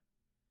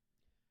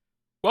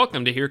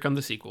Welcome to Here Come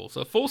the Sequels,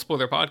 a full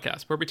spoiler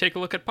podcast where we take a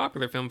look at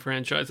popular film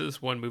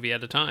franchises one movie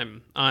at a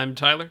time. I'm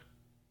Tyler.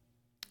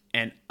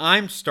 And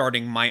I'm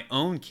starting my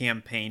own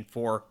campaign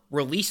for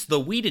Release the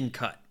Whedon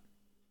Cut.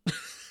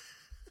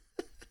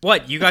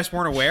 What, you guys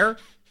weren't aware?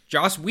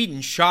 Joss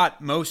Whedon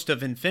shot most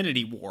of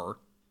Infinity War.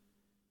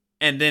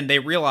 And then they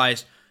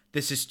realized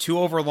this is too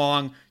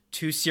overlong,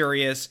 too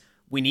serious,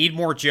 we need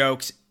more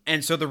jokes.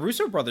 And so the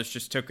Russo brothers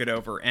just took it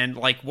over. And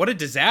what a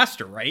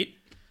disaster, right?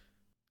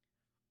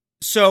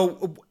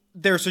 So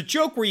there's a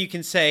joke where you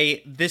can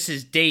say, this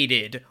is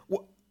dated.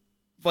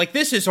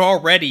 This is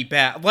already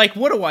bad.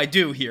 What do I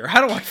do here?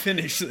 How do I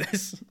finish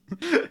this?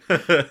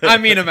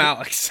 I'm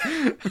Alex.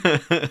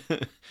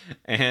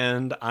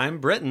 And I'm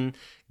Britton.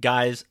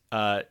 Guys,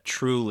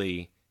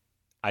 truly,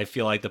 I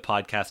feel like the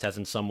podcast has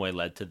in some way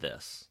led to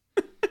this.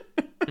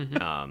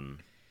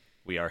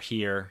 We are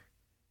here.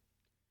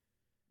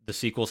 The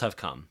sequels have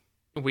come.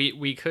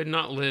 We could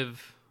not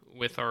live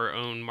with our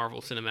own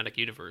Marvel Cinematic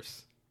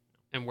Universe.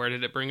 And where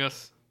did it bring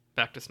us?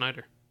 Back to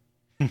Snyder.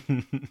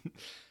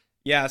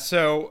 Yeah,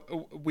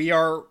 so we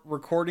are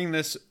recording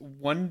this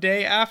one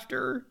day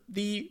after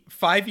the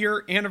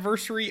 5-year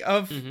anniversary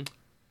of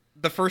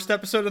the first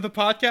episode of the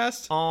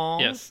podcast.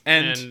 Aww. Yes,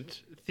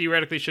 and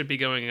theoretically should be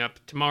going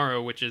up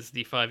tomorrow, which is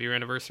the 5-year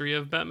anniversary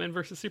of Batman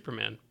vs.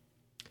 Superman.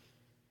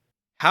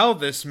 How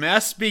this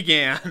mess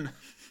began.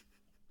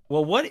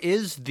 Well, what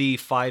is the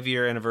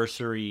 5-year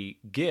anniversary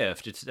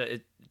gift? It's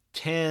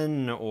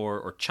 10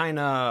 or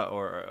China,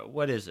 or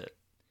what is it?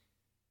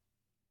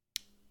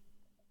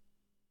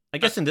 I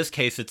guess in this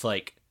case it's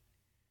like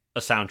a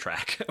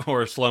soundtrack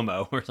or a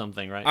slow-mo or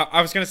something, right? I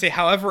was going to say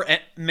however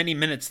many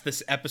minutes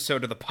this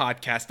episode of the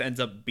podcast ends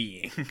up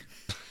being.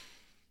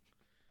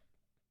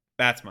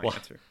 That's my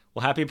answer.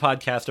 Well, happy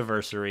podcast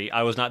anniversary.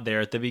 I was not there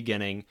at the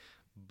beginning,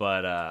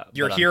 but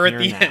you're but here I'm at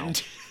the now.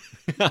 end.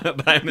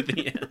 But I'm at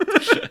the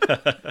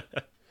end.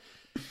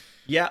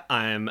 Yeah,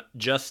 I'm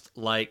just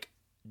like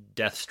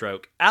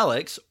Deathstroke.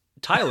 Alex,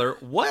 Tyler,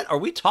 what are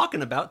we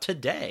talking about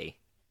today?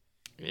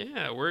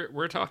 Yeah,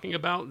 we're talking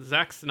about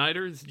Zack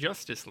Snyder's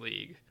Justice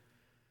League.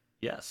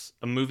 Yes,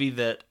 a movie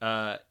that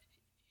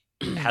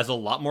has a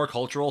lot more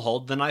cultural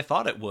hold than I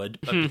thought it would.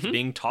 But it's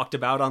being talked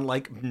about on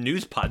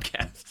news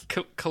podcasts,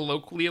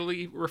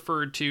 Colloquially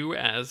referred to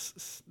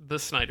as the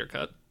Snyder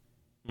Cut.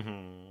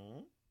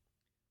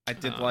 I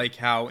did like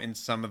how in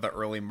some of the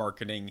early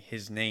marketing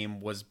his name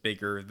was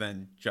bigger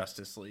than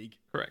Justice League.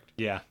 Correct.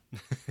 Yeah.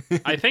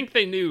 I think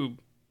they knew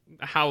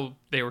how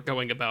they were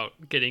going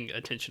about getting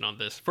attention on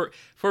this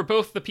for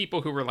both the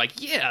people who were like,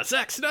 yeah,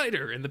 Zack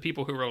Snyder, and the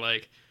people who were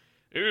like,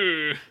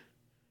 ooh,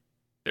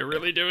 they're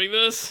really doing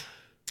this.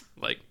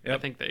 Yep. I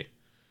think they.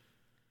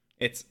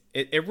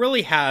 It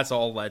really has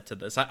all led to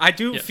this. I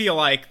do feel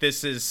like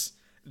this is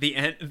the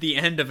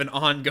end of an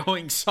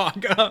ongoing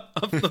saga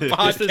of the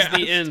podcast. This is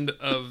the end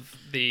of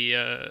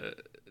the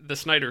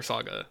Snyder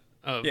saga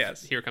of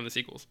Here Come the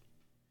Sequels.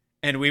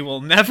 And we will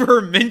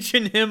never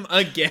mention him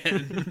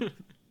again.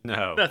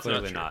 No, that's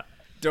clearly not.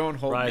 Don't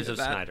hold Rise me to of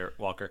that. Snyder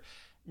Walker.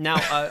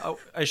 Now,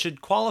 I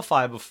should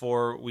qualify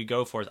before we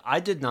go forth.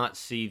 I did not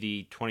see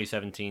the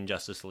 2017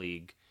 Justice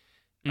League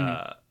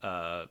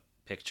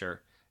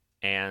picture,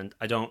 and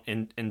I don't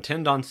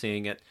intend on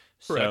seeing it.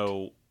 Correct.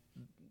 So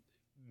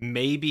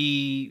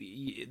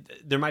maybe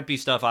there might be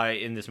stuff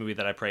in this movie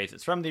that I praise.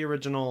 It's from the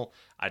original.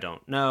 I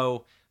don't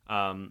know,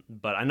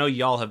 but I know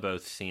y'all have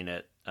both seen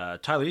it.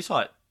 Tyler, you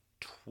saw it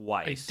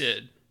twice. I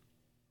did,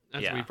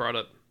 as we brought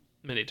up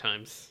many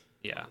times.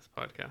 Yeah, on this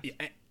podcast.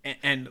 Yeah,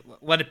 and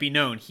let it be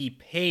known, he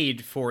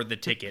paid for the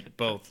ticket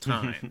both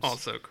times.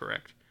 Also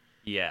correct.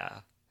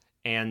 Yeah,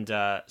 and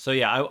so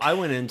I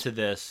went into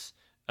this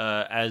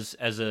as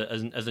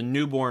a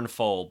newborn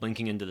foal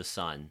blinking into the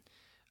sun,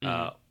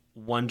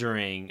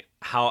 wondering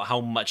how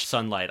much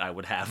sunlight I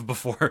would have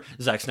before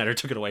Zack Snyder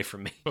took it away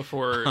from me.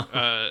 Before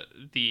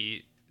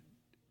the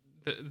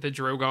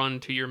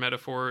Drogon, to your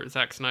metaphor,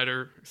 Zack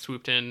Snyder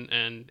swooped in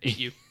and ate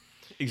you.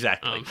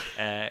 Exactly.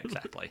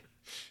 Exactly.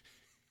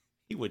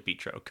 He would be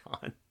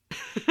Drogon.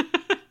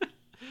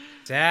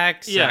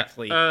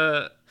 Exactly.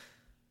 Yeah.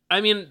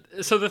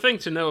 So the thing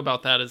to know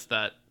about that is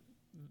that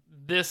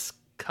this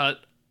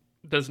cut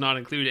does not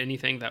include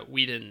anything that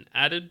Whedon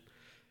added.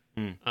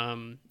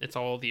 It's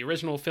all the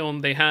original film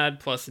they had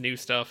plus new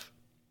stuff.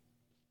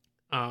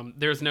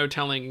 There's no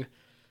telling.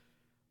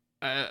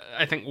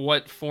 I think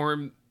what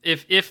form,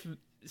 if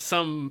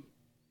some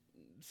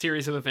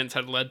series of events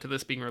had led to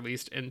this being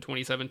released in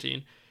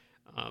 2017.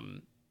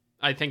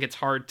 I think it's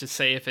hard to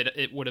say if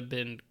it would have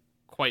been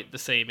quite the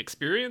same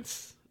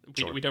experience.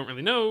 Sure. We don't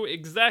really know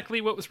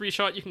exactly what was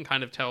reshot. You can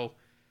kind of tell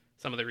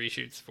some of the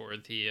reshoots for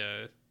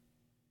the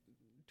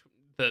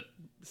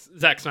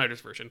Zack Snyder's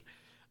version.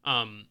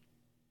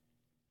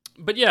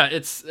 But yeah,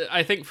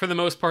 I think for the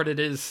most part it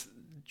is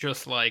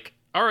just like,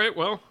 all right,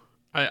 well,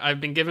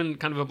 I've been given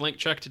kind of a blank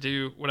check to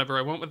do whatever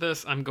I want with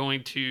this. I'm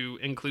going to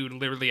include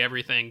literally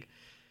everything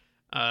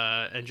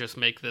and just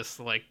make this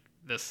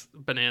this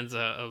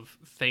bonanza of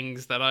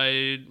things that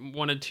I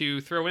wanted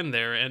to throw in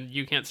there, and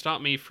you can't stop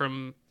me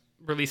from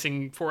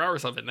releasing 4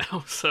 hours of it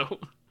now, so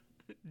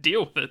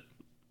deal with it.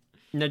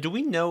 Now, do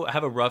we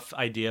have a rough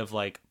idea of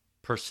like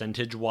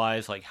percentage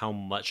wise, like how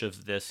much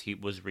of this he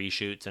was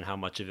reshoots and how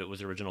much of it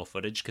was original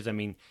footage? Because I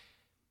mean,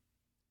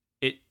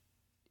 it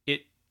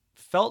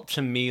felt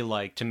to me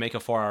like to make a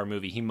 4-hour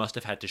movie, he must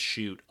have had to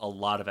shoot a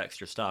lot of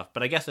extra stuff.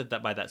 But I guess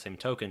that by that same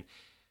token,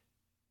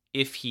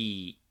 if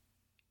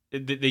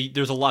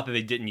there's a lot that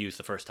they didn't use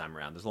the first time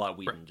around. There's a lot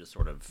Whedon just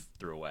sort of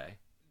threw away.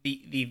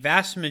 The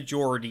vast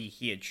majority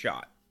he had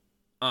shot.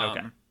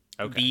 Okay.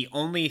 The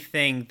only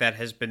thing that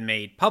has been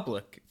made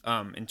public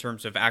in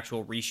terms of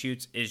actual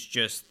reshoots is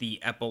just the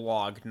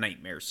epilogue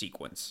nightmare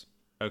sequence.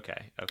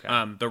 Okay.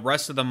 The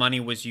rest of the money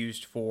was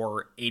used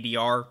for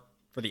ADR,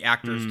 for the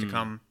actors to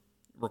come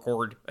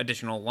record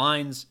additional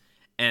lines,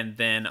 and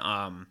then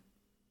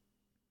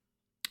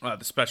the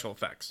special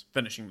effects,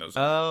 finishing those.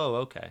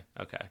 Oh, okay.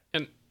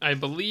 And I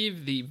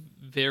believe the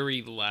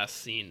very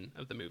last scene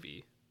of the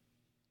movie,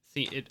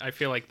 I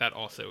feel like that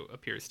also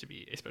appears to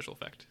be a special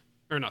effect.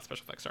 Or not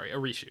special effects, sorry, a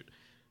reshoot.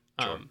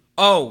 Sure.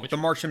 The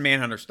Martian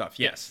Manhunter stuff,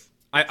 yes.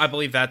 I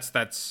believe that's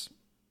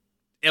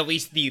at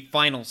least the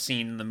final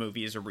scene in the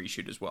movie is a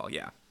reshoot as well,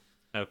 yeah.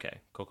 Okay,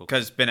 cool.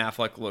 Because Ben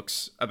Affleck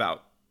looks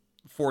about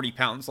 40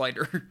 pounds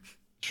lighter.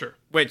 Sure.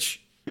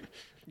 Which,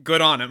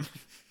 good on him.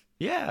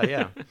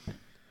 Yeah.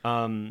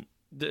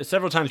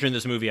 Several times during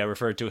this movie, I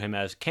referred to him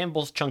as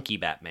Campbell's Chunky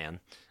Batman.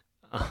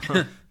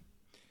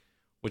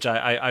 Which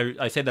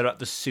I say that about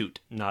the suit,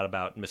 not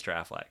about Mr.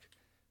 Affleck.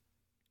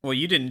 Well,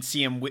 you didn't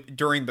see him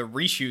during the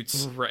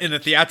reshoots right. in the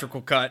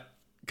theatrical cut,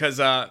 because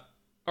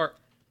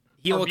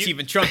he looks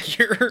even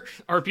chunkier.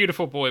 Our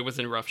beautiful boy was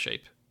in rough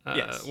shape when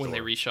sure. they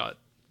reshot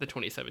the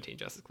 2017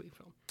 Justice League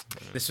film.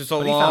 This was a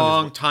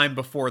long time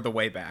before the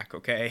way back,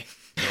 okay?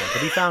 Yeah,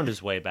 but he found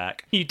his way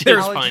back. He did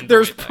find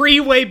There's the way back.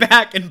 pre-way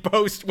back and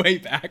post-way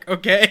back,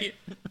 okay?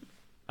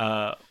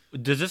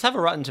 Does this have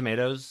a Rotten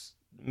Tomatoes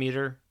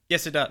meter?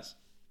 Yes, it does.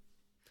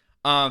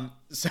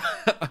 So,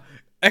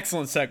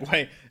 excellent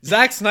segue.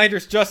 Zack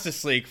Snyder's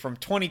Justice League from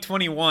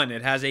 2021.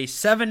 It has a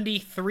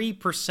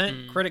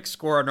 73% critic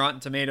score on Rotten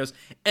Tomatoes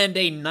and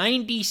a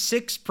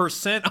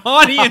 96%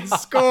 audience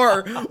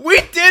score. We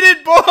did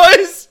it,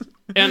 boys!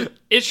 And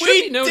it should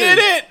We be noted, did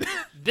it!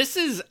 This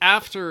is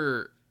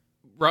after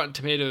Rotten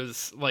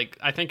Tomatoes, like,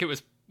 I think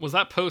was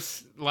that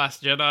post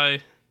Last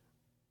Jedi?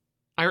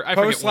 I forget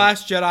Post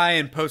Last Jedi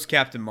and post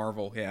Captain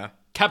Marvel, yeah.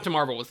 Captain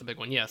Marvel was the big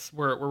one, yes,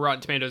 where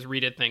Rotten Tomatoes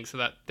redid things so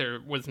that there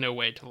was no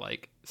way to,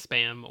 like,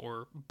 spam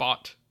or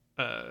bot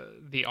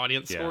the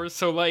audience scores.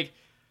 So, like...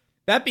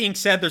 That being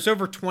said, there's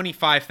over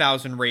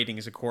 25,000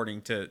 ratings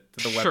according to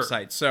the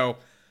website, so...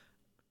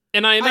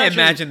 And I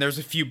imagine there's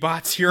a few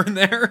bots here and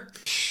there.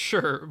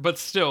 Sure, but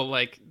still,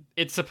 like,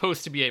 it's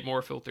supposed to be a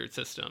more filtered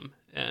system.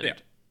 And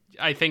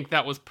I think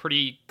that was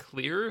pretty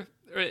clear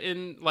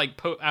in, like,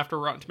 after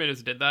Rotten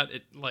Tomatoes did that.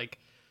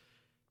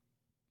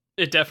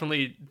 It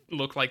definitely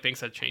looked like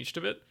things had changed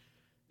a bit.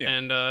 Yeah.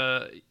 And,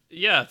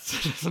 it's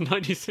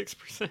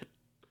 96%.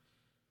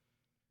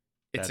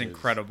 It's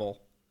incredible.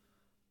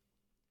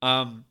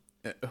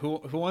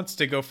 Who wants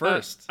to go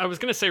first? I was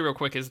going to say real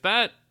quick,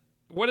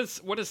 what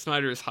is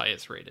Snyder's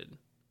highest rated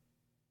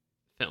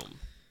film?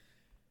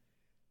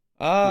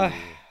 I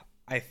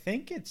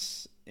think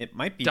it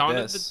might be Dawn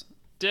this. of the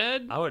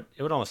Dead?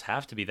 It would almost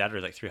have to be that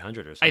or like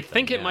 300 or something. I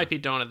think it might be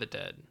Dawn of the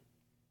Dead.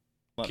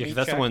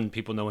 That's the one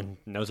no one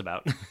knows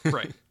about.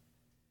 Right.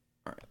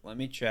 All right, let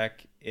me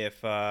check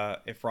if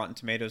Rotten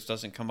Tomatoes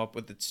doesn't come up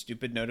with its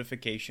stupid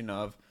notification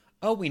of,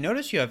 oh, we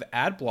notice you have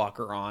ad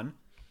blocker on.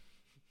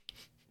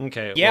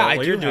 Okay, yeah,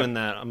 while you're doing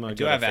that, I'm going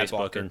to go to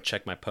Facebook and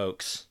check my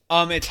pokes.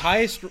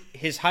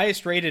 His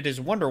highest rated is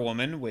Wonder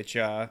Woman, which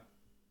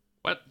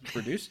what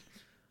produced?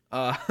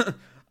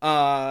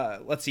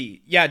 Let's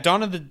see. Yeah,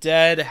 Dawn of the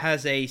Dead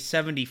has a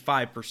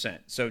 75%,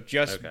 so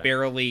just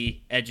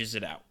barely edges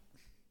it out.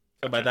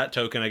 So by that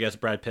token, I guess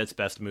Brad Pitt's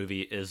best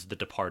movie is The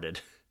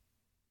Departed,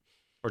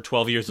 or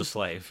 12 Years a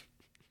Slave.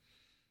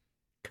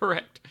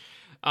 Correct.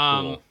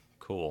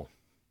 Cool.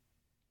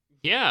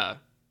 Yeah,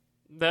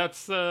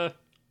 that's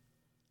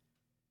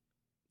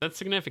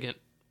significant.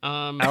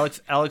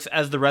 Alex,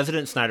 as the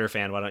resident Snyder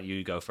fan, why don't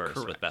you go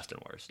first with best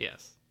and worst?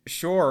 Yes.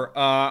 Sure.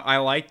 I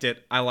liked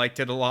it. I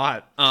liked it a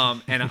lot.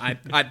 And I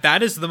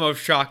that is the most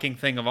shocking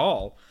thing of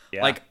all.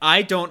 Yeah. Like,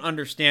 I don't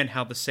understand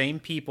how the same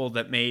people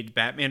that made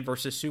Batman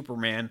vs.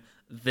 Superman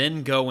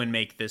then go and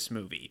make this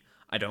movie.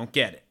 I don't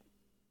get it.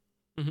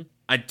 Mm-hmm.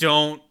 I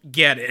don't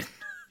get it.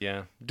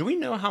 Yeah. Do we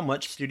know how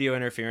much studio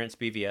interference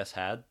BVS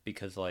had?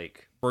 Because,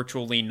 like...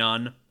 Virtually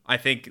none. I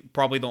think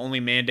probably the only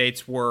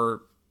mandates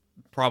were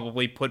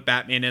probably put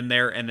Batman in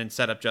there and then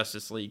set up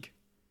Justice League.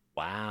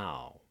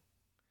 Wow.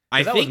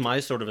 That was my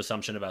sort of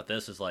assumption about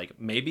this, is like,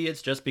 maybe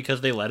it's just because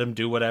they let him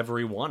do whatever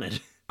he wanted.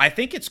 I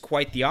think it's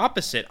quite the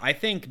opposite. I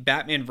think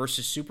Batman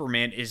vs.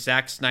 Superman is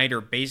Zack Snyder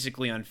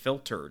basically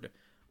unfiltered.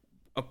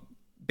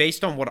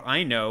 Based on what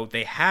I know,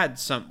 they had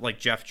some, like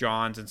Jeff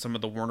Johns and some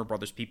of the Warner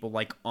Brothers people,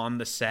 like, on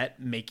the set,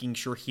 making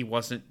sure he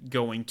wasn't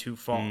going too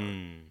far.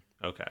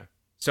 Okay.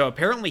 So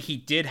apparently he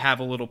did have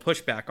a little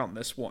pushback on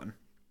this one.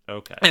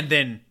 Okay. And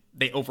then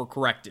they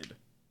overcorrected.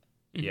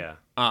 Yeah.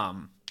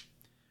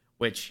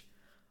 Which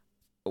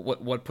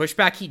what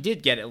pushback he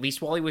did get, at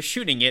least while he was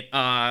shooting it,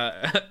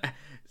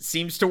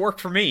 seems to work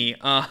for me.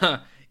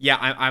 Yeah,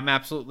 I'm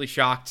absolutely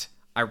shocked.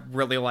 I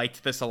really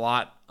liked this a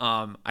lot.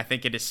 I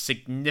think it is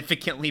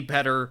significantly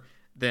better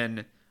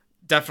than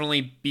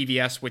definitely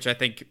BVS, which I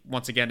think,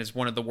 once again, is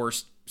one of the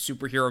worst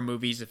superhero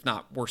movies, if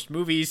not worst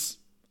movies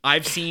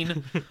I've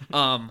seen.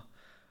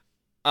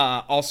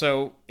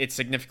 Also, it's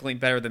significantly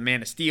better than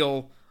Man of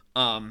Steel.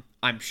 I'm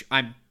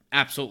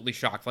absolutely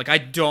shocked. Like, I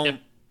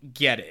don't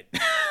get it.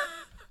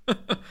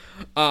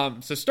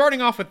 So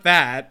starting off with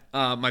that,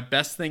 my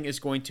best thing is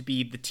going to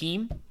be the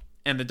team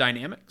and the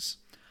dynamics.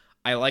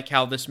 I like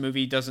how this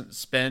movie doesn't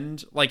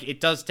spend, like, it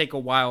does take a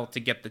while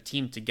to get the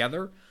team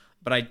together,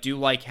 but I do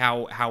like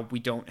how we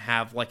don't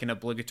have, like, an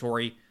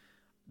obligatory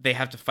they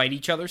have to fight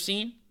each other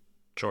scene.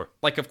 Sure.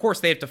 Like, of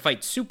course they have to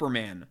fight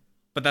Superman,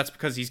 but that's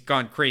because he's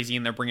gone crazy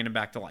and they're bringing him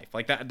back to life.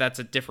 Like, that's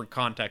a different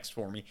context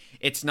for me.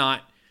 It's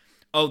not,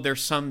 oh,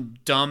 there's some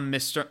dumb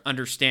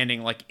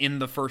misunderstanding like in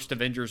the first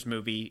Avengers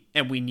movie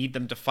and we need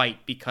them to fight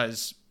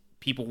because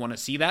people want to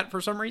see that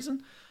for some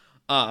reason.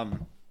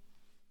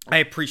 I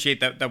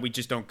appreciate that we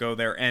just don't go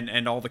there,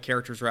 and all the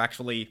characters are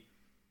actually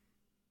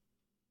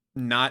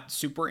not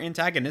super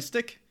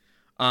antagonistic,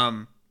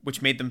 which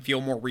made them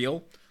feel more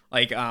real.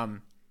 Like,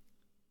 and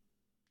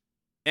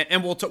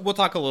we'll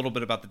talk a little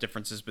bit about the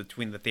differences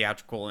between the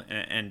theatrical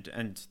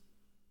and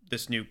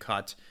this new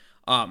cut.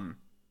 Aquaman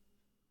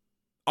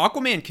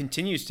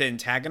continues to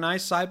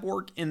antagonize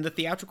Cyborg in the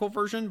theatrical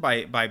version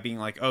by being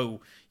like,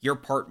 "Oh, you're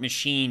part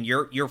machine.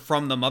 You're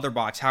from the mother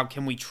box. How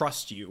can we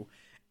trust you?"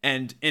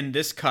 And in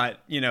this cut,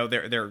 you know,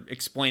 they're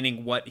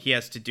explaining what he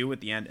has to do at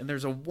the end. And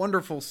there's a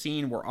wonderful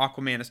scene where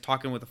Aquaman is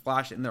talking with the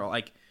Flash, and they're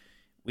like,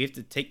 "We have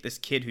to take this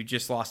kid who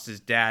just lost his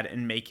dad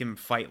and make him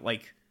fight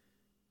like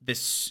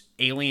this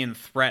alien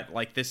threat.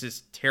 Like, this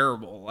is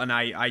terrible, and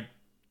I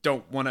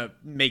don't want to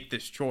make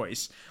this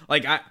choice."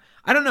 Like, I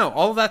don't know.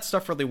 All of that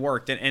stuff really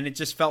worked, and it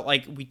just felt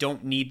like we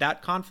don't need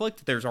that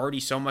conflict. There's already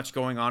so much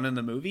going on in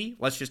the movie.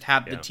 Let's just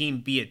have the team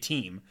be a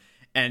team.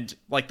 And,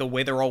 like, the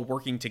way they're all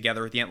working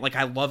together at the end, like,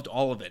 I loved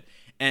all of it.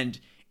 And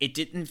it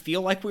didn't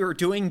feel like we were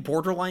doing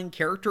borderline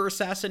character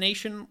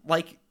assassination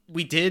like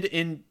we did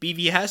in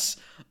BVS.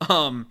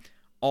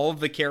 All of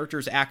the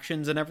characters'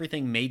 actions and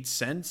everything made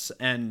sense,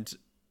 and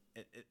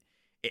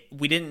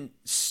we didn't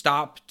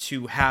stop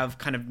to have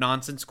kind of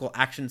nonsensical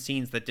action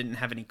scenes that didn't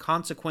have any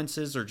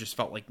consequences or just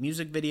felt like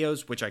music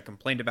videos, which I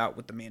complained about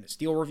with the Man of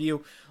Steel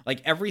review.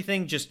 Like,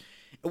 everything just...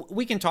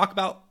 We can talk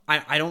about...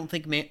 I don't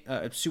think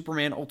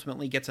Superman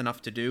ultimately gets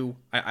enough to do.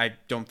 I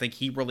don't think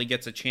he really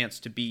gets a chance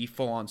to be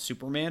full-on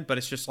Superman, but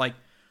it's just like,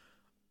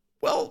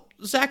 well,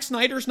 Zack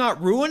Snyder's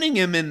not ruining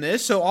him in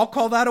this, so I'll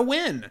call that a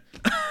win.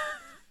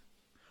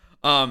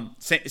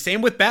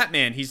 Same with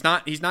Batman. He's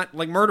not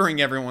like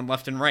murdering everyone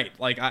left and right.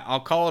 Like, I'll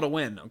call it a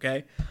win,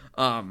 okay?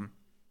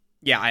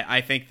 Yeah,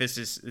 I think this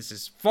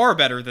is far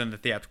better than the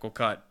theatrical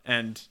cut,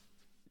 and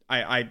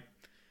I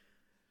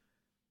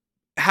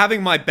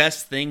having my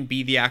best thing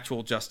be the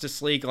actual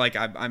Justice League, like,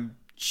 I'm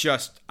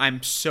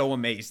so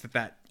amazed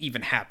that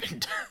even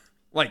happened.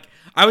 Like,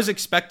 I was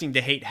expecting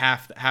to hate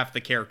half the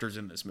characters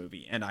in this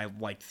movie, and I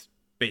liked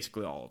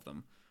basically all of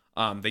them.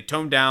 They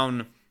toned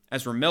down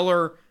Ezra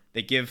Miller.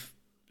 They give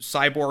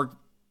Cyborg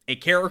a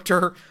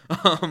character,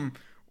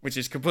 which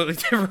is completely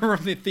different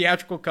from the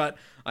theatrical cut.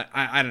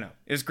 I don't know.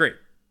 It was great.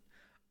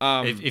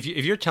 If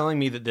you're telling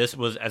me that this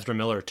was Ezra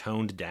Miller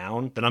toned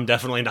down, then I'm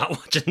definitely not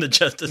watching the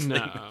Justice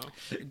League.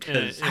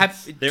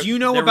 Do you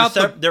know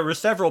about there were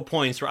several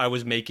points where I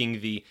was making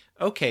the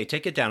okay,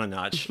 take it down a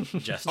notch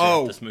gesture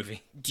of this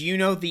movie. Do you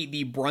know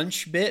the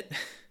brunch bit?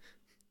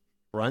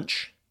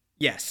 Brunch?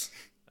 Yes.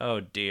 Oh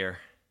dear.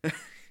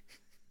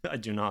 I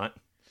do not.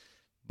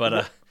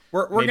 But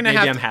we're gonna maybe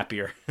have I'm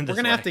happier. We're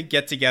gonna have to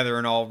get together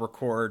and all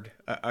record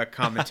a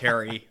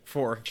commentary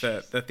for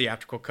the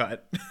theatrical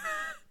cut.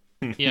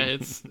 Yeah,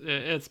 it's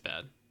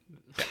bad.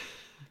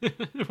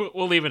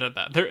 We'll leave it at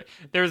that.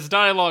 There's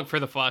dialogue for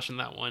the Flash in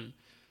that one,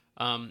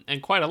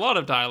 and quite a lot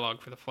of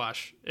dialogue for the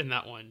Flash in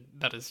that one.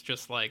 That is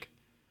just like,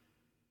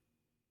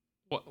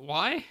 what?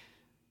 Why?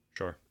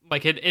 Sure.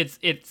 Like,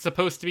 it's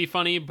supposed to be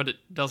funny, but it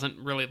doesn't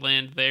really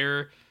land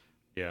there.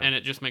 Yeah. And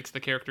it just makes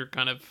the character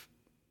kind of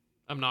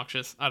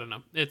obnoxious. I don't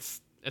know. It's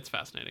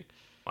fascinating.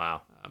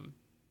 Wow.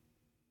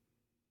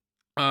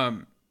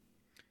 For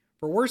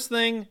worst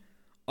thing,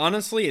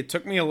 honestly, it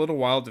took me a little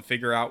while to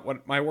figure out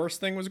what my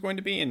worst thing was going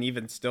to be, and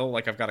even still,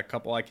 like, I've got a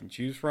couple I can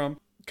choose from.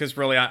 Because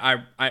really,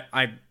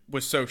 I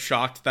was so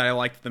shocked that I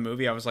liked the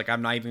movie. I was like,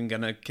 I'm not even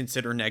gonna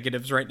consider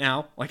negatives right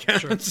now. Like,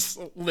 sure. Just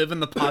live in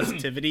the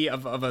positivity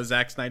of a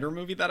Zack Snyder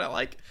movie that I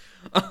like.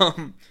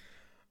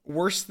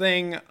 Worst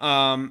thing,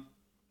 I'll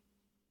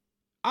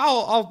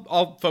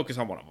focus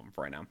on one of them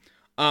for right now.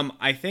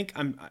 I think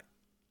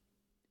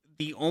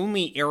the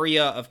only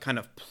area of kind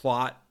of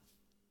plot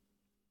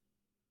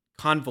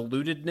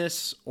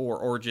convolutedness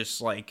or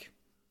just like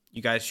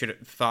you guys should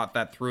have thought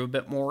that through a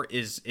bit more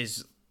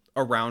is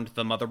around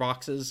the mother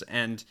boxes,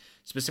 and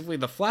specifically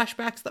the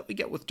flashbacks that we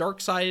get with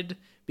Darkseid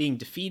being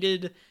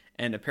defeated.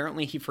 And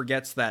apparently he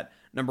forgets that,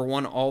 number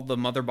one, all the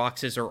mother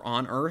boxes are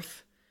on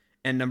Earth,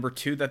 and number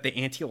two, that the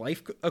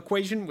anti-life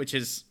equation, which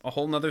is a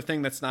whole nother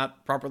thing that's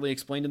not properly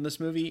explained in this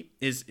movie,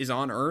 is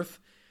on Earth.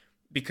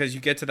 Because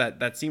you get to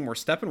that scene where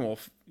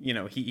Steppenwolf,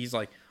 he's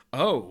like,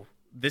 oh,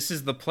 this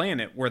is the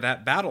planet where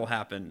that battle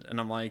happened. And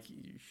I'm like,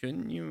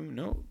 shouldn't you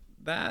know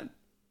that?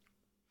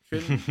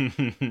 Shouldn't?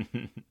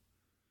 And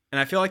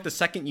I feel like the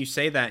second you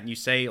say that, and you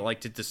say,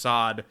 like, to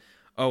Desaad,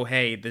 oh,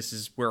 hey, this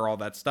is where all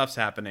that stuff's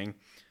happening,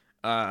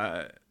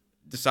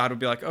 Desaad would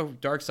be like, oh,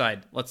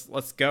 Darkseid,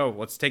 let's go.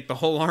 Let's take the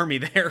whole army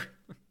there.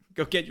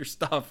 Go get your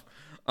stuff.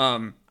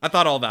 I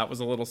thought all that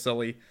was a little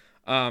silly.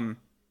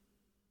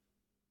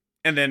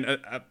 And then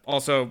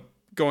also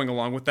going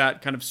along with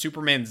that, kind of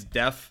Superman's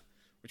death,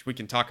 which we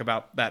can talk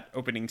about that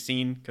opening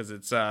scene, because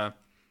it's the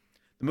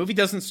movie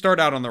doesn't start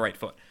out on the right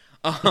foot.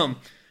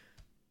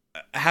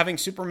 Having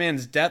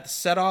Superman's death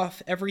set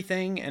off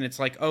everything, and it's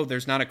like, oh,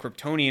 there's not a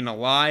Kryptonian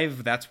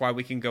alive. That's why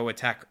we can go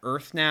attack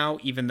Earth now,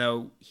 even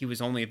though he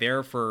was only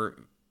there for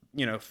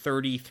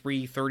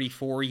 33,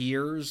 34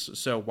 years.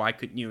 So why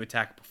couldn't you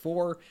attack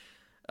before?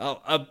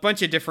 A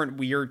bunch of different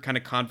weird kind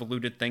of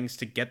convoluted things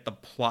to get the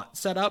plot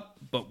set up.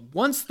 But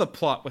once the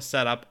plot was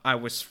set up, I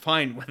was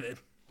fine with it.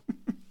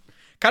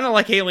 Kind of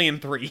like Alien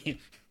 3.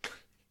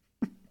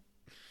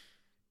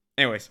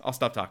 Anyways, I'll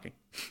stop talking.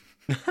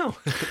 No.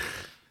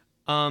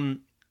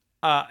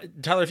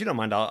 Tyler, if you don't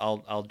mind,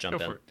 I'll jump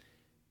Go in. for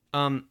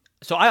it.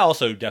 So I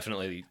also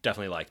definitely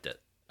liked it.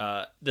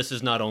 This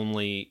is not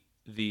only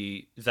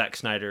the Zack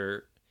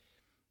Snyder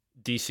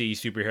DC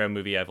superhero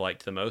movie I've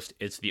liked the most,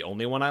 it's the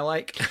only one I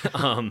like.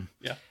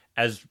 Yeah.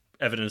 As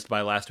evidenced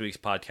by last week's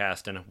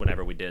podcast and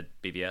whenever we did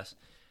BVS.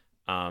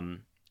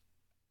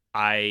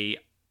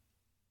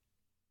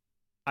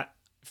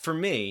 For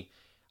me,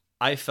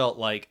 I felt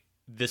like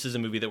this is a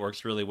movie that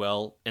works really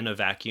well in a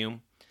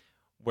vacuum,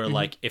 where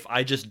like if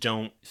I just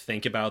don't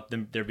think about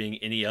there being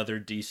any other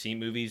DC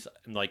movies,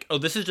 I'm like, oh,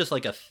 this is just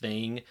like a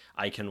thing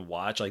I can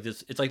watch. Like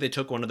this, it's like they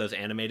took one of those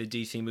animated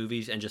DC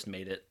movies and just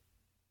made it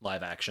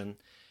live action,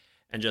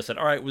 and just said,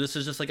 all right, well, this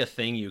is just like a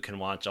thing you can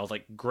watch. I was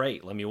like,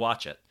 great, let me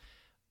watch it.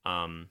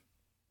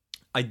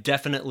 I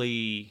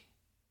definitely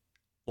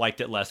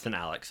liked it less than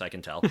Alex, I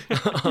can tell.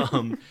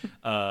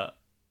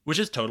 Which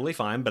is totally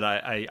fine, but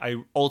I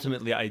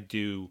ultimately I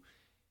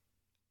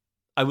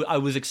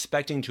was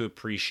expecting to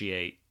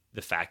appreciate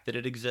the fact that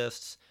it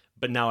exists,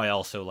 but now I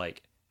also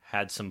like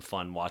had some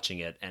fun watching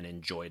it and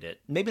enjoyed it.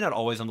 Maybe not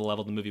always on the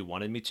level the movie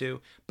wanted me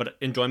to, but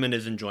enjoyment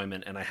is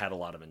enjoyment, and I had a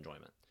lot of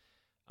enjoyment.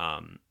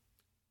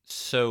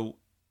 So,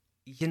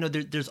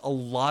 there's a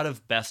lot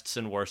of bests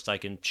and worsts I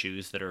can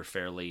choose that are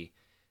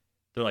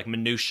they're like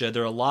minutia.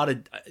 There are a lot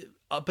of,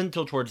 up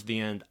until towards the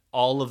end,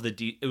 all of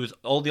the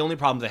only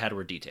problems I had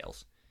were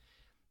details.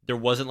 There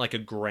wasn't like a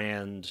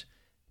grand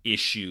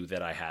issue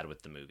that I had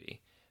with the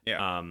movie.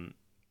 Yeah.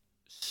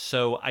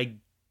 So I'm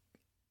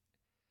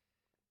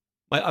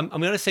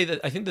going to say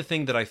that I think the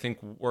thing that I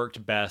think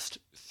worked best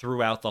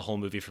throughout the whole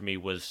movie for me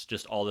was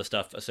just all the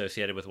stuff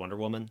associated with Wonder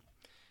Woman.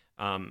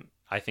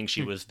 I think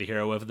she was the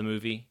hero of the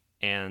movie.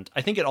 And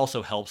I think it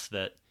also helps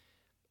that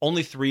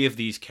only 3 of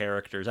these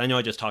characters, I know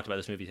I just talked about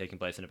this movie taking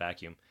place in a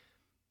vacuum,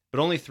 but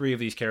only 3 of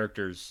these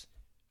characters,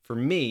 for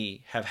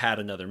me, have had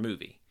another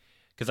movie.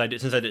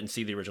 Because since I didn't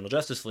see the original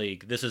Justice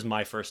League, this is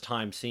my first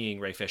time seeing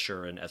Ray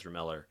Fisher and Ezra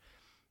Miller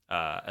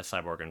as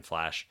Cyborg and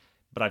Flash.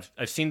 But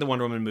I've seen the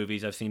Wonder Woman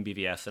movies, I've seen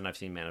BVS, and I've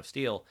seen Man of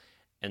Steel,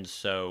 and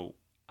so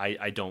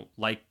I don't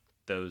like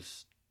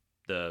those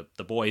the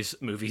boys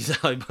movies.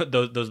 I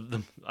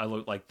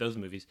like those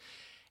movies,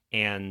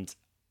 and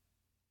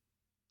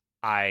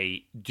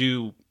I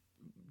do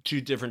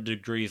to different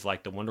degrees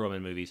like the Wonder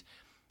Woman movies,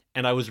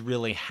 and I was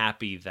really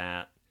happy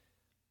that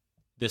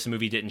this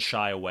movie didn't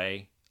shy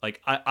away. Like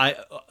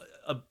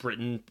a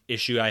Britain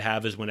issue I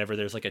have is whenever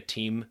there's like a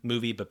team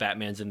movie, but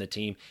Batman's in the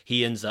team,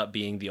 he ends up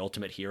being the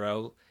ultimate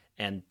hero,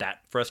 and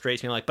that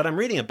frustrates me. I'm like, but I'm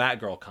reading a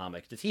Batgirl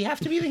comic. Does he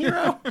have to be the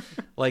hero?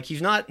 Like,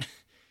 he's not.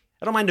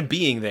 I don't mind him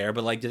being there,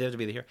 but like, did he have to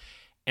be the hero?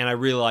 And I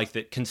really like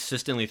that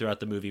consistently throughout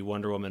the movie,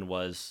 Wonder Woman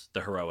was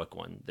the heroic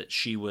one. That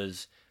she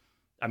was.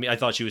 I mean, I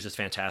thought she was just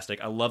fantastic.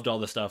 I loved all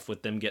the stuff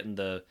with them getting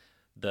the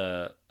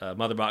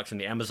mother box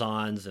and the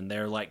Amazons, and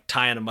they're like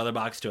tying a mother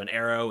box to an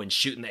arrow and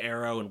shooting the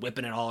arrow and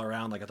whipping it all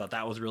around. Like, I thought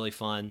that was really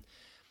fun.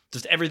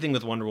 Just everything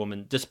with Wonder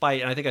Woman,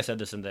 despite, and I think I said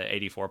this in the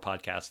 84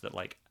 podcast, that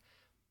like,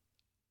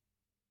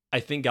 I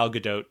think Gal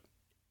Gadot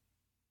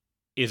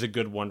is a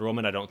good Wonder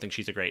Woman. I don't think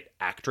she's a great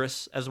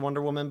actress as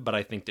Wonder Woman, but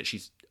I think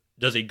that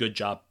does a good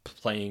job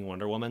playing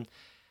Wonder Woman.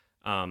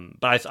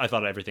 But I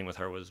thought everything with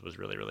her was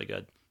really, really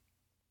good.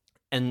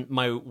 And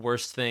my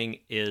worst thing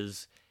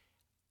is,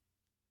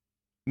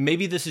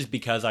 maybe this is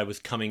because I was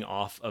coming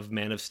off of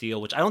Man of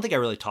Steel, which I don't think I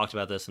really talked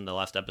about this in the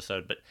last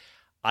episode, but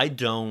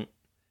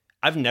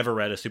I've never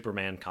read a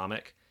Superman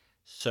comic.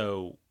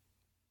 So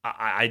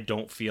I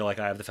don't feel like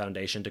I have the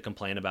foundation to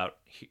complain about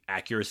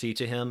accuracy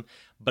to him,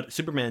 but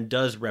Superman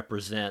does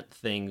represent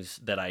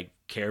things that I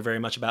care very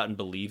much about and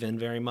believe in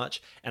very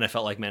much, and I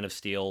felt like Man of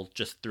Steel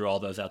just threw all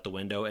those out the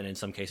window and in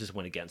some cases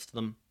went against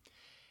them.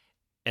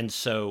 And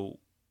so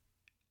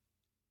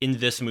in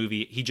this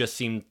movie, he just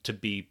seemed to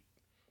be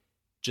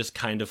just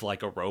kind of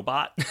like a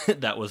robot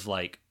that was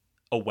like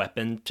a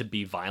weapon to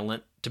be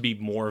violent, to be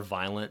more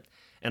violent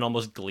and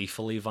almost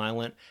gleefully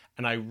violent.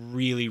 And I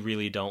really,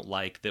 really don't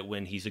like that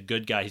when he's a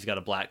good guy, he's got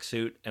a black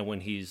suit, and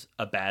when he's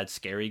a bad,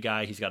 scary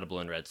guy, he's got a blue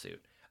and red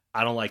suit.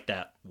 I don't like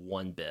that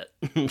one bit.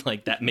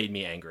 Like, that made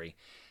me angry.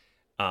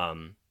 Yeah.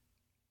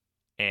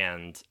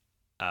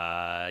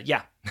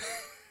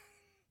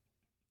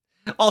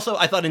 Also,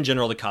 I thought in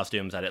general I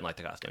didn't like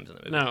the costumes in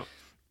the movie. No,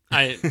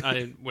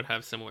 I would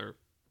have similar.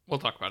 We'll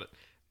talk about it.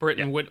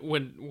 Britton,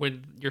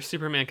 would your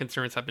Superman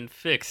concerns have been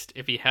fixed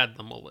if he had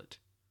the mullet?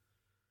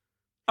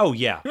 Oh,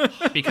 yeah.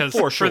 Because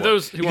for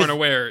those who aren't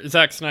aware,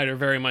 Zack Snyder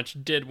very much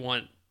did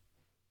want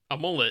a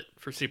mullet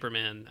for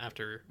Superman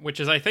after, which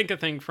is, I think, a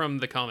thing from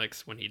the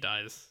comics when he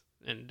dies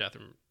in Death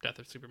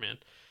of Superman.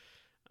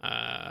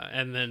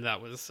 And then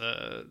that was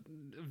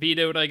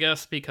vetoed, I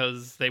guess,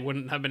 because they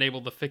wouldn't have been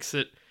able to fix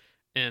it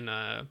in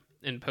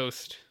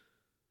post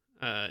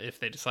if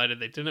they decided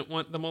they didn't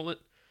want the mullet.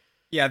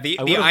 Yeah, the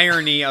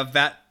irony of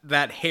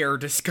that hair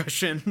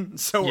discussion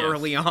so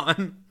early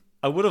on.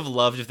 I would have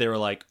loved if they were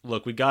like,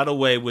 look, we got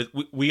away with,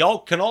 we all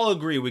can all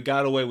agree we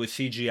got away with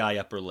CGI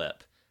upper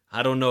lip.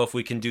 I don't know if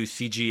we can do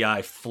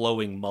CGI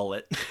flowing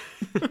mullet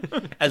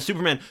as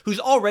Superman, who's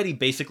already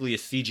basically a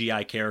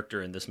CGI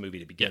character in this movie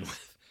to begin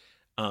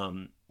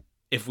with.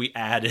 If we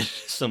added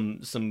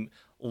some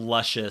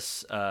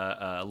luscious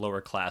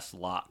lower class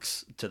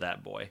locks to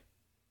that boy.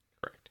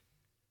 Correct.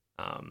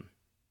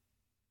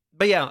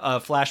 But yeah,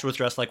 Flash was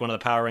dressed like one of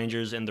the Power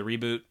Rangers in the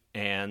reboot,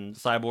 and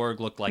Cyborg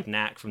looked like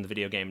Knack from the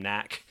video game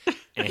Knack,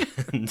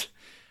 and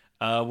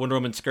Wonder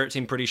Woman's skirt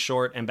seemed pretty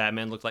short, and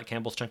Batman looked like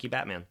Campbell's Chunky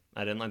Batman.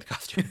 I didn't like the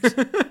costumes. It's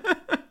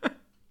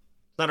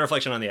not a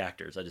reflection on the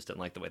actors. I just didn't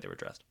like the way they were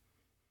dressed.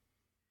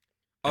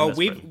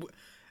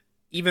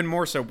 Even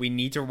more so, we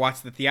need to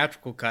watch the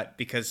theatrical cut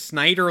because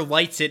Snyder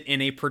lights it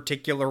in a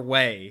particular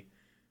way.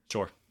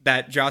 Sure.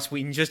 That Joss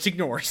Whedon just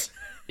ignores.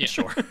 Yeah,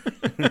 sure.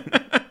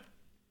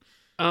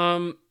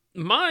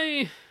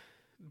 My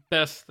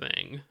best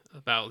thing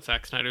about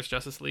Zack Snyder's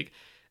Justice League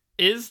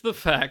is the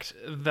fact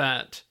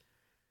that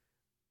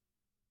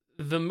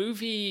the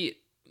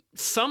movie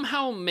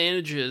somehow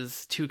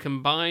manages to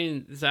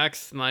combine Zack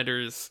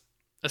Snyder's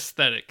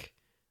aesthetic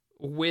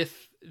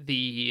with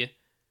a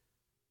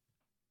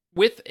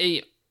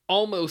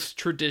almost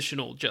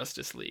traditional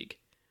Justice League.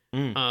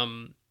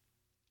 And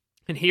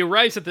he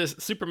arrives at this,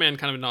 Superman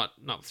kind of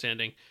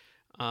notwithstanding,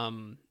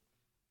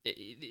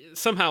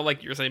 somehow,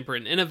 like you're saying,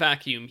 Britton, in a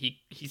vacuum,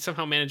 he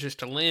somehow manages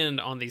to land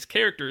on these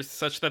characters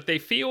such that they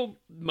feel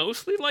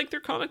mostly like their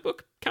comic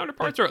book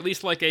counterparts, or at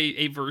least like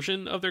a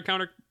version of their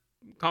comic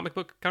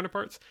book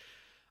counterparts.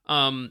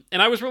 And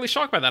I was really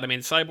shocked by that. I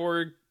mean,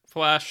 Cyborg,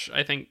 Flash,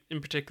 I think in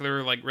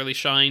particular, like really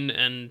shine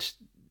and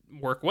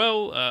work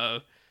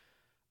well.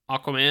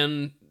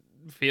 Aquaman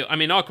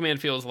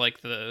feels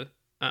like the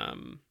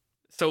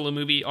solo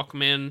movie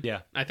Aquaman.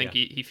 Yeah, I think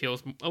he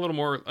feels a little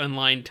more in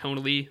line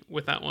tonally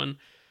with that one.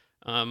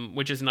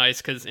 Which is nice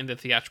because in the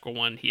theatrical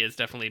one, he has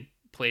definitely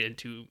played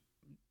into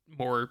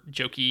more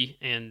jokey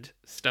and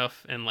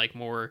stuff, and like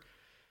more.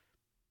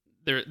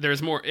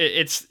 There's more.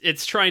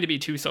 It's trying to be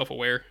too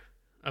self-aware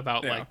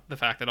about like the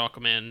fact that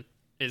Aquaman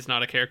is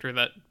not a character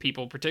that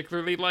people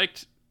particularly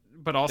liked,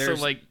 but also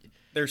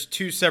there's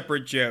two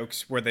separate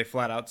jokes where they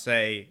flat out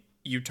say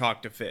you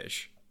talk to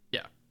fish.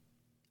 Yeah.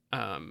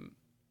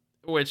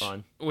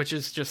 Which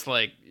is just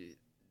like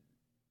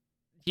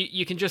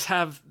you can just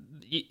have.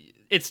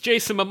 It's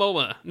Jason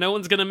Momoa. No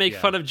one's gonna make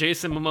fun of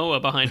Jason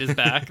Momoa behind his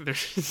back. They're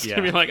just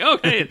gonna be like,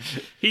 okay,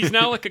 he's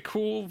now like a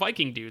cool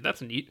Viking dude.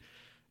 That's neat.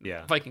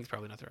 Yeah, Viking's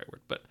probably not the right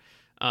word, but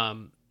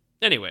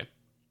anyway,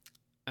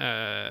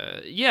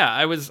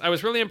 I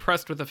was really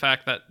impressed with the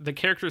fact that the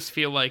characters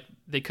feel like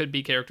they could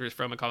be characters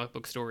from a comic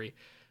book story,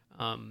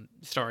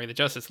 starring the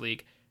Justice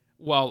League,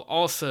 while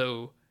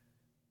also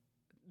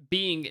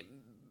being.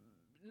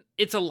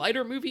 It's a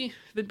lighter movie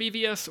than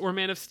BVS or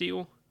Man of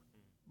Steel.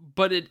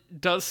 But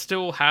it does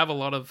still have a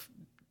lot of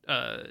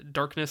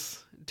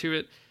darkness to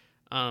it.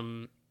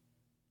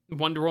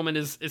 Wonder Woman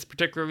is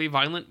particularly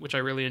violent, which I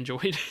really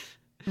enjoyed.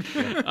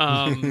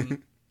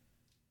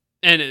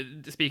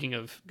 Speaking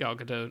of Gal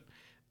Gadot,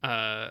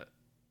 I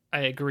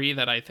agree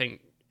that I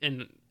think,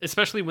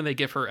 especially when they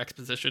give her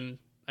exposition,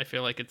 I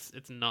feel like it's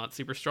not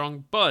super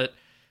strong. But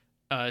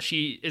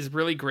she is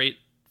really great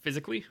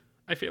physically,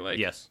 I feel like.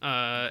 Yes.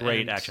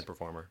 Great action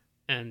performer.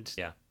 And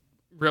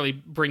really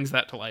brings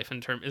that to life in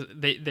terms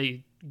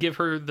they give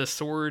her the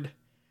sword.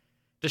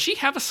 Does she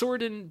have a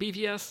sword in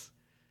BVS?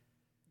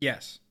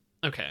 Yes.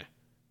 Okay.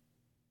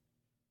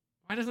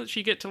 Why doesn't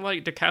she get to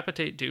like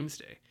decapitate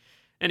Doomsday?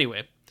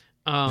 Anyway,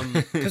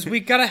 Because we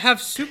gotta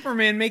have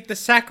Superman make the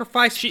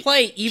sacrifice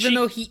play, even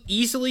though he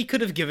easily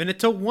could have given it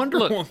to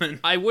Wonder Woman.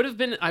 I would have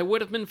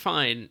been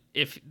fine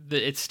if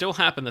it still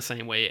happened the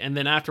same way, and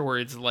then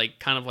afterwards, like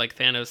kind of like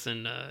Thanos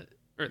and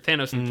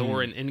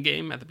Thor in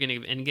Endgame at the beginning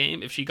of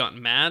Endgame, if she got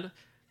mad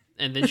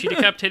and then she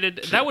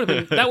decapitated, that would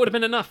have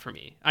been enough for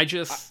me. I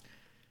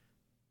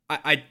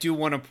do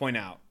want to point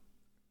out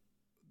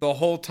the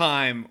whole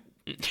time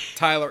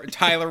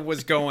Tyler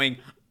was going,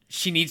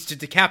 she needs to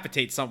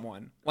decapitate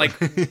someone, like,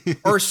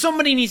 or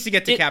somebody needs to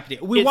get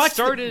decapitated. Go ahead. It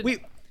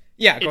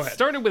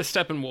started with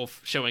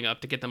Steppenwolf showing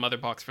up to get the mother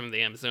box from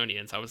the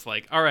Amazonians. I was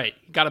like, all right,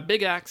 got a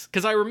big axe,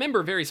 because I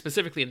remember very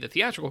specifically in the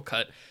theatrical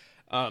cut.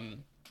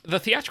 The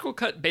theatrical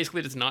cut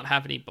basically does not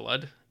have any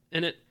blood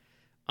in it.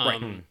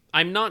 Right.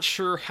 I'm not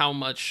sure how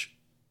much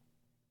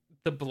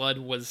the blood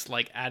was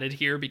like added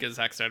here, because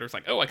Zack Snyder's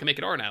like, oh, I can make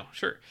it R now,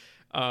 sure.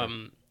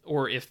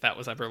 Or if that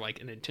was ever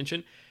like an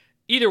intention.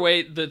 Either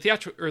way,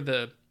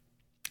 the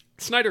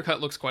Snyder cut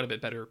looks quite a bit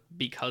better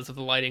because of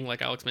the lighting.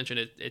 Like Alex mentioned,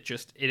 it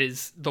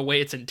is the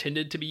way it's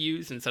intended to be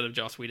used, instead of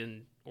Joss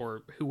Whedon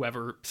or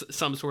whoever,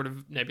 some sort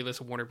of nebulous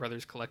Warner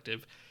Brothers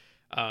collective,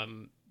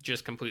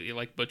 just completely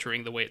like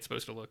butchering the way it's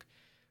supposed to look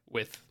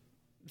with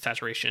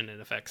saturation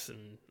and effects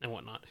and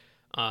whatnot.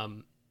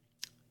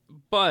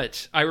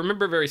 But I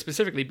remember very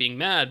specifically being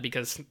mad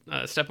because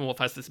Steppenwolf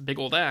has this big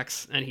old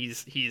axe and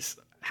he's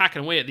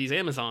hacking away at these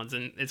Amazons,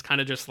 and it's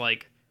kind of just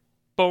like,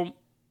 boom.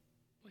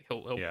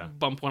 He'll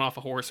bump one off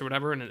a horse or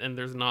whatever, and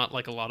there's not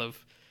like a lot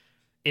of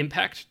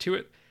impact to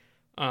it.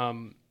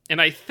 And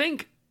I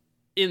think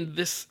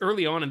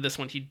early on in this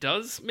one, he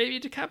does maybe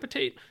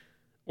decapitate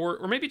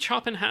or maybe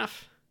chop in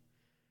half.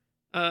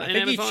 I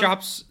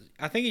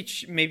think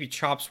he maybe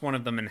chops one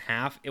of them in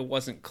half. It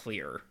wasn't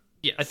clear.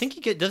 Yeah, I think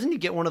doesn't he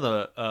get one of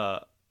the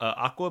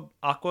Aqua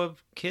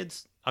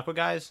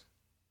guys,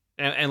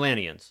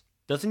 Atlanteans?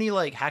 Doesn't he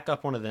like hack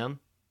up one of them?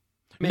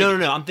 Maybe.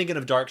 No. I'm thinking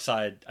of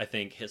Darkseid. I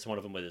think hits one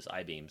of them with his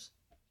eye beams.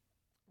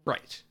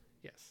 Right.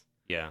 Yes.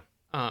 Yeah.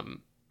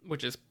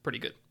 Which is pretty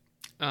good.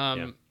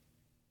 But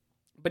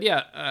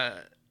yeah,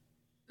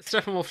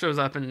 Steppenwolf shows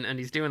up and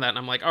he's doing that, and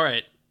I'm like, all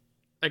right,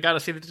 I gotta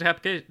see the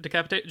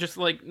decapitate. Just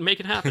like make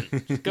it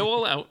happen. Just go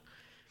all out,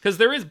 because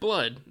there is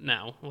blood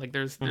now. Like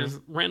there's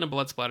random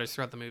blood splatters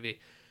throughout the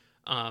movie.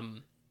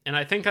 And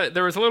I think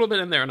there was a little bit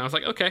in there, and I was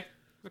like, okay,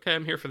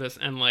 I'm here for this.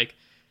 And like,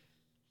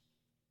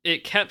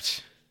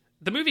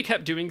 the movie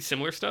kept doing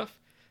similar stuff,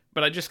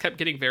 but I just kept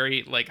getting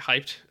very like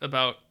hyped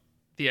about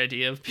the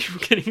idea of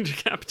people getting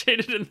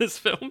decapitated in this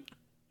film.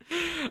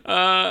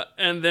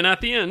 And then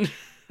at the end,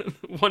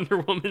 Wonder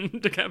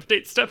Woman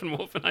decapitates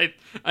Steppenwolf, and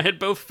I had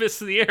both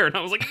fists in the air, and I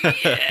was like,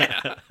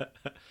 yeah.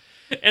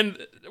 And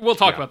we'll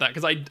talk about that,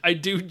 because I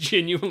do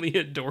genuinely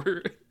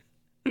adore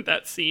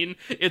that scene.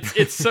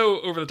 It's so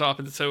over the top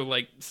and so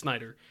like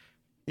Snyder.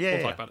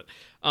 We'll talk about it.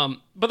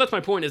 But that's my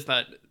point, is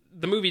that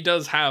the movie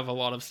does have a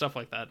lot of stuff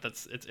like that.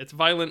 It's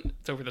violent.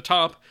 It's over the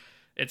top.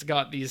 It's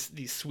got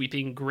these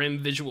sweeping,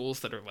 grim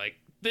visuals that are like,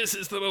 this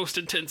is the most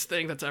intense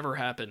thing that's ever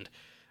happened.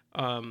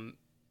 And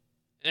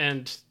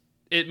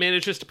it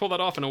manages to pull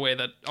that off in a way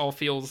that all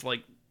feels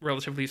like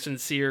relatively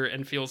sincere,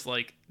 and feels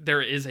like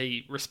there is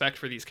a respect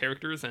for these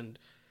characters, and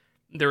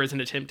there is an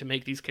attempt to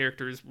make these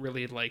characters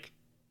really like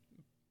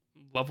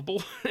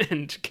lovable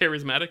and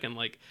charismatic, and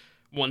like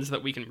ones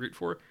that we can root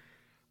for.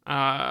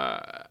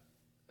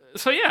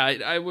 So yeah,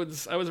 I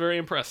was very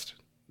impressed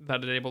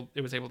that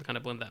it was able to kind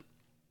of blend that.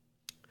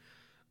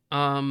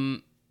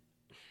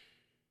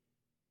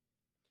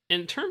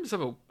 In terms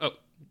of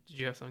did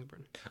you have something,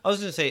 Brendan? I was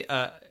going to say,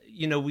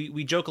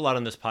 we joke a lot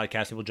on this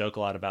podcast. People joke a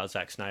lot about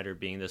Zack Snyder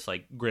being this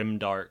like grim,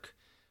 dark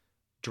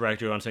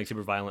director on saying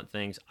super violent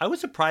things. I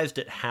was surprised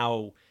at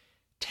how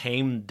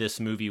tame this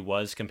movie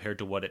was compared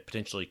to what it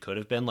potentially could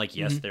have been. Like,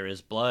 yes, there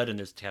is blood and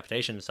there's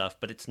decapitation and stuff,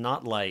 but it's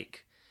not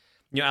like,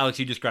 Alex,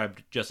 you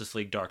described Justice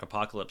League Dark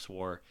Apocalypse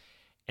War,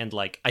 and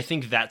like, I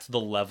think that's the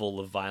level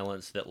of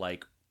violence that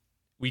like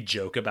we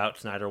joke about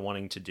Snyder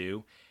wanting to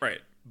do. Right.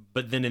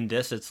 But then in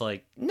this, it's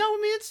like, no, I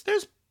mean,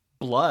 there's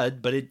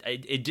blood, but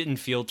it didn't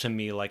feel to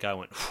me like I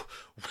went,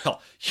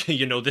 well,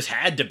 this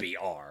had to be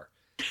R.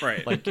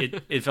 Right. Like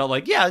it felt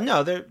like, yeah,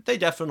 no, they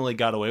definitely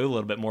got away with a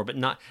little bit more, but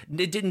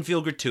it didn't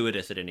feel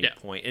gratuitous at any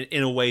point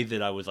in a way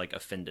that I was like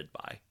offended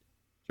by.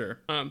 Sure.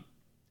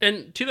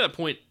 And to that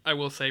point, I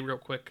will say real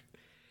quick,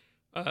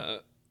 and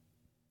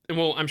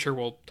I'm sure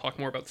we'll talk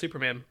more about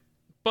Superman,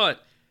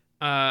 but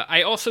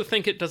I also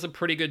think it does a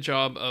pretty good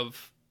job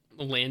of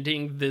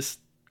landing this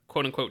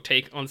quote unquote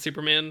take on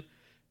Superman.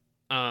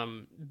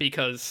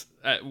 Because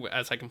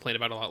as I complained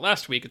about a lot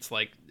last week, it's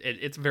like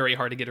it's very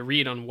hard to get a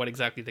read on what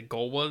exactly the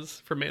goal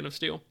was for Man of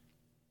Steel.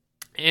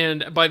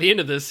 And by the end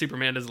of this,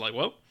 Superman is like,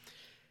 well,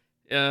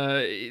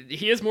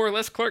 he is more or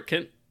less Clark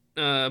Kent,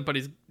 but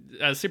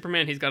as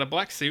Superman, he's got a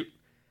black suit,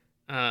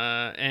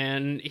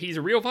 and he's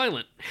real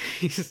violent.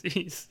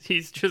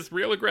 he's just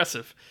real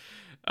aggressive.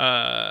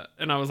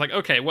 And I was like,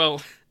 okay, well,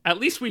 at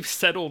least we've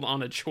settled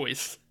on a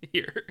choice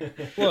here.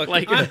 Look,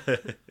 like,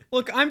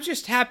 I'm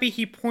just happy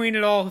he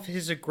pointed all of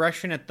his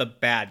aggression at the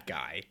bad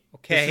guy.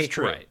 Okay, This is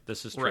true. Right.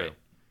 This is true.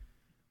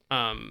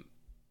 Right.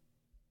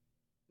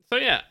 So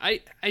yeah,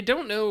 I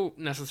don't know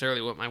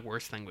necessarily what my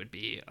worst thing would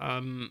be.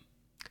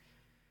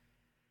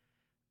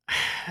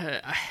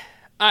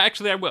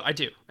 Actually, I will. I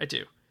do.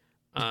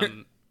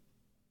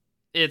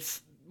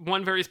 It's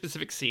one very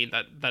specific scene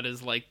that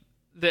is like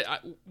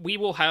that.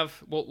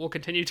 We'll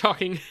continue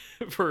talking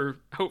for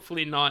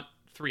hopefully not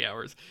 3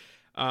 hours.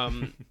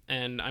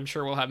 And I'm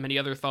sure we'll have many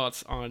other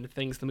thoughts on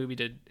things the movie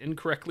did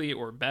incorrectly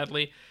or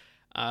badly.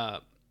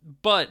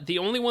 But the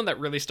only one that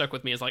really stuck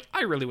with me is like,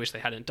 I really wish they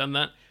hadn't done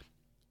that.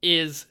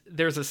 Is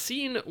there's a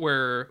scene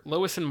where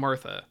Lois and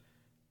Martha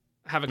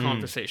have a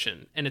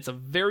conversation, and it's a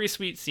very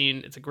sweet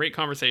scene. It's a great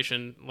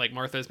conversation. Like,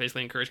 Martha is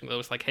basically encouraging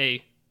Lois, like,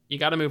 hey, you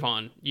got to move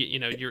on. You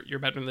know, you're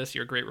better than this.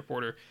 You're a great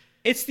reporter.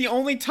 It's the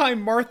only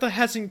time Martha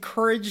has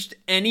encouraged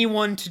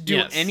anyone to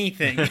do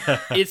anything.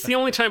 It's the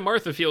only time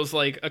Martha feels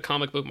like a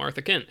comic book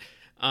Martha Kent.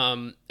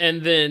 And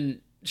then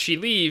she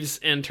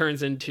leaves and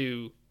turns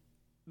into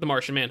the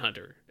Martian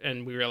Manhunter,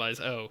 and we realize,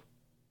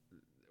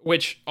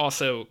 which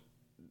also,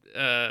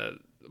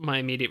 my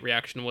immediate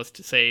reaction was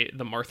to say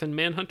the Marthan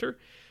Manhunter.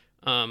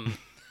 And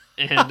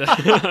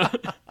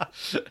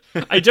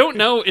I don't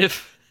know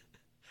if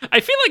I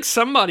feel like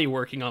somebody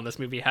working on this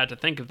movie had to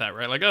think of that,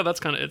 right? Like, oh, that's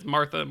kind of, it's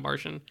Martha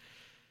Martian.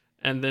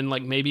 And then,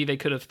 like, maybe they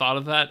could have thought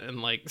of that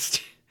and, like,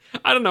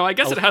 I don't know. I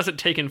guess it hasn't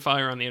taken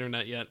fire on the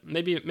internet yet.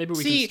 Maybe we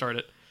can start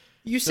it.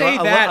 You say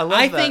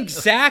I think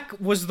Zach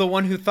was the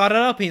one who thought it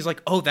up, and he's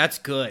like, oh, that's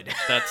good.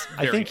 That's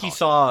I think he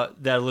saw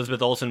that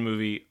Elizabeth Olsen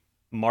movie,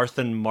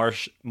 Martha May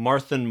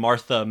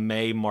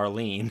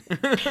Marlene,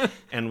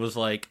 and was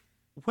like,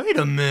 wait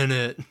a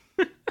minute.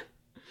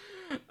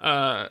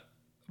 But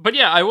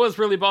yeah, I was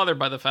really bothered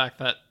by the fact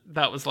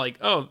that was like,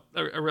 a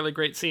really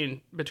great scene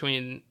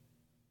between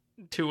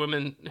two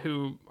women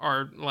who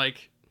are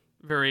like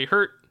very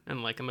hurt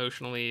and like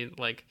emotionally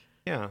like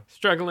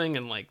struggling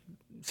and like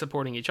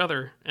supporting each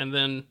other, and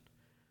then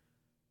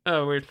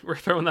we're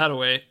throwing that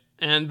away,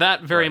 and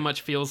that very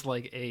much feels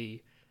like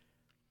a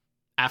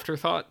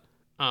afterthought,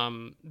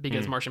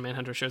 because Martian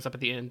Manhunter shows up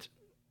at the end,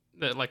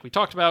 that like we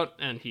talked about,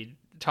 and he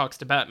talks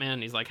to Batman,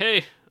 and he's like,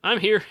 hey, I'm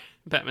here.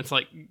 Batman's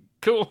like,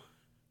 cool,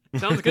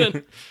 sounds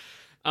good.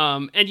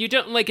 And you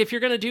don't, like, if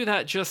you're gonna do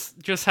that,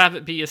 just have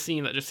it be a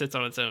scene that just sits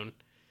on its own.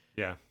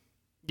 Yeah,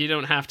 you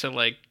don't have to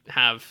like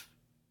have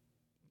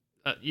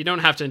you don't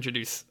have to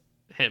introduce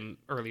him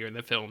earlier in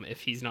the film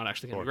if he's not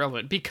actually going to be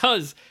relevant,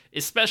 because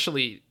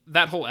especially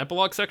that whole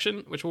epilogue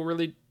section, which we'll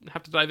really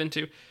have to dive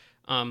into,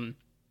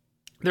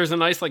 there's a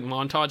nice like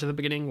montage at the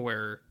beginning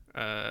where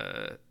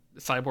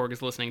Cyborg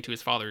is listening to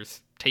his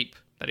father's tape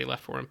that he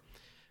left for him,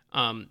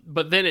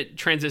 but then it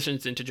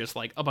transitions into just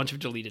like a bunch of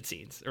deleted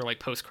scenes or like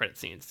post-credit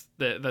scenes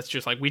that's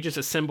just like, we just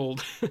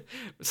assembled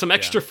some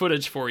extra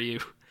footage for you.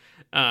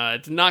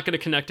 It's not going to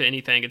connect to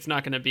anything. It's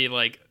not going to be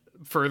like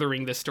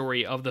furthering the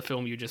story of the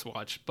film you just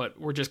watched, but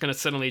we're just going to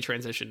suddenly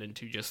transition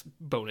into just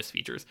bonus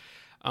features.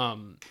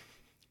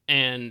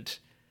 And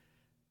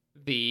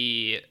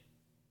the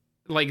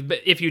like, but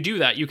if you do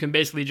that, you can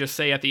basically just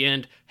say at the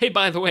end, hey,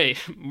 by the way,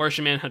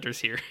 Martian Manhunter's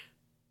here.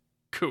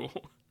 Cool.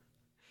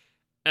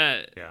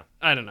 I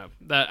don't know.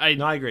 I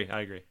agree.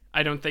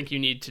 I don't think you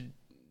need to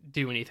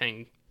do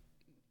anything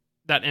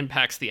that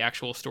impacts the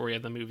actual story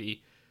of the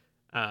movie,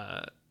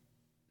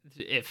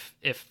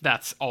 if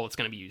that's all it's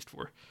going to be used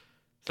for.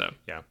 So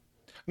yeah,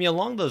 I mean,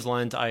 along those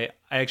lines, I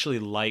actually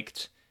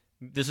liked.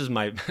 This is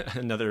my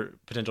another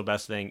potential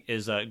best thing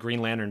is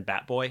Green Lantern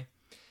Batboy.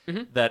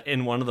 Mm-hmm. That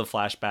in one of the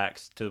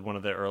flashbacks to one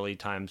of the early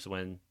times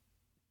when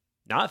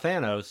not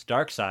Thanos,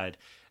 Darkseid,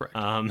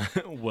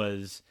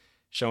 was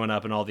showing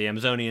up, and all the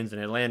Amazonians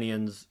and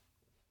Atlanteans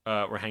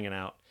were hanging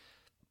out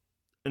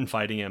and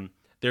fighting him.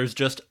 There's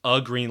just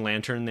a Green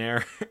Lantern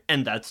there,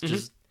 and that's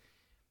just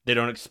they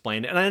don't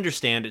explain it. And I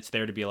understand it's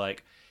there to be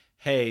like,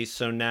 hey,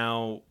 so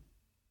now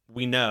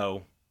we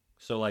know,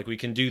 so like we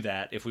can do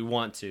that if we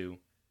want to,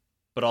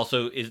 but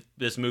also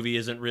this movie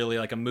isn't really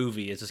like a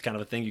movie, it's just kind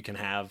of a thing you can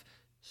have,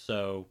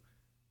 so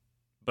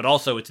but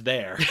also it's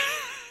there.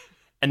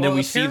 And then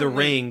we see the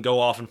ring go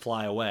off and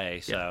fly away,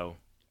 so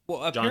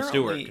Jon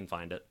Stewart can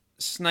find it.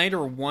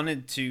 Snyder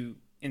wanted to,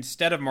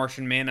 instead of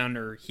Martian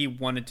Manhunter, he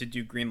wanted to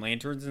do Green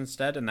Lanterns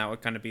instead, and that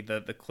would kind of be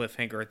the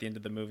cliffhanger at the end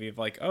of the movie of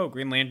like, oh,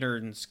 Green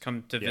Lanterns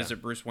come to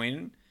visit Bruce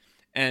Wayne,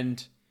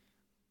 and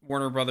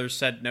Warner Brothers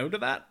said no to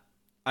that.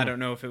 I don't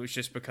know if it was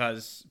just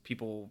because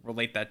people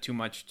relate that too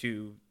much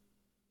to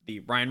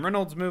the Ryan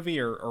Reynolds movie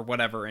or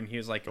whatever, and he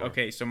was like,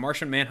 okay, so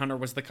Martian Manhunter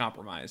was the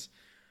compromise.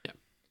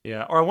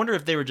 Yeah. Or I wonder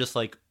if they were just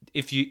like,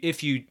 if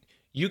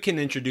you can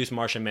introduce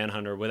Martian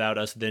Manhunter without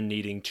us then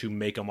needing to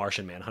make a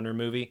Martian Manhunter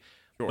movie.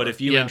 Sure. But if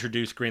you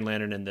introduce Green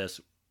Lantern in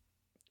this,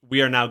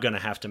 we are going to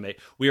have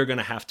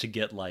to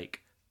get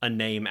like a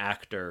name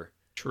actor.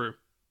 True.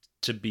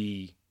 To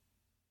be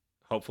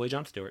hopefully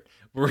Jon Stewart.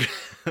 We're going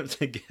to have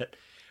to get,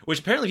 which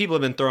apparently people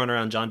have been throwing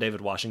around John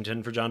David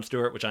Washington for Jon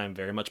Stewart, which I am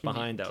very much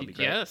behind. That would be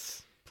great.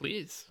 Yes,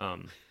 Please.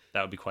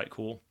 That would be quite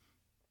cool.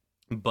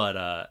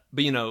 But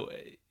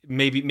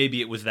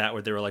maybe it was that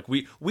where they were like,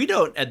 we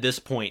don't at this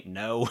point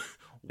know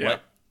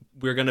what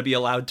we're going to be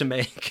allowed to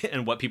make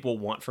and what people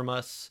want from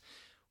us.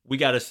 We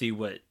got to see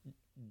what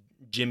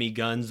Jimmy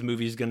Gunn's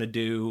movie's going to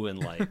do, and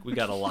like we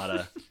got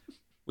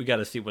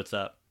to see what's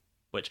up.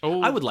 Which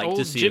I would like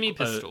to see Jimmy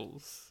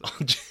Pistols.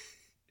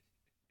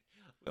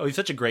 Oh, he's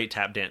such a great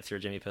tap dancer,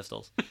 Jimmy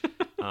Pistols.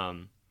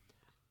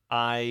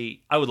 I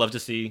would love to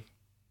see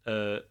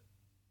a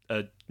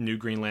new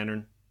Green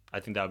Lantern. I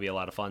think that would be a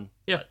lot of fun.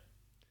 Yeah.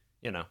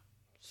 But,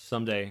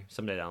 someday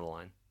down the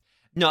line.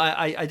 No,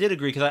 I did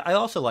agree, because I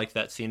also liked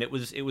that scene. It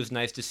was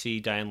nice to see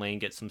Diane Lane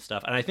get some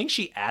stuff, and I think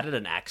she added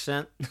an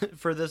accent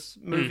for this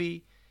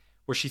movie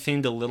where she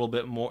seemed a little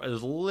bit more. There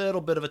was a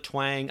little bit of a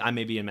twang. I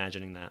may be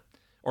imagining that,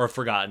 or have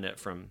forgotten it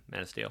from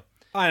Man of Steel.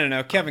 I don't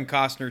know. Kevin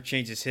Costner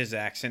changes his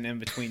accent in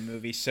between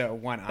movies, so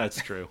why not?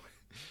 That's true.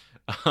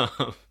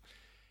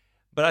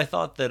 But I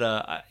thought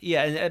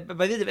that,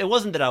 but it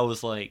wasn't that I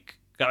was like,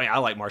 I mean, I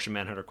like Martian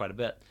Manhunter quite a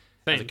bit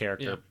as a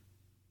character,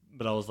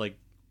 but I was like,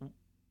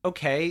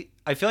 okay,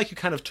 I feel like you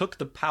kind of took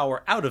the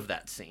power out of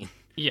that scene,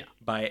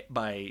 by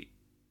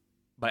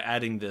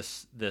adding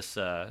this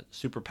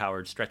super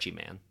powered stretchy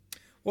man.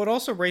 Well, it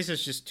also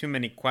raises just too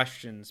many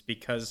questions,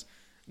 because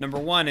number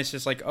one, it's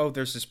just like, oh,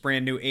 there's this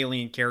brand new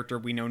alien character,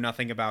 we know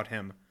nothing about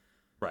him.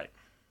 Right.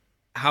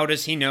 How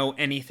does he know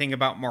anything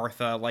about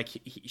Martha? Like,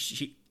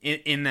 she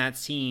in that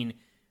scene,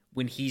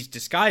 when he's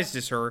disguised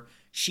as her,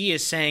 she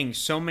is saying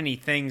so many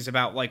things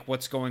about like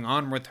what's going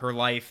on with her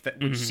life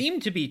that would seem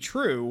to be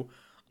true.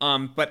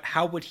 But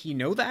how would he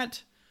know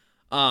that?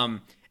 And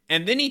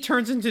then he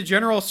turns into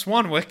General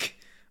Swanwick,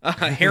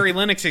 Harry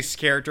Lennix's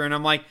character, and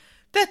I'm like,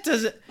 that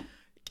doesn't.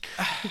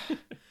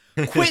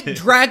 Quit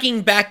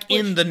dragging back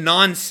in the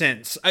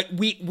nonsense.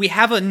 We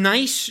have a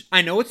nice.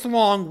 I know it's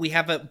long. We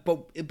have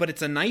but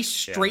it's a nice,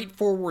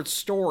 straightforward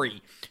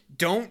story.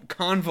 Don't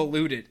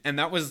convolute it. And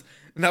that was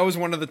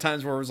one of the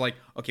times where it was like,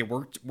 okay,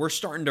 we're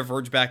starting to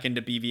verge back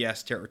into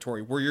BVS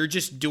territory, where you're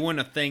just doing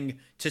a thing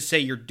to say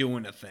you're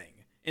doing a thing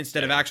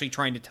instead of actually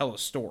trying to tell a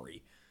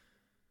story.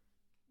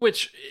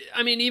 Which,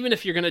 I mean, even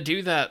if you're gonna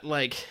do that,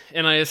 like,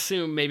 and I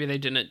assume maybe they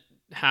didn't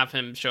have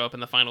him show up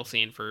in the final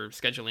scene for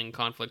scheduling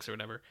conflicts or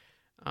whatever.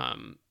 I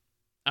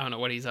don't know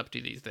what he's up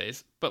to these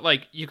days, but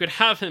like, you could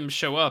have him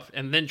show up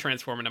and then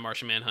transform into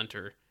Martian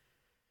Manhunter,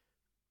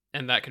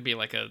 and that could be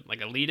like a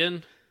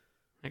lead-in,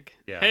 like,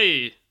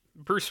 hey,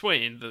 Bruce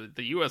Wayne,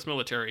 the U.S.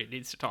 military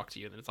needs to talk to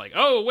you, and then it's like,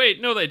 oh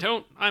wait, no, they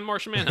don't. I'm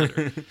Martian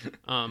Manhunter.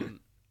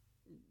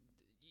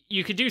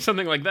 You could do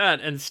something like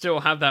that and still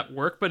have that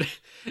work, but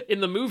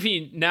in the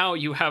movie now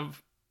you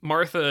have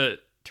Martha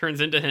turns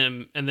into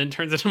him and then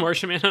turns into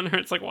Martian Manhunter.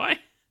 It's like, why?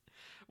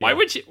 Why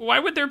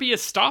would there be a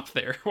stop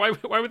there? Why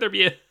would there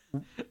be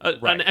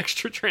an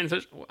extra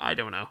transition? I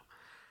don't know.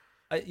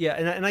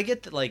 And I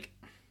get that, like,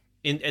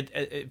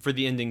 for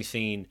the ending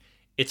scene,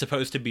 it's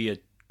supposed to be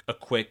a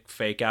quick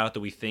fake out that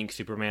we think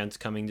Superman's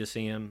coming to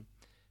see him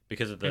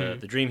because of the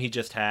dream he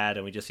just had,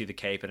 and we just see the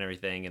cape and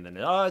everything, and then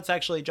it's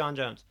actually John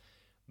Jones,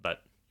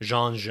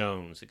 Jean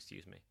Jones,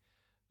 excuse me.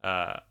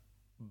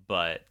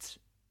 But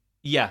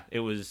yeah, it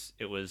was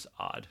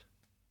odd.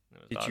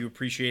 Did you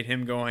appreciate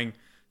him going,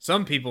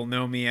 some people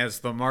know me as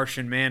the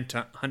Martian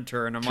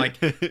Manhunter, and I'm like,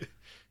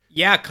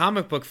 yeah,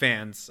 comic book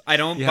fans. I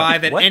don't buy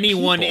that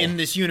anyone in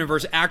this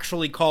universe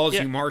actually calls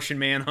you Martian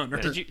Manhunter.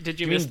 Did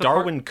you mean miss the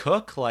Darwin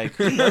Cook? Like,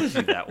 who knows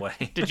you that way?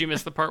 Did you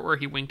miss the part where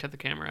he winked at the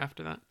camera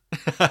after that?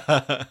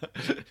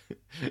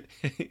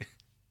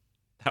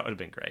 That would have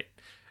been great.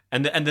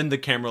 And then the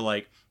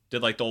camera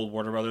did the old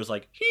Warner Brothers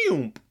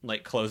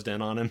closed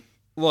in on him.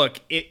 Look,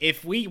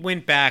 if we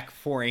went back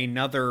for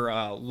another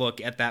look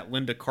at that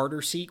Linda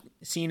Carter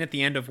scene at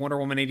the end of Wonder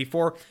Woman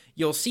 84,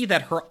 you'll see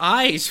that her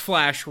eyes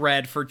flash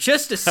red for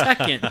just a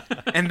second.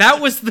 And that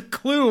was the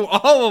clue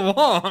all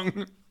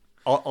along.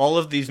 All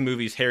of these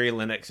movies, Harry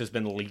Lennix has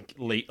been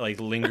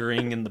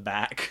lingering in the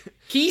back.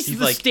 He's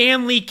the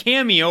Stan Lee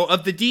cameo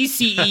of the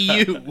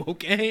DCEU,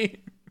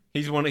 okay?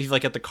 He's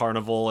at the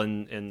carnival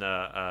in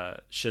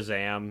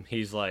Shazam.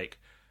 He's like,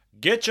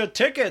 get your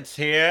tickets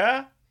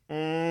here.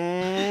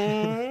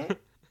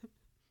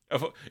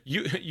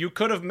 You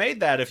could have made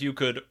that if you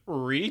could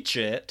reach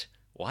it.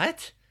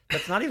 What?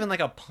 That's not even like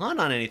a pun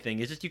on anything.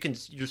 It's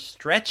just you're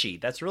stretchy.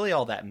 That's really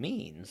all that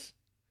means.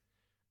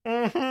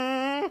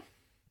 Release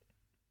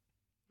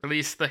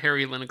the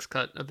Harry Lennix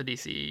cut of the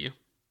DCEU.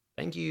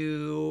 Thank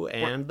you,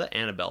 and the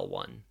Annabelle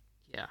one.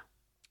 Yeah.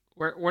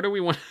 What do we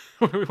want?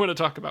 What do we want to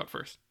talk about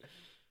first?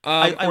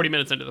 40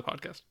 minutes into the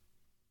podcast.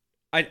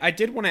 I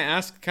did want to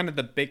ask kind of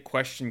the big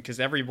question, because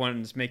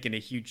everyone's making a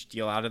huge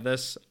deal out of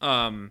this.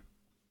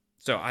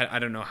 So I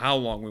don't know how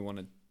long we want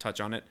to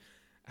touch on it.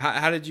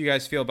 How did you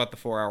guys feel about the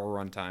 4-hour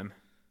runtime?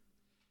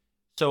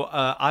 So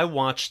I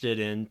watched it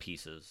in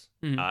pieces.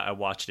 Mm-hmm. I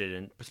watched it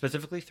in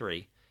specifically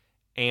 3,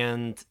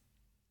 and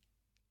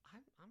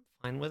I'm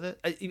fine with it.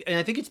 And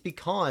I think it's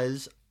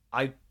because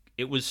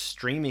it was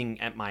streaming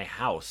at my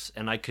house,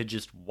 and I could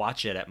just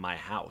watch it at my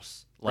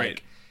house.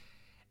 Right.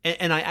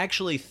 And I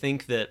actually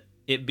think that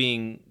it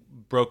being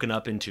broken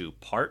up into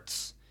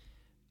parts,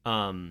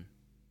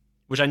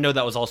 which I know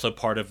that was also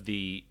part of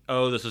this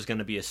was going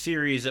to be a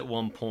series at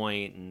one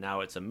point, and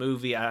now it's a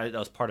movie. That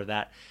was part of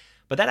that.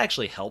 But that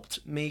actually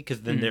helped me,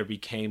 because then there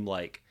became,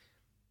 like,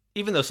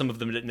 even though some of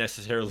them didn't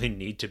necessarily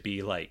need to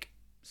be, like,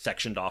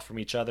 sectioned off from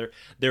each other,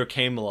 there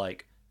came,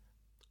 like,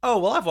 oh,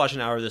 well, I've watched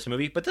an hour of this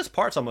movie, but this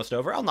part's almost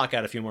over. I'll knock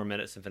out a few more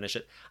minutes and finish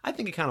it. I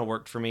think it kind of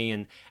worked for me,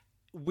 and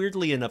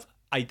weirdly enough,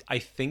 I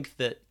think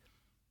that,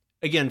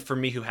 again, for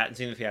me who hadn't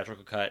seen the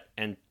theatrical cut,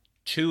 and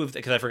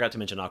because I forgot to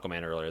mention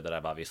Aquaman earlier, that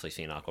I've obviously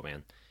seen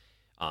Aquaman,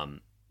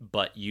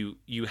 but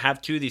you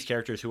have two of these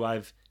characters who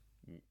I've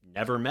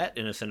never met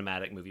in a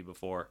cinematic movie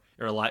before,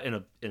 or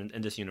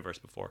in this universe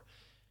before.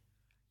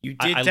 You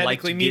did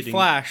technically meet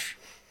Flash.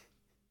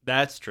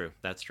 That's true.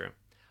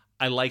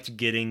 I liked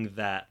getting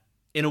that.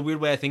 In a weird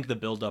way, I think the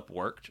build-up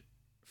worked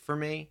for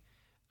me.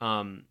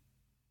 And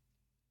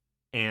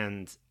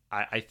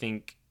I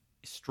think,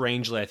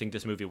 strangely, I think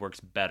this movie works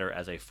better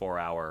as a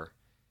 4-hour,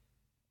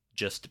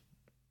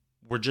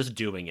 we're just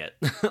doing it.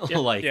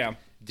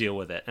 Deal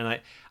with it. And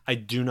I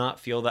do not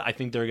feel that. I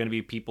think there are going to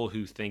be people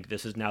who think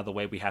this is now the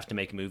way we have to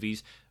make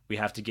movies. We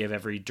have to give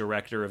every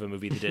director of a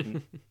movie that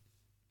didn't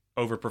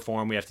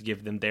overperform, we have to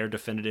give them their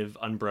definitive,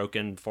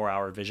 unbroken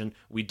 4-hour vision.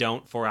 We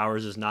don't. 4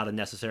 hours is not a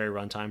necessary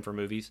runtime for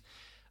movies.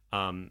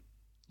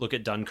 Look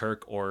at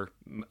Dunkirk or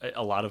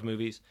a lot of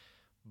movies.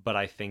 But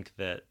I think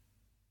that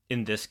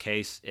in this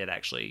case, it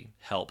actually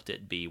helped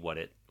it be what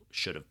it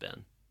should have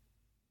been.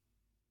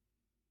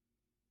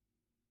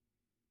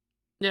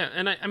 Yeah,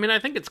 and I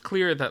think it's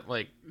clear that,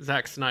 like,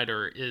 Zack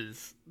Snyder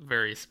is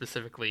very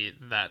specifically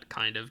that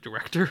kind of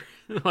director.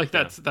 Like,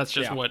 that's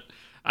just what,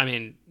 I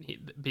mean,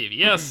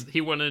 BVS, he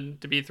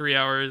wanted to be 3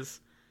 hours,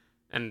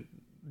 and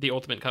the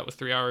ultimate cut was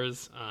 3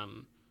 hours.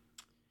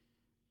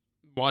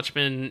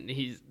 Watchmen,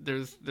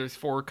 there's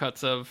 4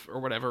 cuts of, or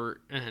whatever,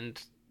 and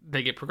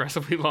they get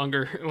progressively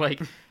longer. Like,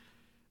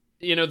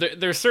 you know,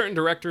 there's certain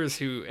directors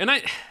who, and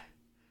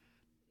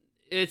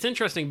it's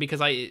interesting because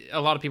a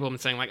lot of people have been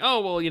saying, like,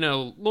 oh, well, you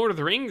know, Lord of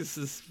the Rings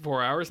is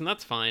 4 hours and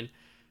that's fine.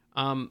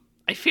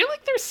 I feel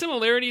like there's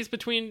similarities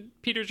between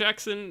Peter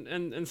Jackson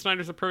and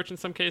Snyder's approach in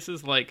some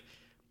cases, like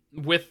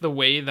with the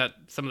way that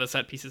some of the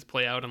set pieces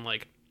play out and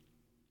like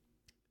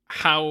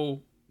how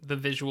the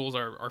visuals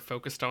are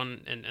focused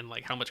on and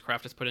like how much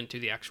craft is put into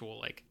the actual,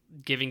 like,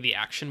 giving the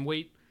action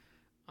weight.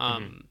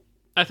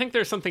 I think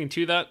there's something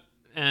to that.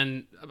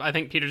 And I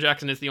think Peter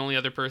Jackson is the only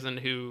other person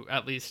who,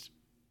 at least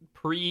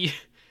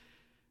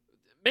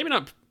maybe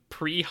not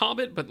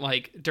pre-Hobbit, but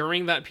like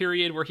during that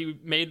period where he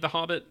made The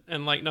Hobbit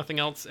and like nothing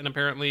else, and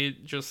apparently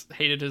just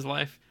hated his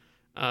life.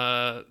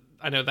 I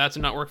know that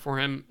did not work for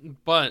him,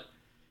 but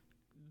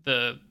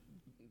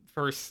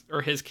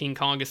his King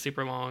Kong is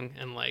super long,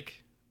 and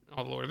like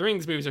all the Lord of the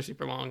Rings movies are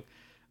super long.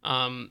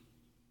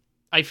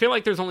 I feel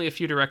like there's only a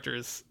few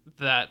directors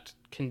that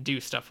can do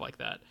stuff like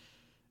that,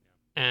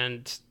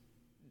 and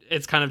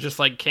it's kind of just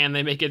like, can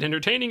they make it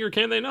entertaining or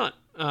can they not?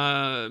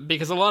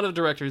 Because a lot of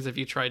directors, if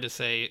you tried to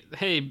say,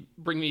 hey,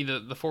 bring me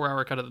the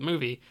 4-hour cut of the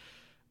movie,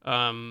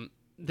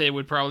 they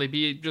would probably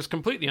be just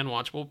completely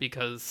unwatchable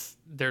because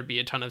there'd be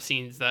a ton of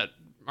scenes that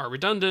are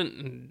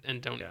redundant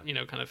and don't,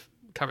 kind of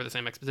cover the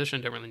same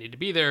exposition, don't really need to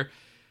be there.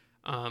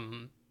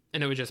 And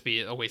it would just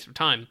be a waste of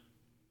time.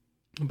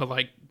 But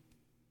like,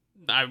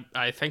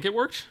 I think it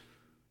worked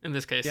in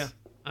this case. Yeah.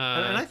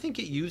 And I think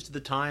it used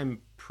the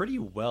time pretty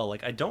well.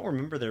 Like, I don't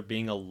remember there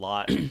being a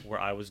lot where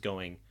I was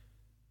going,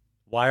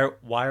 why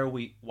are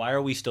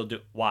we still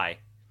why?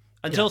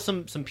 Until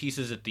some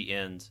pieces at the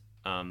end.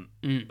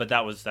 But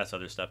that's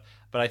other stuff.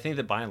 But I think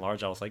that by and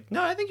large I was like,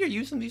 no, I think you're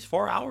using these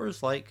 4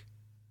 hours like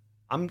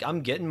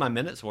I'm getting my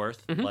minutes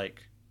worth. Mm-hmm.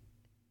 Like,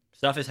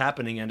 stuff is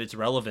happening and it's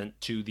relevant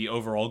to the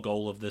overall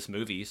goal of this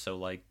movie. So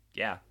like,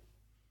 yeah.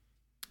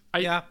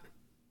 I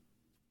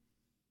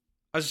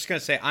was just gonna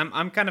say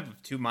I'm kind of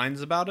of two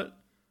minds about it,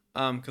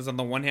 because on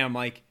the one hand I'm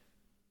like,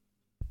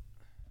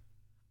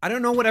 I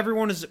don't know what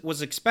everyone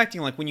was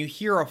expecting. Like, when you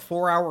hear a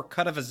 4-hour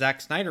cut of a Zack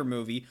Snyder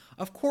movie,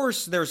 of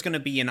course there's gonna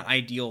be an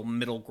ideal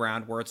middle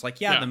ground where it's like,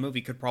 the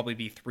movie could probably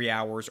be 3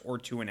 hours or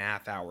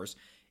 2.5 hours.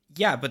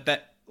 Yeah, but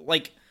that,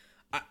 like,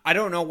 I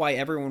don't know why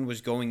everyone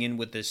was going in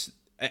with this.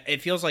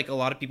 It feels like a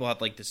lot of people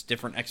had like this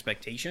different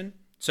expectation.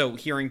 So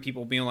hearing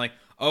people being like,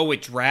 oh,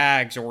 it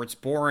drags or it's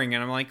boring,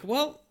 and I'm like,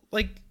 well,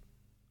 like,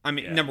 I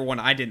mean, number one,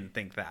 I didn't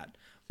think that.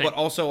 But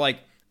also, like,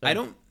 I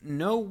don't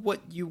know what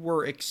you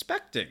were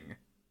expecting.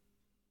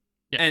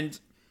 Yeah. And,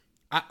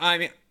 I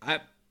mean,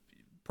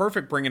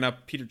 perfect bringing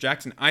up Peter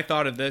Jackson. I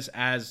thought of this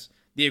as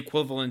the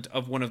equivalent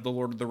of one of the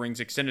Lord of the Rings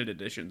extended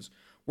editions,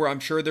 where I'm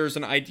sure there's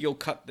an ideal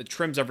cut that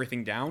trims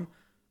everything down.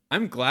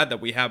 I'm glad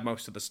that we have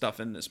most of the stuff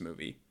in this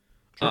movie.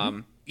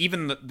 Sure.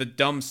 Even the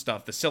dumb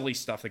stuff, the silly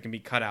stuff that can be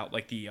cut out,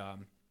 like the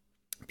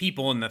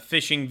people in the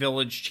fishing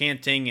village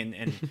chanting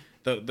and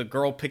the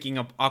girl picking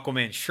up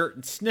Aquaman's shirt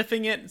and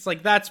sniffing it. It's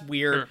like, that's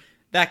weird. Sure.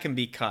 that can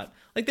be cut.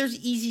 Like, there's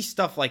easy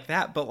stuff like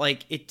that, but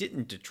like it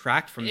didn't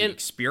detract from the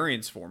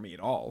experience for me at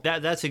all.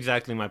 That's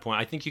exactly my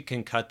point. I think you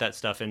can cut that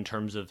stuff in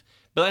terms of,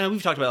 but I know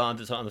we've talked about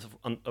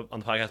on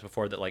the podcast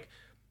before that like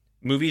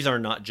movies are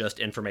not just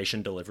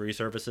information delivery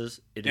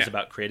services. It is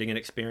about creating an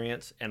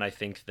experience, and I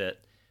think that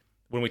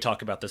when we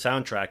talk about the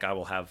soundtrack, I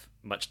will have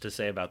much to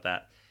say about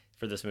that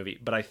for this movie.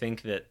 But I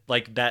think that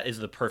like that is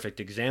the perfect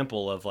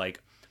example of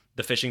like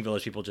the fishing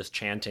village people just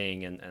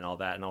chanting and all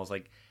that. And I was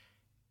like,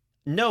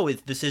 no,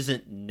 this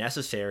isn't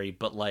necessary,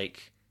 but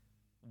like,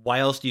 why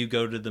else do you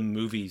go to the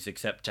movies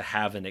except to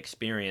have an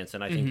experience?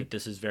 And I think that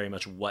this is very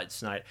much what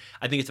Snyder,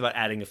 I think it's about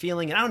adding a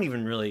feeling, and I don't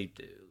even really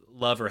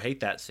love or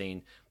hate that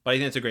scene, but I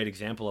think it's a great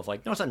example of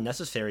like, no, it's not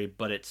necessary,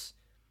 but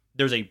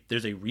there's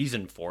a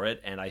reason for it,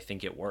 and I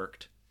think it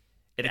worked.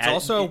 It's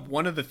also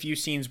one of the few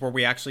scenes where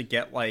we actually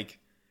get like,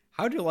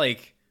 how do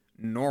like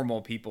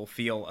normal people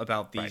feel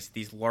about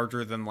these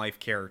larger than life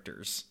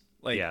characters?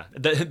 Like, yeah,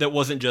 that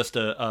wasn't just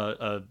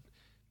a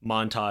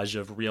montage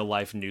of real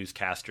life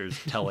newscasters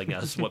telling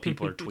us what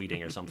people are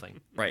tweeting or something.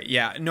 Right.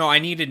 Yeah. No, I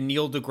needed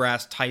Neil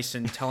deGrasse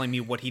Tyson telling me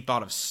what he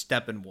thought of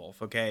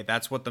Steppenwolf. Okay,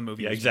 that's what the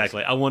movie. Yeah, was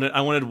exactly. using.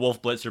 I wanted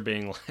Wolf Blitzer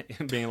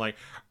being like,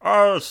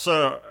 oh,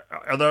 so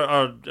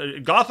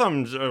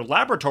Gotham's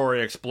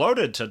laboratory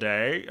exploded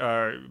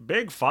today.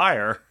 Big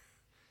fire.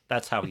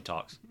 That's how he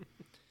talks,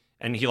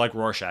 and he like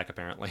Rorschach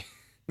apparently.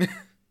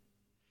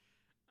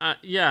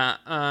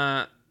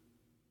 Yeah.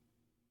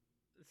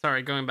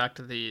 Sorry, going back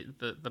to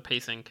the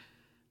pacing.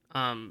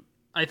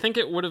 I think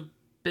it would have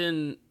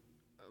been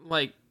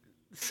like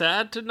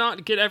sad to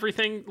not get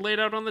everything laid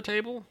out on the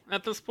table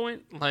at this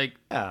point. Like,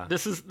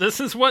 this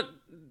is what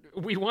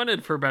we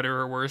wanted, for better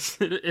or worse.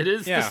 It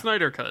is the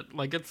Snyder cut.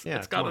 Like, it's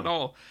got it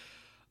all.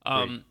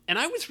 And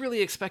I was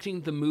really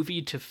expecting the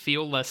movie to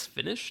feel less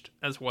finished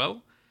as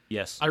well.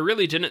 Yes. I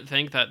really didn't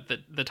think that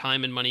the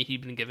time and money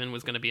he'd been given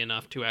was going to be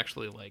enough to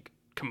actually like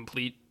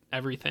complete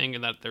everything,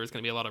 and that there was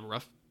going to be a lot of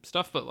rough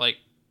stuff. But like,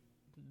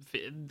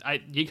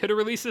 you could have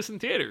released this in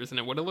theaters and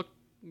it would have looked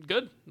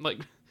good. Like,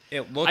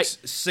 it looks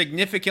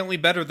significantly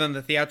better than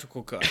the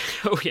theatrical cut.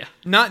 Oh yeah,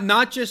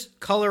 not just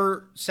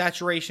color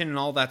saturation and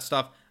all that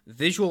stuff.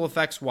 Visual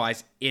effects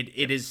wise,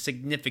 it is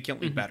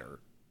significantly better.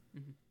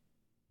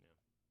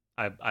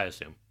 I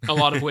assume a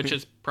lot of which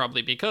is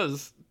probably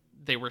because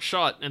they were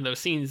shot, and those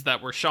scenes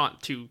that were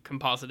shot to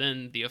composite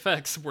in the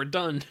effects were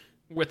done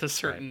with a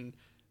certain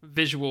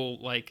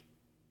visual like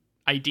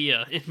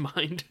idea in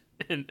mind,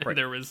 and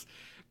there was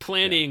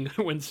planning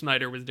when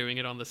Snyder was doing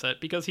it on the set,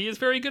 because he is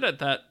very good at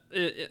that,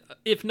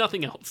 if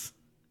nothing else.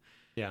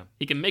 Yeah,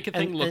 he can make a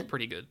thing look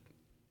pretty good,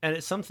 and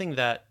it's something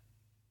that,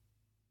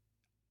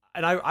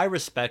 and I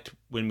respect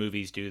when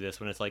movies do this,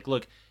 when it's like,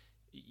 look,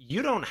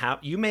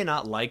 you may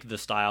not like the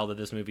style that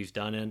this movie's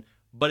done in,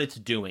 but it's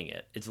doing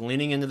it. It's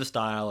leaning into the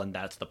style, and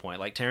that's the point.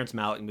 Like Terrence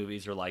Malick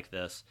movies are like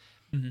this,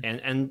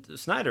 and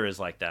Snyder is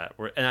like that.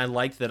 And I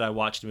liked that I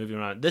watched the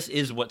movie this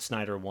is what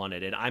Snyder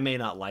wanted, and I may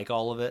not like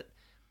all of it.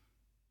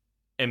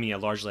 I mean,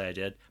 largely I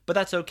did, but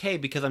that's okay,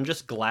 because I'm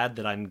just glad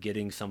that I'm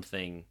getting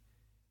something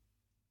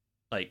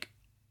like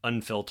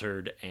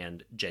unfiltered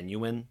and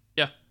genuine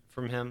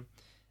from him,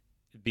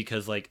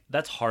 because like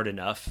that's hard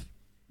enough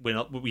when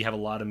we have a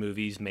lot of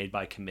movies made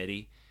by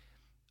committee.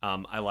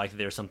 I like that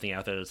there's something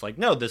out there that's like,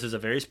 no, this is a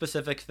very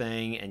specific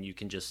thing, and you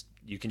can just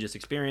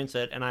experience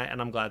it, and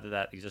I'm glad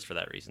that exists for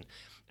that reason.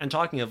 And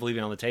talking of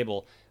leaving on the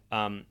table,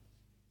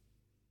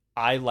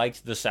 I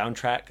liked the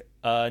soundtrack.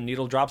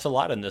 Needle drops a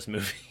lot in this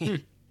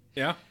movie.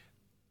 Yeah.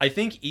 I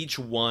think each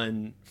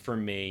one for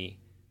me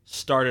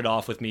started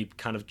off with me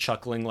kind of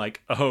chuckling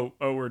like, oh,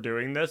 we're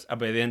doing this. And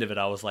by the end of it,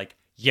 I was like,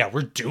 yeah,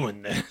 we're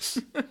doing this.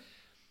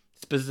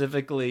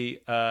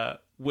 Specifically,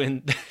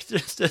 when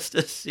there's just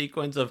a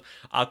sequence of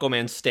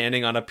Aquaman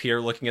standing on a pier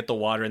looking at the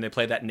water, and they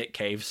play that Nick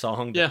Cave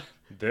song. Yeah.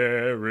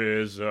 There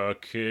is a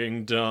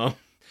kingdom.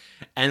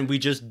 And we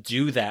just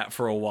do that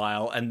for a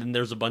while, and then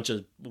there's a bunch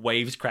of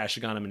waves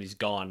crashing on him, and he's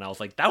gone. And I was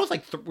like, that was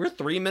like, we're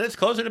 3 minutes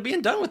closer to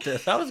being done with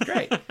this. That was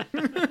great.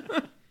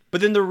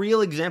 But then the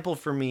real example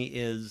for me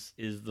is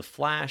the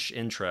Flash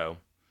intro,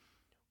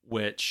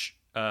 which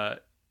I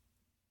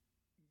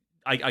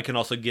can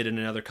also get in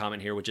another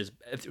comment here, which is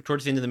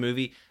towards the end of the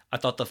movie, I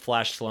thought the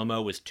Flash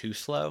slow-mo was too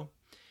slow,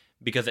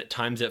 because at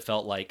times it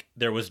felt like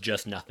there was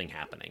just nothing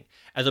happening,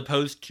 as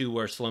opposed to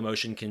where slow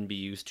motion can be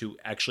used to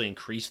actually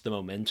increase the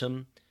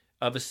momentum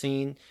of a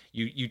scene.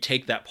 You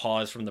take that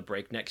pause from the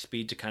breakneck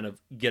speed to kind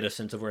of get a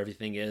sense of where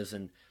everything is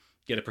and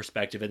get a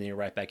perspective, and then you're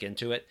right back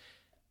into it.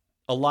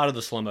 A lot of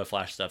the slow-mo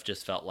Flash stuff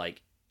just felt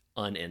like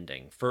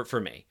unending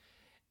for me.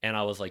 And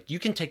I was like, you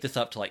can take this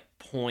up to like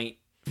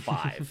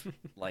 0.5.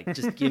 Like,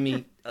 just give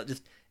me,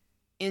 just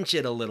inch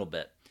it a little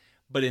bit.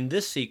 But in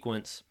this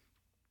sequence,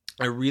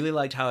 I really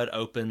liked how it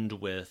opened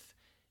with,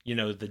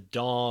 the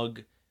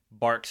dog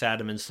barks at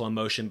him in slow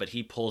motion, but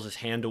he pulls his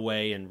hand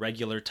away in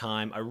regular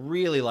time. I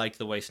really liked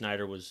the way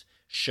Snyder was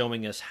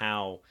showing us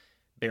how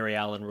Barry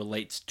Allen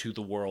relates to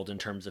the world in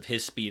terms of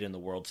his speed and the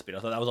world's speed. I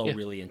thought that was all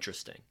really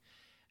interesting.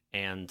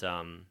 And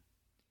I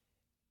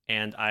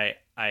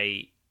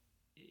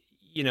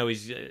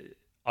he's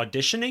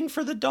auditioning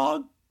for the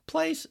dog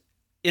place,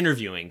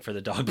 interviewing for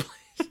the dog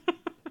place,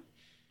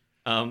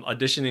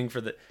 auditioning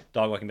for the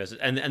dog walking business,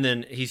 and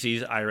then he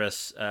sees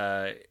Iris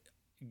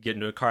get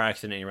into a car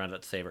accident and he runs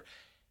out to save her.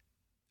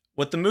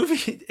 What the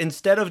movie,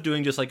 instead of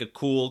doing just like a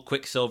cool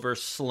Quicksilver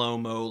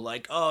slow-mo,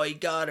 like, oh, he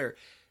got her,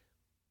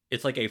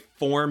 it's like a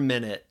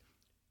 4-minute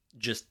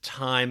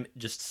time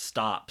just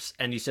stops,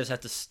 and he just has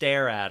to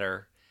stare at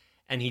her,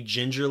 and he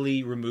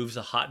gingerly removes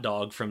a hot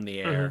dog from the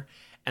air,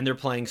 and they're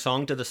playing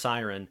Song to the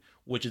Siren,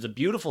 which is a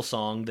beautiful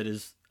song that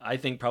is, I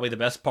think, probably the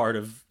best part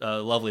of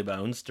Lovely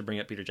Bones, to bring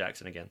up Peter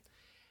Jackson again.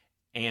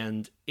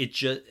 And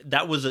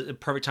that was a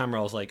perfect time where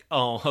I was like,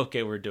 oh,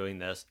 okay, we're doing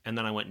this. And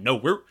then I went, no,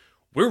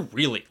 we're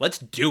really, let's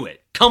do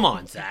it. Come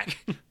on,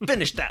 Zach.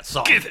 Finish that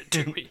song. Give it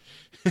to me.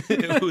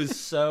 It was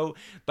so,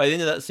 by the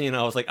end of that scene,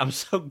 I was like, I'm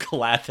so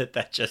glad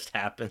that just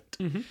happened.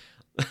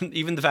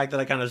 Even the fact that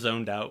I kind of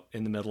zoned out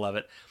in the middle of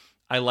it.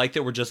 I like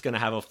that we're just going to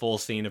have a full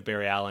scene of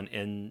Barry Allen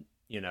in,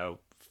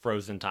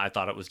 frozen time. I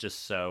thought it was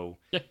just so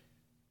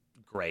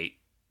great.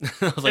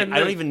 I was like, I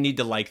don't even need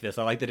to like this.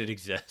 I like that it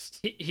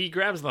exists. He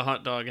grabs the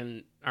hot dog,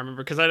 and I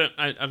remember, because I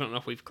don't know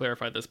if we've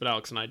clarified this, but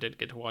Alex and I did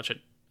get to watch it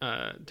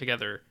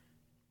together,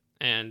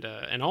 and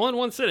all in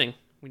one sitting,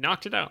 we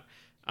knocked it out.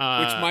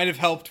 Which might have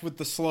helped with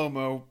the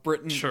slow-mo.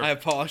 Britain, sure. I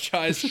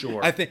apologize.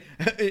 Sure. I think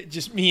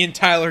just me and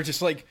Tyler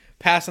just like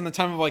passing the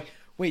time of like,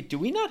 wait, do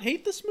we not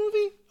hate this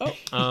movie?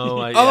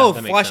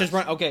 Flash is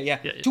run. Okay, yeah.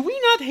 Do we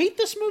not hate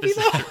this movie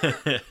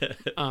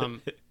though?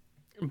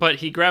 But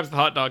he grabs the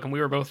hot dog, and we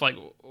were both like,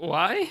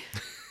 why?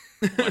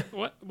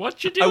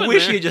 What you doing? I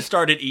wish there? he had just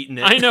started eating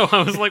it. I know.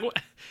 I was like, what?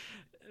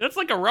 That's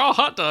like a raw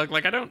hot dog.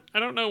 Like, I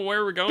don't know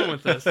where we're going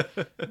with this.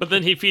 But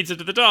then he feeds it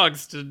to the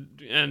dogs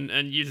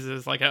and uses it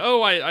as like, I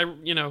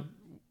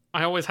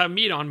always have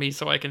meat on me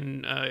so I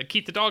can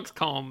keep the dogs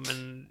calm,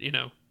 and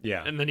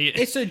Yeah. And then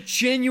it's a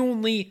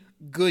genuinely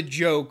good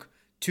joke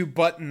to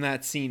button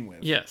that scene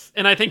with. Yes,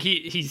 and I think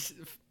he's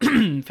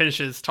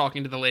finishes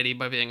talking to the lady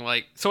by being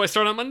like, "So I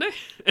start on Monday,"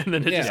 and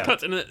then it just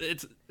cuts, and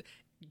it's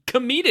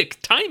comedic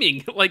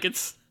timing. Like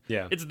it's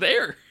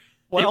there.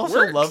 Well, I also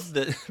works. love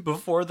that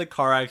before the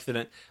car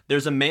accident,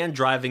 there's a man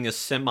driving a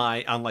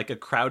semi on like a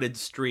crowded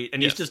street,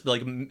 and he's just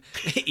like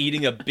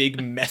eating a big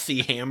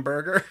messy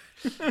hamburger.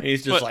 And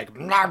he's just like,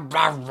 rah,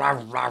 rah,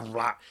 rah, rah,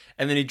 rah.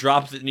 And then he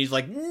drops it, and he's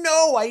like,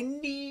 "No, I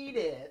need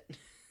it."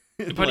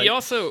 But he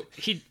also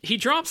he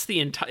drops the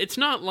entire. It's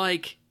not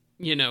like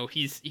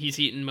he's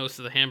eaten most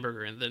of the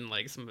hamburger and then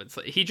like some of it's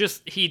like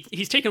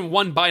he's taken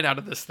one bite out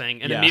of this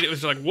thing and immediately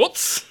was like,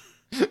 "Whoops,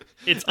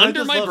 it's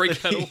under my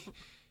brake pedal."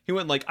 He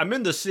went like, I'm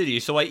in the city,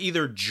 so I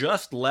either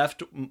just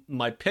left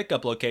my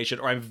pickup location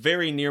or I'm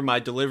very near my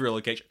delivery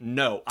location.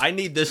 No, I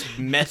need this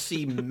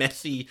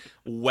messy,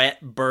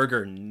 wet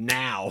burger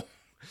now.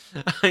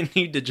 I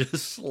need to just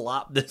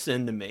slop this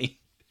into me.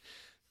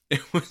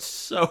 It was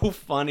so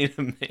funny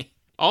to me.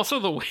 Also,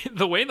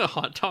 the way the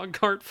hot dog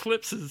cart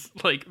flips is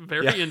like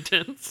very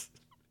intense.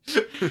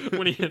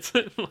 When he hits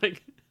it,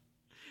 like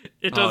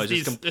it does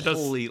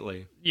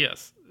completely.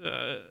 Yes,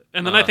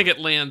 and then I think it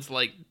lands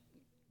like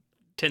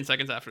 10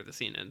 seconds after the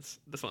scene ends,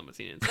 the slow-mo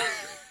scene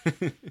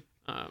ends.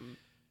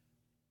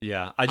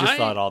 Yeah, I just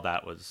thought all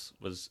that was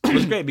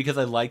great because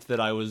I liked that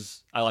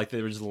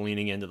they were just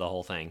leaning into the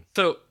whole thing.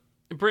 So,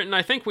 Britton,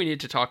 I think we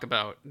need to talk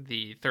about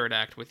the third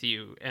act with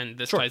you, and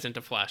this ties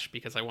into Flash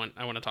because I want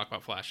to talk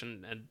about Flash,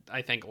 and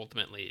I think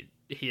ultimately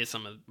he is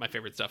some of my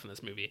favorite stuff in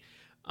this movie,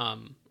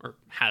 or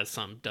does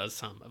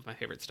some of my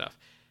favorite stuff.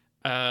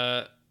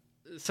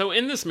 So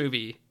in this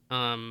movie,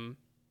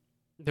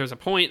 there's a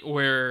point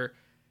where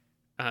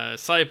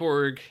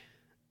Cyborg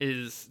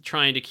is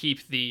trying to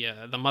keep the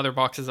mother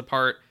boxes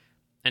apart,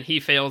 and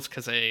he fails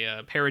because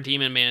a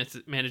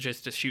parademon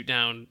manages to shoot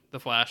down the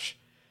Flash,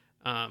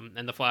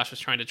 and the Flash is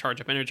trying to charge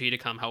up energy to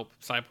come help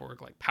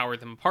Cyborg like power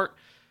them apart.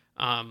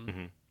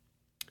 And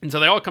so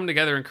they all come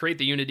together and create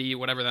the Unity,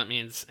 whatever that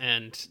means,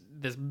 and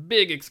this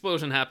big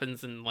explosion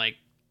happens, and like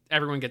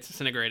everyone gets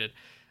disintegrated.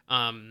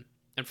 And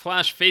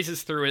Flash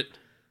phases through it.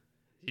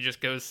 He just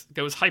goes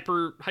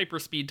hyper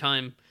speed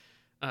time.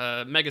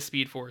 Mega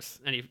speed force,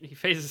 and he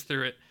phases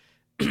through it,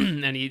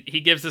 and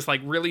he gives this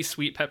like really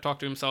sweet pep talk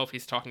to himself.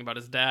 He's talking about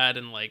his dad,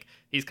 and like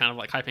he's kind of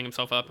like hyping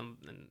himself up and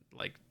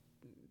like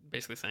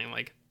basically saying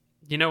like,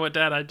 you know what,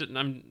 Dad,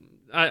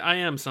 I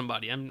am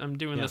somebody. I'm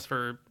doing this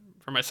for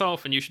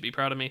myself, and you should be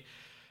proud of me.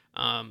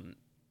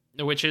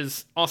 Which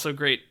is also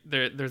great.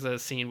 There's a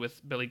scene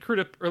with Billy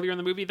Crudup earlier in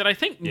the movie that I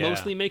think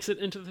mostly makes it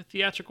into the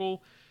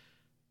theatrical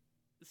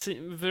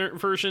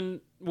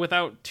version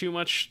without too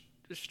much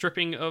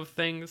stripping of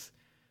things.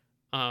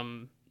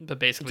 But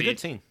basically, it's a good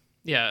scene.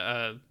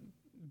 Yeah,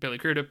 Billy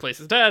Crudup plays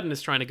his dad and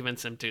is trying to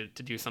convince him to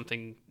do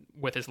something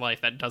with his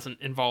life that doesn't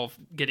involve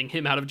getting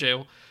him out of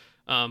jail,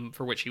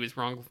 for which he was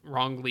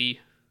wrongfully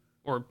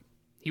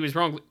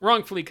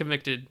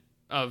convicted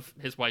of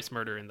his wife's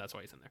murder, and that's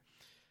why he's in there.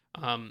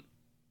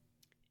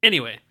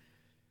 Anyway,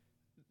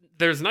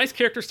 there's nice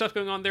character stuff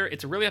going on there.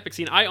 It's a really epic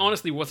scene. I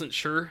honestly wasn't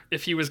sure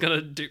if he was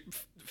gonna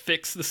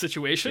fix the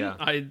situation.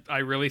 Yeah. I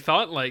really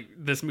thought like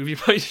this movie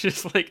might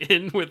just like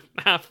end with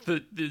half the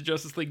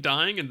Justice League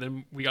dying, and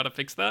then we got to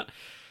fix that.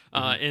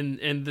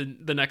 In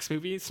the next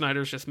movie,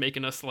 Snyder's just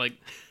making us like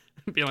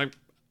be like,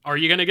 are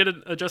you gonna get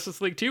a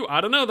Justice League 2?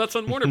 I don't know. That's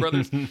on Warner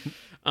Brothers.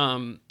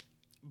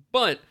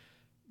 But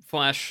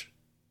Flash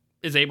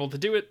is able to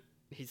do it.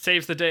 He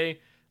saves the day.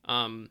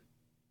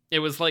 It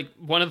was like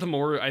one of the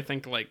more, I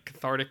think, like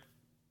cathartic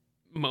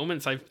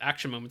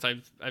action moments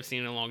I've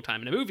seen in a long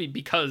time in a movie,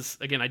 because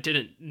again, I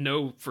didn't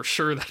know for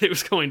sure that it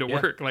was going to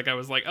work. Like I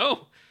was like,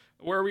 oh,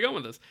 where are we going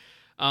with this?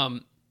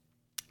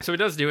 So it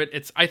does do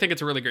it. I think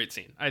it's a really great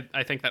scene.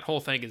 I think that whole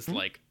thing is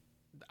like,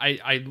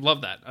 I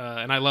love that.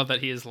 And I love that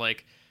he is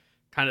like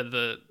kind of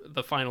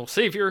the final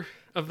savior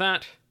of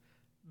that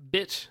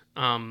bit.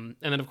 And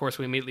then of course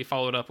we immediately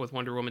followed up with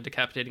Wonder Woman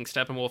decapitating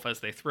Steppenwolf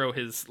as they throw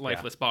his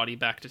lifeless body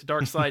back to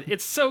Darkseid.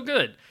 It's so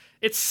good.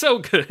 It's so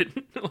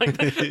good. Like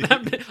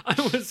that bit,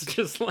 I was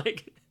just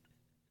like,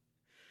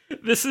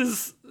 this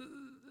is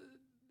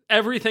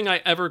everything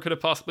I ever could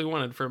have possibly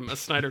wanted from a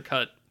Snyder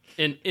cut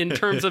in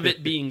terms of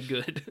it being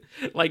good.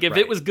 Like if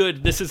it was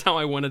good, this is how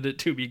I wanted it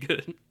to be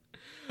good.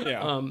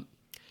 Yeah.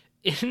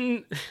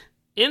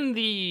 In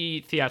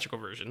the theatrical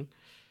version,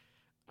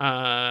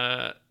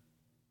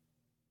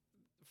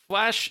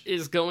 Flash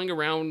is going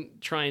around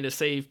trying to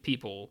save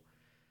people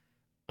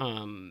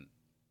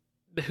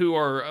who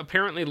are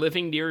apparently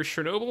living near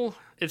Chernobyl.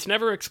 It's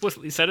never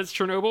explicitly said it's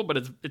Chernobyl, but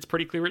it's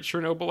pretty clear it's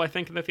Chernobyl, I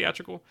think, in the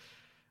theatrical.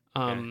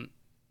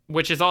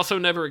 Which is also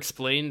never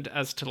explained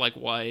as to like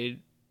why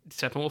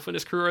Steppenwolf and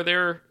his crew are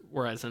there,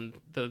 whereas in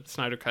the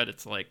Snyder cut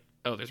it's like,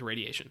 oh, there's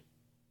radiation.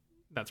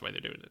 That's why they're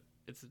doing it.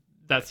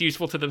 That's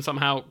useful to them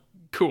somehow.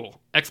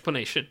 Cool.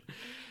 Explanation.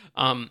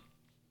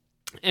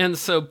 And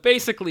so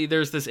basically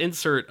there's this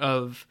insert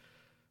of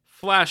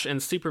Flash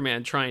and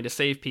Superman trying to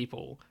save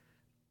people,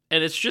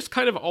 and it's just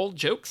kind of all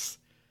jokes.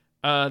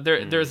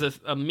 There's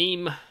a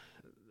meme,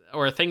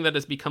 or a thing that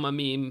has become a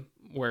meme,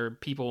 where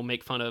people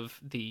make fun of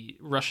the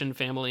Russian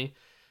family,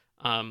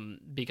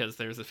 because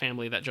there's a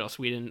family that Joss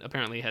Whedon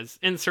apparently has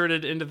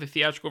inserted into the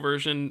theatrical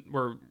version,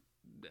 where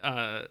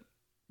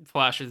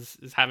Flash is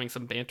having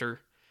some banter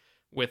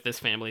with this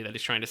family that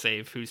he's trying to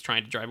save, who's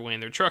trying to drive away in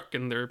their truck,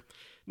 and they're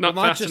not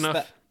fast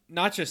enough.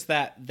 Not just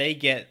that, they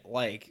get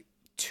like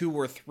 2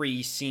 or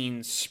 3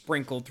 scenes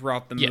sprinkled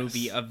throughout the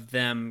movie of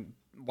them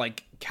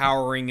like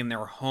cowering in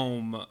their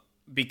home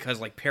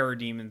because like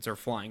parademons are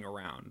flying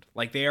around.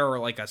 Like they are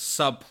like a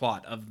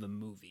subplot of the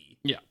movie.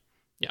 Yeah.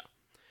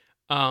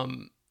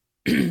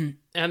 And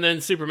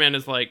then Superman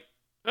is like,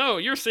 oh,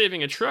 you're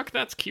saving a truck?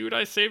 That's cute.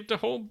 I saved a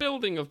whole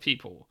building of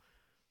people.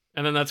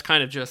 And then that's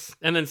kind of just,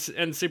 and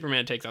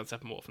Superman takes out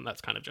Steppenwolf, and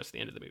that's kind of just the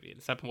end of the movie. And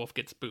Steppenwolf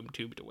gets boom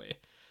tubed away.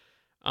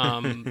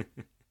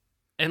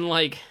 And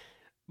like,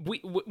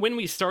 when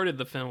we started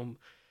the film,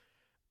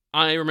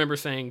 I remember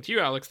saying to you,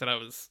 Alex, that I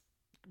was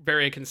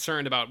very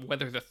concerned about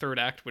whether the third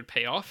act would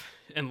pay off,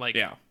 and like,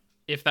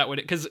 if that would,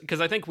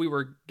 because I think we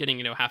were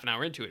getting half an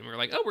hour into it, and we were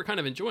like, oh, we're kind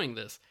of enjoying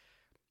this,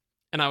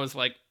 and I was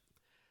like,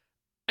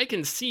 I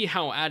can see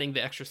how adding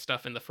the extra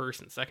stuff in the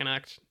first and second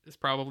act is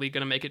probably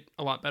going to make it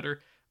a lot better.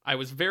 I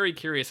was very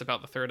curious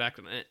about the third act,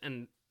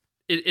 and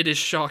it is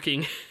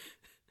shocking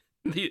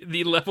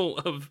the level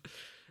of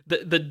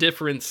the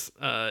difference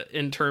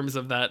in terms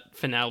of that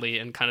finale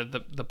and kind of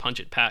the punch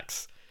it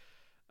packs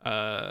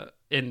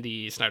in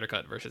the Snyder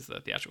cut versus the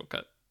theatrical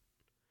cut.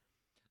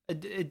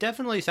 It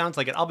definitely sounds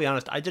like it. I'll be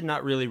honest, I did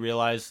not really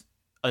realize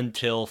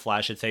until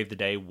Flash had saved the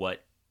day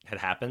what had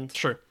happened.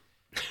 Sure.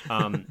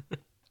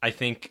 I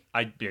think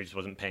I just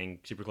wasn't paying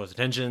super close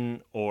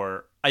attention,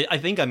 or I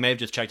think I may have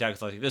just checked out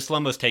because like, this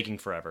slow-mo's taking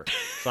forever,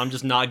 so I'm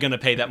just not going to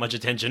pay that much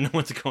attention to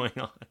what's going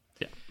on.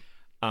 Yeah.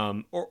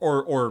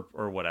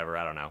 Or whatever.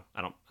 I don't know.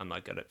 I'm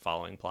not good at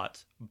following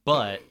plots,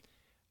 but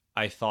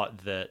I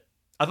thought that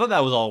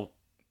was all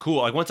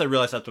cool. Like once I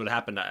realized that's what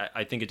happened,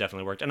 I think it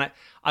definitely worked. And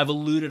I've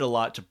alluded a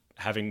lot to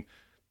having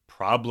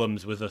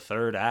problems with the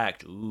third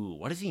act. Ooh,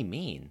 what does he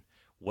mean?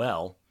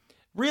 Well,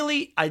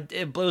 really,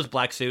 it blows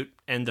Black Suit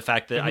and the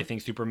fact that I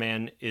think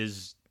Superman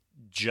is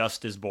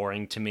just as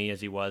boring to me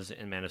as he was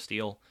in Man of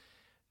Steel.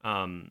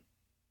 And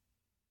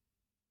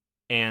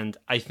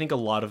I think a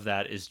lot of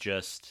that is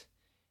just,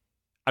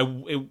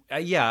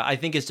 I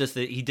think it's just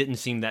that he didn't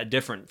seem that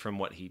different from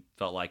what he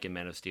felt like in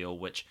Man of Steel,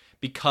 which,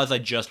 because I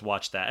just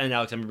watched that, and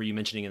Alex, I remember you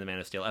mentioning in the Man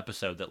of Steel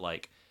episode that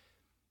like,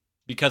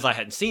 because I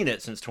hadn't seen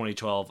it since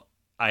 2012,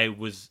 I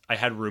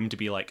had room to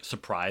be like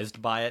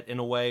surprised by it in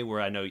a way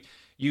where I know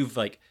you've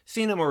like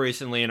seen it more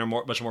recently and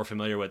are much more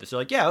familiar with it. So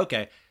like, yeah,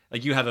 okay.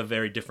 Like you have a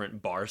very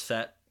different bar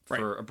set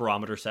for a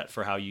barometer set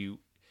for how you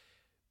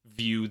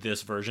view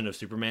this version of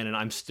Superman. And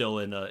I'm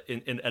still at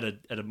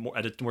a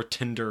more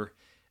tender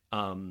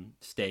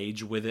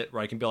stage with it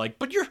where I can be like,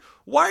 but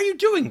why are you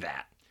doing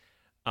that?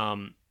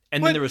 And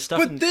then there was stuff.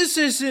 But this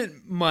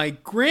isn't my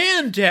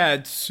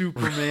granddad's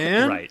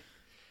Superman. Right.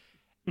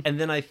 And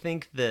then I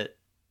think that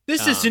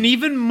this isn't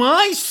even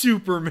my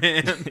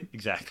Superman.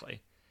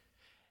 Exactly.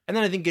 And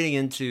then I think getting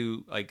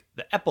into like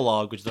the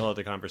epilogue, which is a whole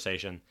other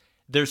conversation,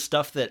 there's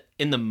stuff that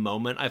in the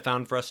moment I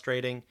found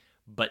frustrating,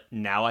 but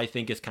now I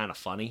think is kind of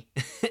funny.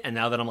 And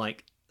now that I'm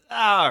like,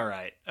 all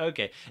right,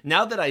 okay.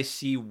 Now that I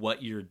see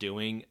what you're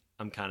doing,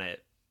 I'm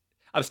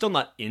still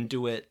not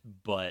into it,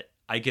 but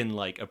I can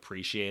like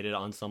appreciate it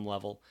on some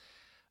level.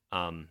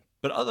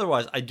 But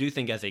otherwise, I do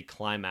think as a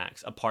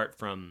climax, apart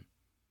from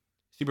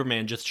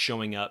Superman just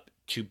showing up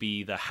to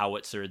be the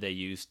howitzer they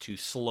used to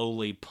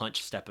slowly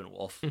punch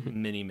Steppenwolf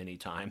many, many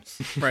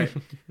times. Right.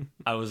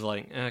 I was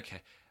like,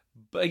 okay.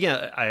 But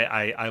again,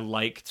 I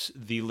liked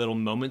the little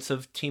moments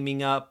of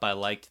teaming up. I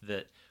liked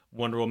that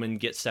Wonder Woman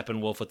gets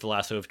Steppenwolf with the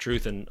lasso of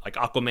truth, and like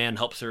Aquaman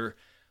helps her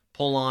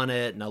pull on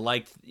it. And I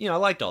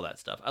liked all that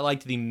stuff. I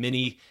liked the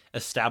mini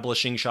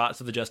establishing shots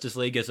of the Justice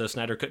League, as though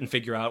Snyder couldn't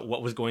figure out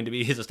what was going to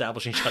be his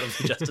establishing shot of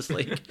the Justice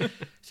League. So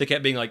they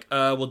kept being like,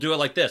 we'll do it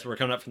like this. We're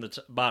coming up from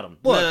the bottom.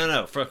 Look,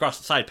 No, for across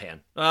the side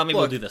pan. Maybe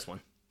we'll do this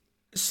one.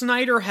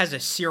 Snyder has a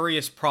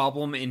serious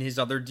problem in his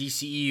other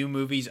DCEU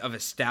movies of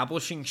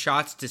establishing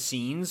shots to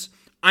scenes.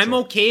 I'm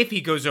okay if he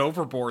goes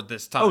overboard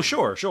this time. Oh,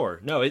 sure.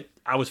 No,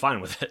 I was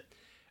fine with it.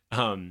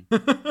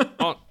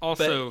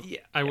 Also, but, yeah.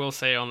 I will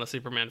say on the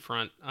Superman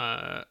front,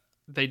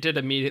 they did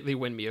immediately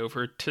win me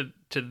over to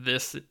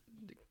this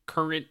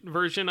current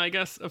version, I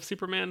guess, of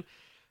Superman.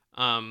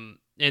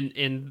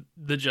 In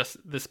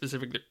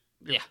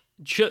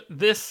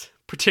this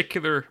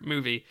particular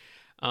movie,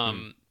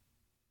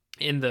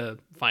 in the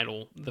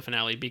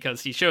finale,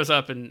 because he shows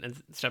up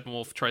and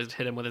Steppenwolf tries to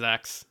hit him with his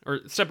axe, or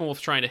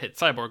Steppenwolf's trying to hit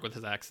Cyborg with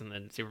his axe, and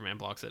then Superman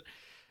blocks it.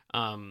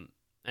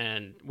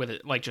 And with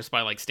it, like, just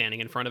by like standing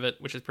in front of it,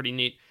 which is pretty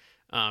neat.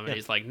 And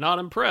he's like, not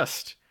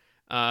impressed.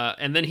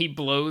 And then he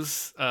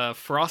blows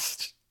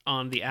Frost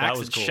on the axe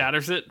and cool.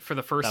 shatters it for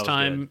the first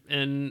time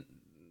in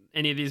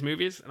any of these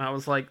movies. And I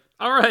was like,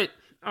 all right.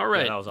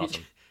 Yeah, that was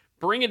awesome.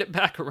 Bringing it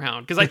back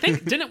around. Because I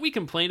think, didn't we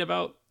complain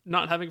about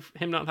not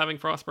having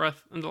frost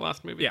breath in the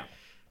last movie? Yeah.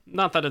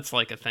 Not that it's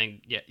like a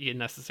thing you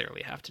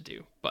necessarily have to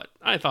do, but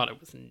I thought it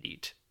was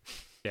neat.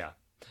 Yeah.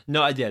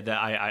 No, I did.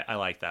 I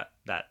like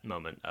that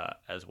moment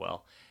as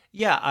well.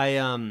 Yeah,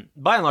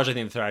 by and large, I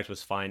think the third act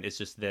was fine. It's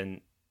just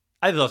then,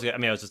 I was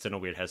just in a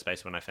weird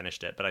headspace when I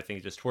finished it, but I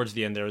think just towards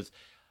the end, there was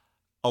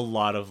a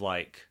lot of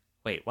like,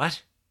 wait,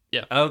 what?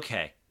 Yeah.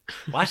 Okay.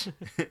 What?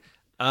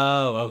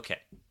 Oh, okay.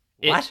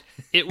 What?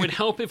 It would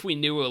help if we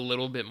knew a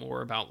little bit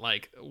more about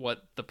like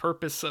what the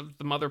purpose of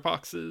the mother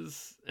box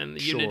is and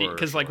the Unity,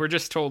 because like we're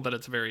just told that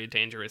it's very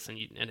dangerous and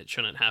it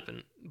shouldn't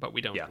happen, but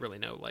we don't really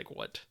know like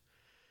what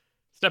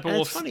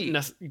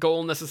Steppenwolf's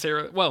goal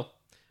necessarily. Well,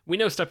 we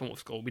know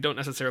Steppenwolf's goal. We don't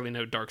necessarily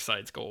know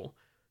Darkseid's goal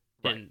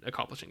in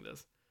accomplishing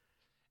this.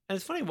 And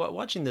it's funny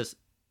watching this.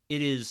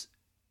 It is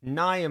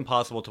nigh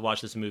impossible to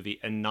watch this movie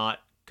and not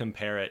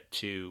compare it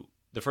to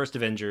the first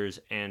Avengers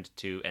and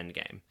to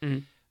Endgame.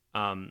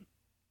 Mm-hmm.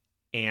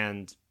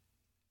 And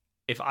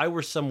if I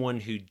were someone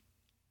who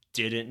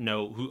didn't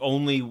know, who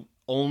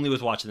only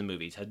was watching the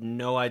movies, had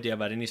no idea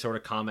about any sort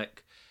of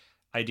comic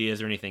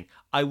ideas or anything,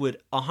 I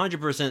would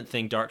 100%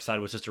 think Darkseid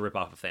was just a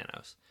ripoff of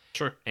Thanos.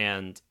 Sure.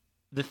 And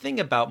the thing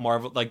about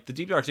Marvel, like the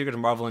deep dark secret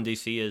of Marvel and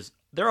DC, is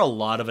there are a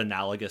lot of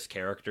analogous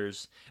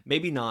characters.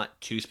 Maybe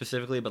not too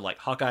specifically, but like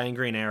Hawkeye and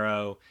Green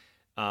Arrow.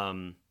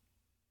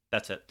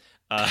 That's it.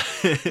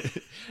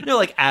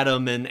 Like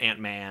Atom and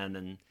Ant-Man,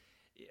 and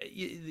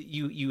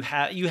you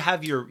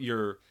have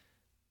your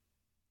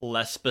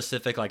less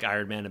specific like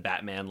Iron Man and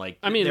Batman. Like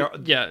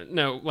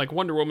like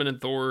Wonder Woman and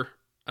Thor.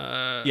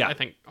 I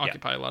think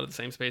occupy a lot of the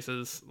same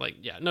spaces. Like,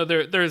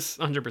 there's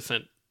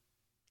 100%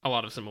 a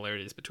lot of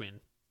similarities between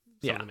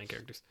some of the main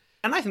characters.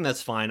 And I think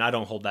that's fine. I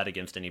don't hold that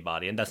against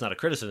anybody, and that's not a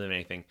criticism of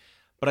anything.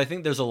 But I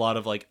think there's a lot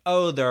of like,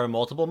 there are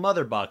multiple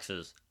mother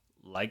boxes,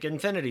 like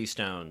Infinity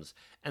Stones,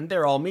 and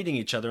they're all meeting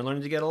each other and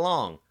learning to get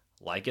along,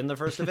 like in the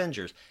first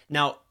Avengers.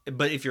 Now,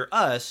 but if you're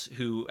us,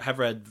 who have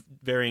read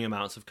varying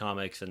amounts of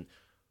comics and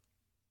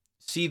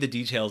see the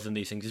details in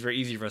these things, it's very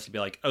easy for us to be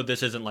like, oh,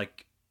 this isn't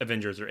like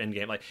Avengers or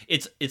Endgame. Like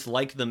it's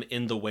like them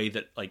in the way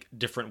that like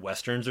different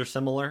Westerns are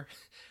similar.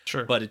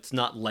 Sure. But it's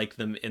not like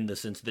them in the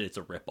sense that it's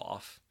a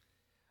ripoff.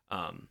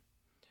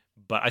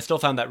 But I still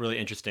found that really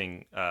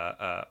interesting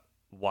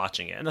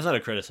watching it. And that's not a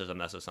criticism,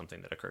 that's just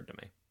something that occurred to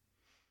me.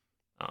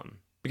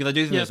 Because I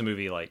do think this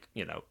movie, like,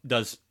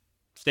 does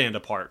stand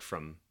apart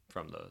from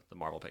the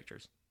Marvel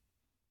pictures.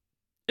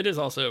 It is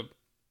also,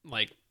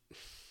 like,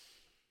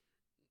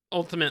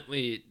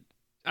 ultimately,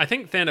 I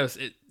think Thanos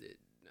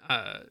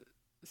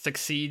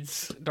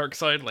succeeds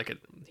Darkseid, like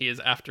he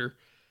is after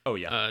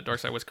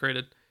Darkseid was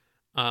created.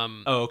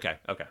 Okay.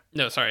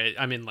 No, sorry,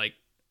 I mean, like,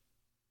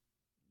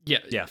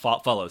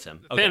 follows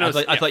him. Okay. Thanos,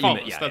 I thought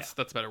follows. you meant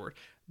that's a better word.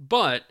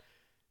 But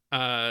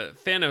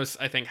Thanos,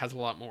 I think, has a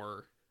lot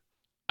more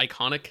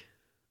iconic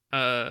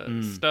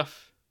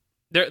stuff.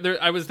 There.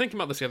 I was thinking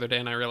about this the other day,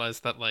 and I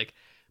realized that, like,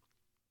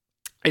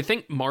 I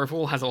think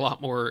Marvel has a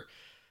lot more,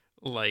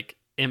 like,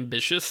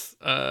 ambitious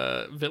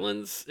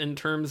villains in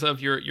terms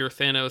of your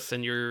Thanos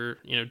and your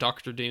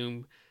Doctor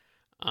Doom,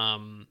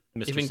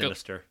 Mr.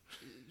 Sinister.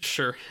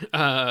 Sure.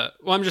 Well,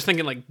 I'm just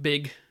thinking like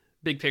big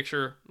big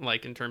picture,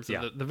 like in terms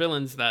of the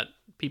villains that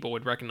people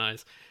would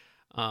recognize.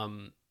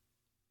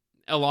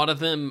 A lot of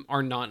them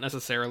are not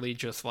necessarily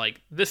just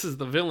like, this is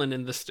the villain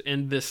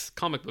in this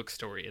comic book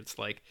story. It's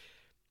like,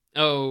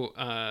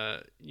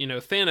 Thanos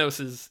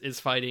is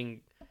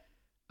fighting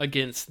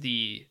against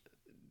the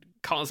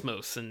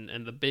cosmos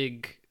and the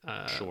big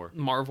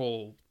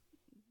Marvel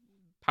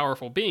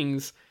powerful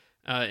beings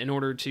in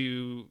order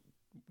to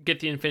get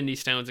the Infinity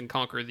Stones and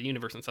conquer the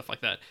universe and stuff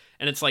like that.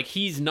 And it's like,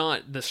 he's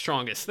not the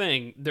strongest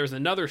thing. There's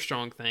another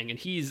strong thing, and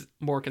he's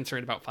more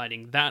concerned about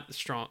fighting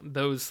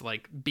those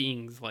like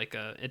beings like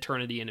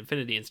Eternity and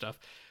Infinity and stuff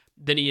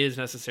than he is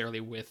necessarily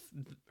with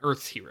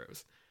Earth's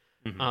heroes.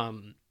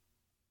 And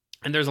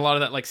there's a lot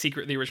of that, like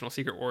the original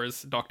Secret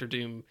Wars. Doctor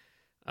Doom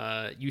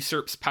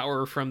usurps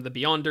power from the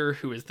Beyonder,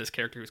 who is this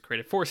character who's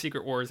created for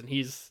Secret Wars, and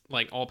he's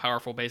like all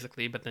powerful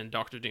basically, but then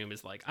Doctor Doom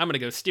is like, I'm gonna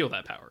go steal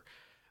that power.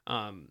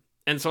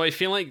 And so I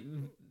feel like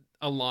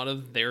a lot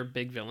of their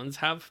big villains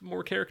have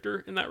more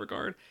character in that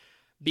regard,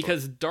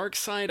 because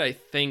Darkseid, I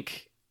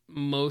think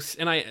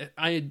and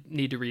I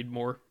need to read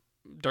more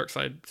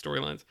Darkseid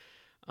storylines,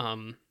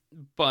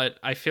 but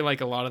I feel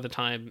like a lot of the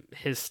time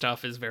his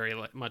stuff is very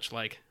much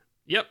like,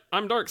 yep,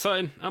 I'm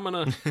Darkseid, I'm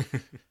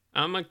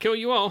gonna kill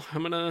you all,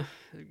 I'm gonna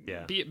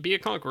be a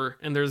conqueror,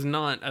 and there's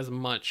not as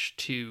much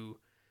to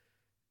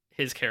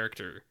his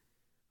character.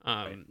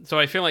 So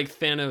I feel like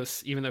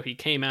Thanos, even though he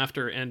came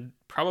after and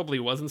probably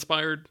was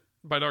inspired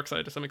by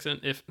Darkseid to some extent,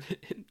 if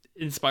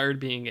inspired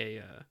being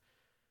a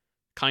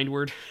kind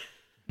word,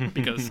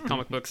 because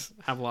comic books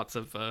have lots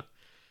of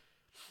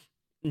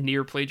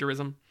near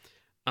plagiarism.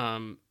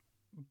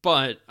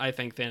 But I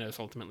think Thanos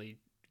ultimately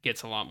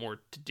gets a lot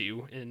more to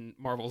do in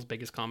Marvel's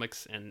biggest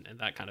comics, and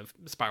that kind of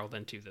spiraled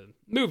into the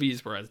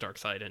movies, whereas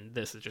Darkseid and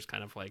this is just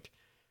kind of like,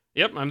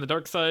 yep, I'm the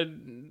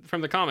Darkseid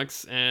from the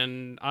comics,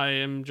 and I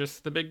am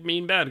just the big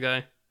mean bad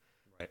guy.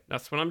 Right.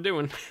 That's what I'm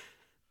doing.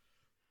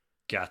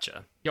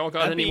 Gotcha. Y'all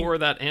got any more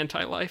of that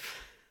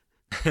anti-life?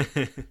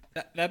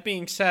 That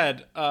being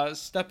said,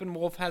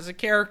 Steppenwolf has a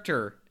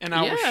character, and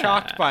I was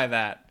shocked by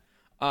that.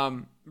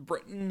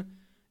 Britain,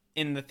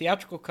 in the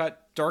theatrical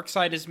cut,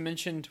 Darkseid is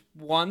mentioned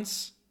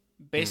once,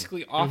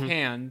 basically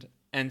offhand,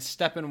 and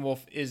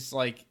Steppenwolf is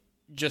like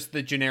just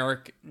the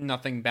generic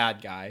nothing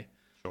bad guy.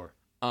 Sure.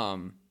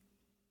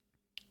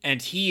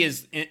 And he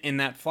is in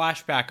that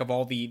flashback of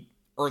all the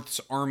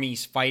Earth's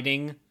armies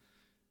fighting,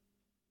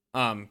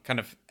 kind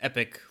of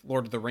epic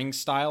Lord of the Rings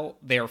style.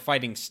 They are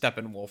fighting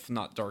Steppenwolf,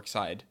 not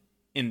Darkseid,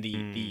 in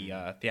the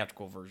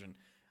theatrical version.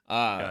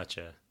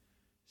 Gotcha.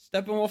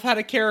 Steppenwolf had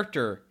a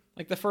character.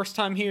 Like, the first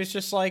time he was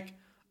just like,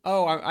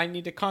 oh, I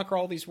need to conquer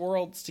all these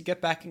worlds to get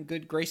back in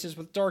good graces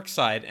with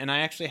Darkseid, and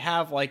I actually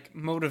have, like,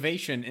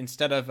 motivation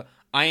instead of,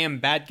 I am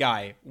bad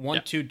guy,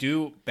 want to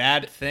do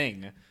bad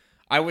thing.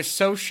 I was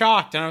so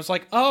shocked, and I was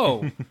like,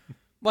 oh,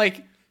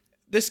 like,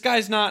 this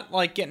guy's not,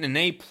 like, getting an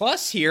A+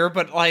 here,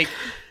 but, like,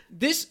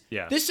 this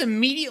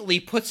immediately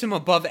puts him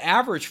above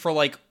average for,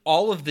 like,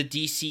 all of the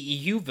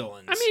DCEU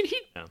villains. I mean,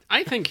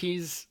 I think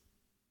he's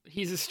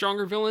a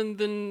stronger villain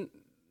than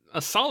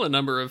a solid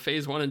number of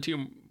Phase 1 and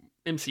 2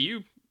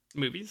 MCU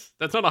movies.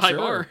 That's not a high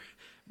bar,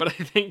 but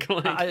I think,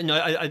 like...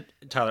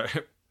 Tyler,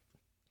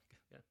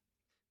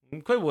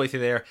 I'm quite with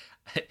you there.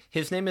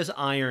 His name is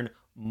Iron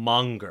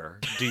Monger.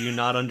 Do you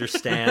not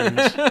understand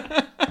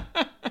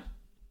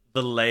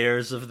the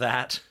layers of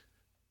that?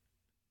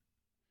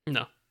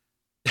 No.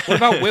 What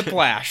about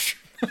Whiplash?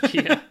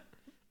 Yeah.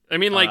 I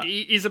mean, like,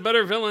 he's a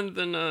better villain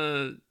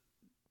than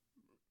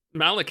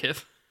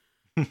Malekith.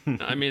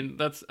 I mean,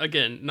 that's,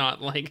 again,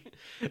 not like...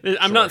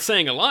 I'm not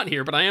saying a lot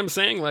here, but I am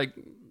saying, like,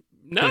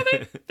 no,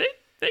 they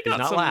got he's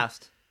not some...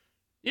 last.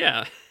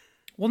 Yeah.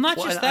 Well, not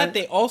just that.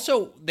 They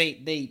also...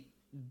 They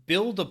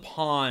build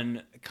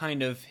upon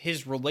kind of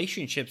his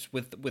relationships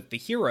with the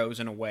heroes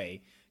in a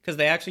way, because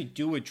they actually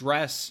do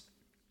address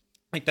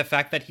like the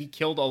fact that he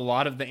killed a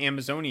lot of the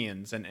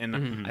Amazonians,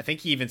 and I think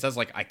he even says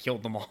like, I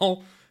killed them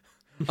all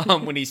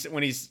when he's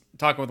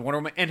talking with Wonder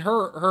Woman, and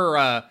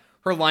her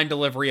line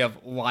delivery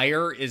of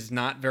liar is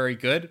not very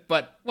good,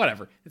 but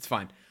whatever, it's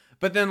fine.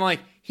 But then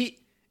like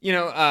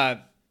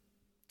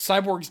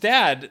Cyborg's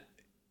dad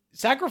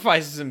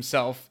sacrifices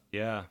himself,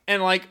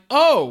 and like,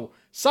 oh,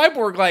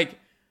 Cyborg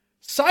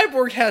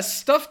has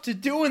stuff to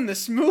do in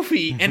this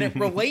movie, and it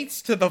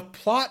relates to the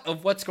plot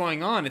of what's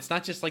going on. It's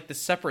not just like the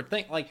separate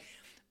thing. Like,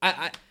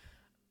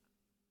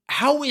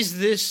 how is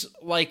this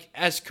like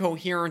as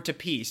coherent a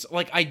piece?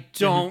 Like, I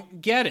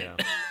don't get it.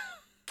 Yeah.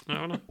 I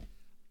don't know.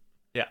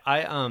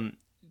 Yeah,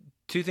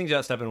 two things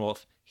about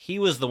Steppenwolf. He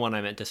was the one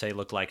I meant to say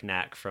looked like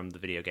Knack from the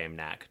video game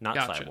Knack, not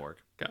Cyborg.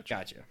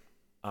 Gotcha.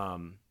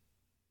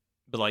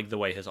 But like the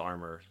way his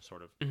armor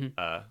sort of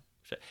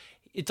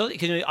it's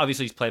because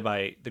obviously he's played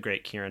by the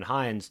great Kieran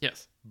Hines.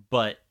 Yes,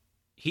 but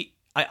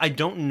I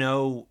don't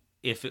know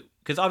if it,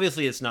 because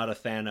obviously it's not a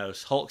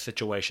Thanos Hulk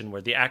situation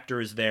where the actor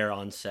is there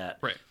on set,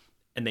 right,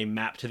 and they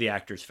map to the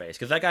actor's face,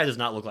 because that guy does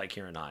not look like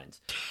Kieran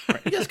Hines.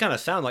 Right. He does kind of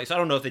sound like. So I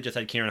don't know if they just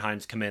had Kieran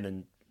Hines come in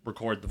and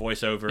record the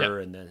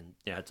voiceover and then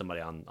had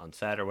somebody on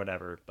set or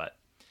whatever. But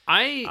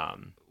I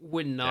Um,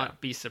 would not yeah.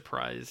 be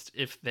surprised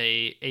if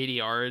they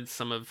ADR'd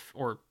some of,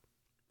 or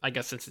I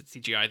guess since it's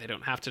CGI, they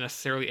don't have to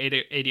necessarily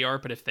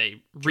ADR, but if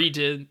they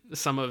redid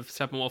some of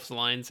Steppenwolf's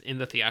lines in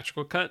the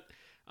theatrical cut,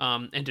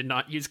 and did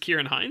not use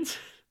Kieran Hines,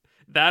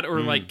 that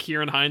or like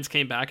Kieran Hines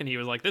came back and he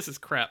was like, "This is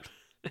crap,"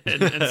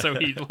 and so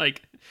he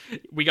like,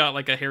 we got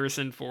like a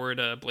Harrison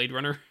Ford Blade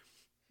Runner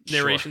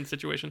narration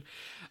situation,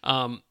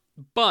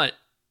 but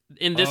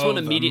in this one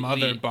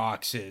immediately, the mother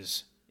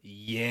boxes,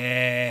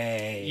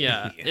 yay!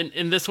 yeah,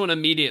 in this one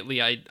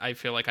immediately, I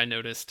feel like I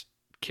noticed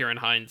Kieran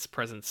Hines'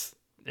 presence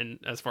in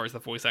as far as the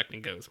voice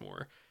acting goes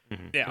more.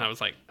 Yeah. And I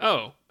was like,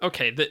 oh,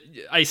 okay,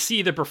 I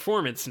see the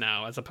performance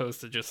now as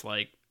opposed to just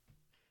like.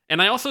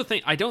 And I also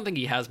I don't think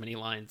he has many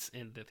lines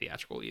in the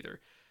theatrical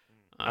either.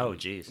 Oh,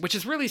 geez. Which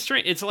is really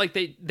strange. It's like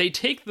they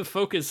take the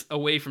focus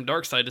away from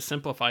Darkseid to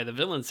simplify the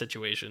villain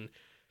situation,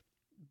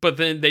 but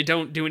then they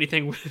don't do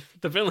anything with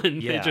the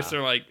villain. Yeah. They just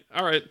are like,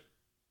 all right,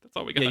 that's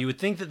all we got. Yeah, you would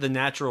think that the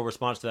natural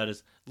response to that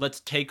is,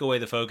 let's take away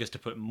the focus to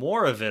put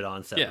more of it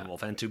on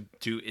Steppenwolf and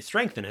to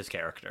strengthen his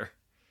character.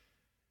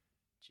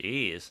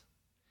 Jeez.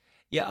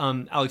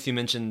 Yeah, Alex, you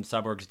mentioned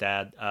Cyborg's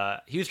dad.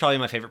 He was probably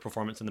my favorite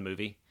performance in the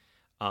movie.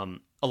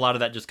 A lot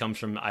of that just comes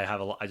from I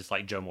just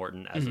like Joe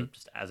Morton as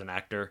just as an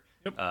actor.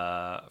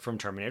 Yep. From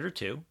Terminator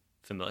 2,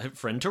 familiar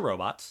friend to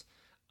robots,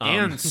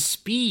 And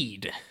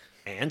Speed.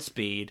 and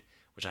Speed,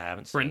 which I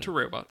haven't seen. Friend to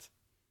robots.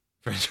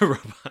 Friend to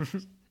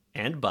robots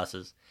and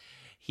buses.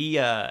 He's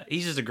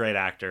just a great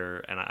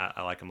actor, and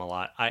I like him a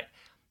lot.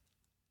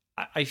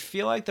 I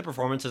feel like the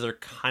performances are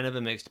kind of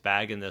a mixed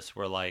bag in this,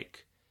 where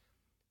like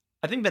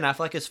I think Ben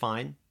Affleck is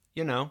fine.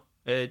 You know,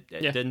 it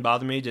didn't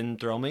bother me, didn't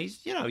thrill me.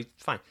 He's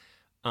fine.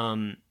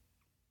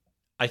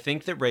 I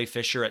think that Ray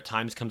Fisher at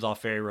times comes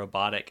off very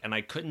robotic, and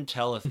I couldn't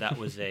tell if that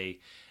was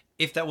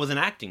if that was an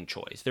acting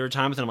choice. There were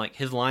times when I'm like,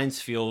 his lines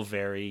feel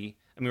very,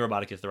 I mean,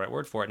 robotic is the right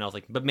word for it, and I was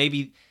like, but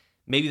maybe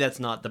that's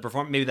not the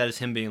performance. Maybe that is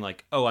him being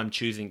like, oh, I'm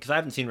choosing, because I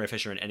haven't seen Ray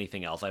Fisher in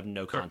anything else. I have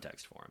no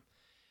context for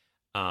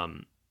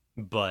him.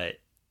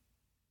 But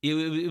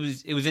it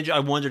was interesting. I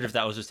wondered if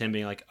that was just him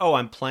being like, oh,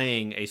 I'm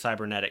playing a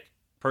cybernetic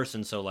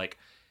person, so like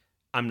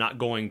I'm not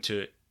going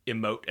to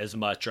emote as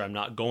much, or I'm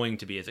not going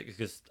to be as,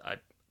 because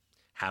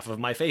half of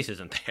my face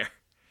isn't there.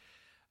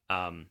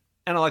 And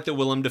I like that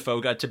Willem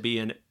Dafoe got to be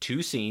in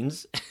 2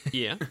 scenes.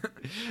 Yeah.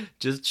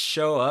 Just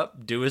show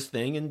up, do his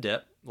thing, and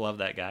dip. Love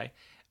that guy.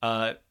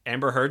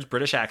 Amber Heard's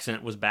British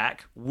accent was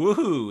back.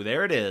 Woohoo!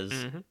 There it is.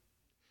 Mm-hmm.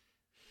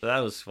 So that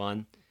was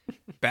fun.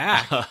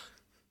 Back.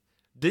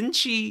 Didn't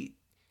she?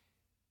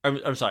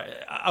 I'm sorry.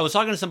 I was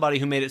talking to somebody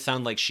who made it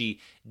sound like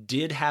she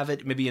did have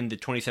it maybe in the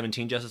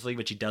 2017 Justice League,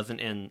 but she doesn't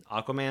in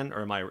Aquaman.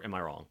 Or am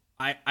I wrong?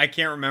 I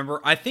can't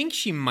remember. I think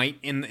she might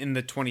in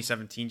the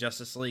 2017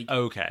 Justice League.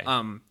 Okay.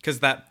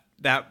 Because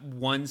that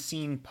one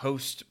scene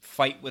post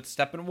fight with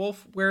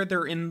Steppenwolf where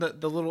they're in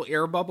the little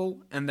air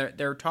bubble and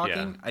they're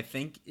talking, I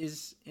think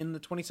is in the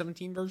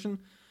 2017 version.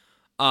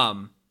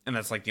 And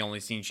that's like the only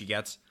scene she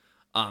gets.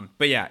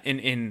 But yeah,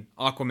 in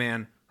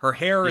Aquaman, her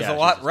hair is a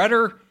lot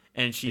redder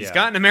and she's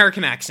got an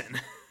American accent.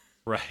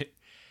 Right.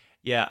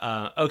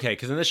 Yeah. Okay.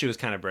 Because in this she was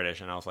kind of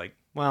British, and I was like,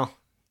 well,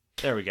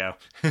 there we go.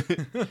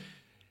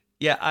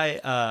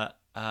 Yeah.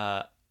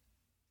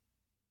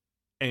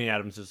 Amy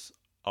Adams is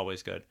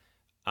always good.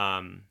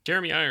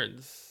 Jeremy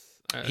Irons.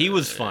 He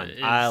was fun.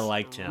 I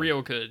liked him.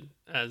 Real good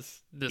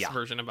as this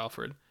version of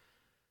Alfred.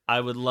 I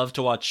would love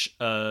to watch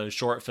a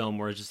short film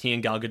where just he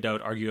and Gal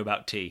Gadot argue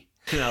about tea.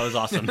 That was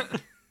awesome.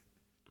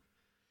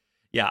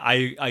 Yeah,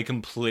 I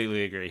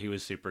completely agree. He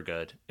was super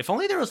good. If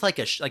only there was like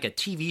a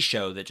TV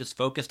show that just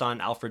focused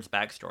on Alfred's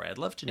backstory. I'd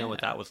love to know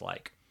what that was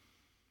like.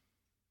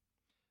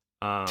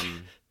 I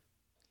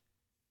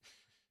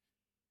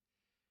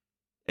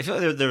feel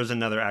like there was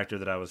another actor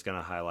that I was going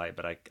to highlight,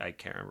 but I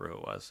can't remember who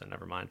it was, so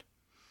never mind.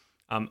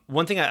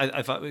 One thing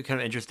I thought was kind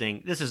of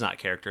interesting, this is not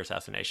character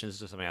assassination, this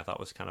is just something I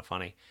thought was kind of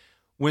funny.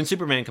 When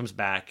Superman comes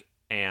back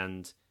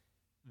and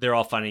they're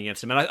all fighting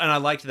against him, and I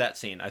liked that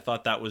scene. I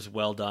thought that was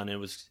well done. It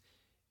was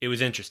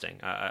interesting.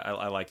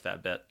 I liked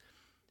that bit.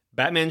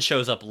 Batman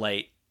shows up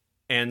late,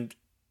 and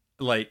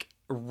like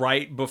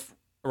right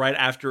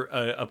after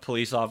a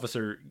police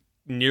officer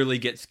nearly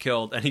gets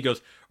killed, and he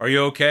goes, "Are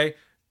you okay?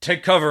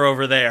 Take cover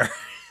over there."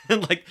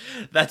 And like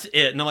that's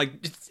it. And I'm like,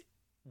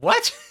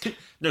 what?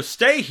 No,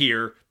 stay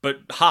here,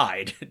 but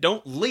hide.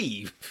 Don't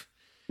leave.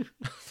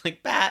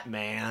 Like,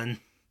 Batman.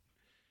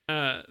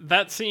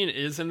 That scene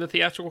is in the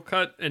theatrical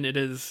cut, and it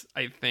is,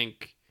 I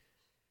think,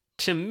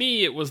 to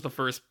me, it was the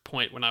first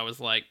point when I was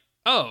like,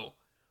 oh,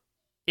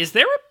 is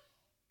there a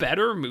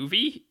better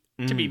movie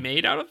to be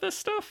made out of this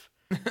stuff?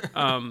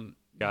 Gotcha.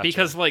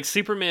 Because like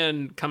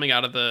Superman coming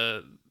out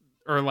of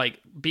or like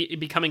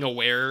becoming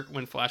aware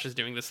when Flash is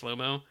doing the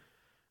slow-mo.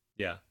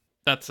 Yeah.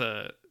 That's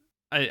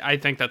I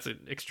think that's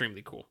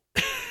extremely cool.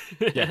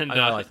 Yeah, and,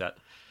 I like that.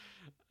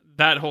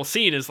 That whole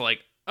scene is like,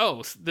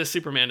 oh, this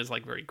Superman is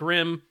like very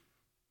grim.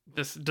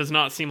 This does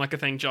not seem like a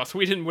thing Joss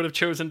Whedon would have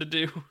chosen to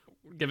do,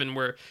 given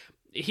where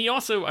he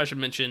also, I should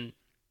mention,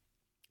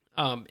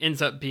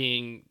 ends up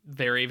being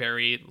very,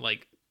 very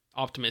like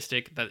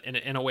optimistic, that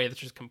in a way that's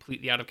just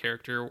completely out of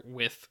character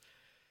with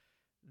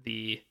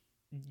the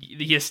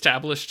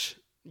established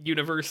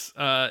universe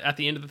at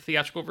the end of the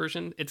theatrical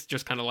version. It's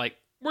just kind of like,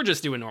 we're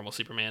just doing normal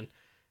Superman.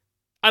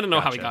 I don't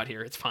know how he got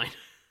here. It's fine.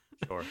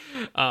 Sure.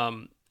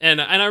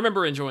 And I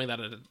remember enjoying that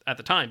at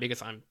the time,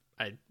 because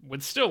I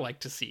would still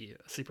like to see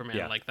a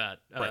Superman like that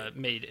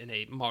made in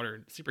a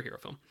modern superhero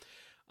film.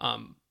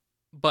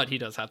 But he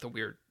does have the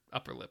weird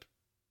upper lip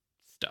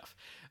stuff.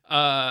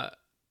 But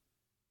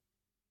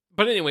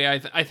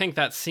anyway, I think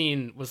that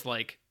scene was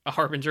like a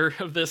harbinger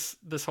of this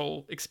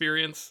whole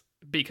experience,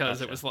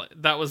 because it was like,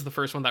 that was the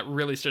first one that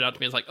really stood out to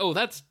me. It's like, oh,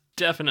 that's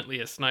definitely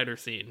a Snyder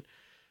scene,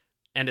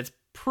 and it's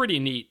pretty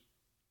neat.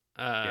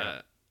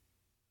 And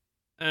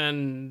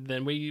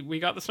then we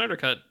got the Snyder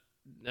cut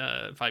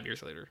 4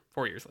 years later.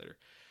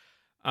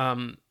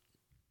 I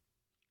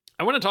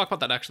want to talk about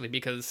that actually,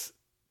 because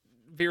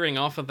veering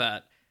off of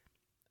that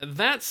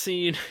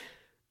scene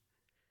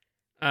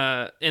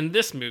in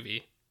this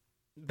movie,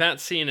 that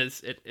scene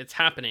it's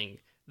happening.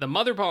 The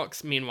Mother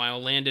Box,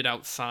 meanwhile, landed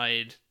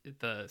outside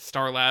the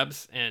Star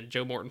Labs, and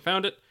Joe Morton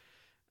found it.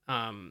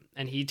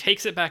 And he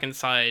takes it back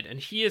inside, and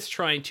he is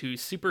trying to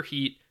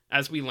superheat,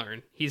 as we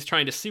learn. He's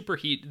trying to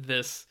superheat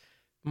this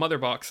Mother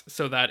Box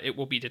so that it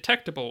will be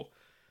detectable,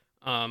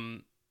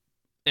 and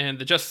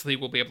the Justice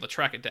League will be able to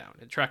track it down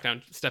and track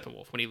down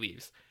Steppenwolf when he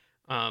leaves.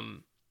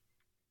 And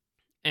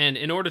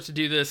in order to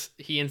do this,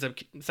 he ends up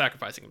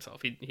sacrificing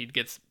himself. He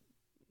gets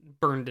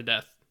burned to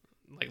death,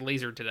 like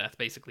lasered to death,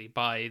 basically,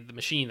 by the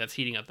machine that's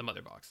heating up the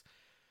Mother Box.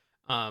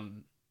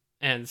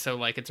 And so,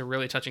 like, it's a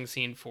really touching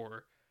scene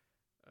for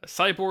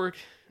Cyborg,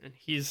 and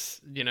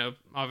he's,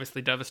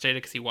 obviously devastated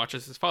because he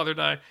watches his father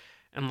die,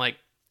 and like,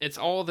 it's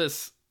all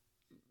this.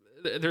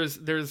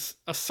 There's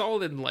a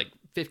solid like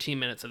 15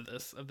 minutes of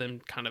this, of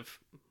them kind of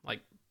like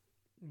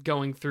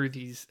going through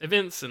these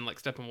events, and like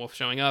Steppenwolf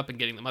showing up and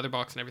getting the Mother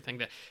Box and everything.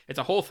 That it's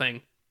a whole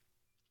thing.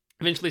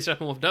 Eventually,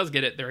 Steppenwolf does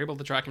get it. They're able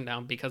to track him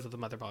down because of the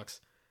Mother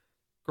Box.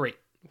 Great.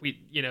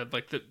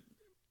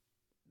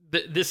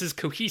 This is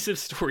cohesive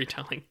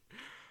storytelling.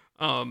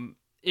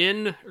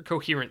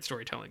 Coherent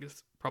storytelling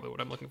is probably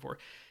what I'm looking for.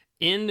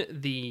 In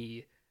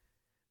the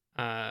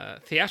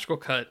theatrical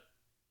cut,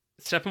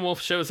 Steppenwolf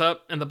shows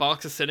up, and the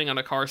box is sitting on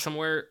a car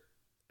somewhere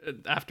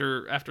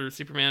after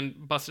Superman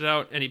busted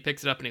out, and he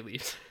picks it up and he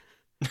leaves.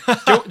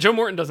 Joe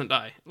Morton doesn't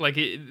die. Like,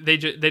 they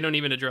don't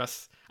even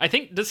address. I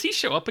think, does he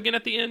show up again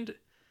at the end?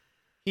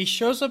 He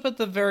shows up at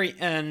the very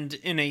end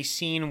in a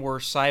scene where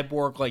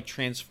Cyborg like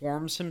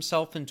transforms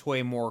himself into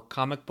a more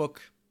comic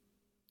book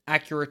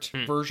accurate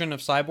version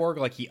of Cyborg.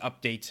 Like, he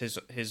updates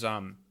his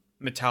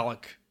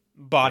metallic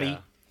body. Yeah.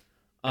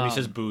 And he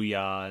says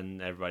 "Booyah"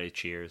 and everybody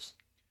cheers.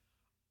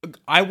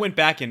 I went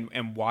back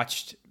and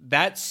watched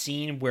that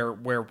scene where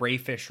Ray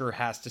Fisher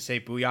has to say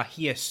 "Booyah."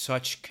 He has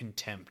such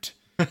contempt.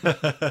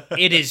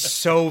 It is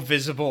so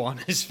visible on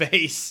his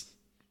face.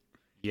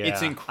 Yeah,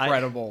 it's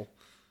incredible.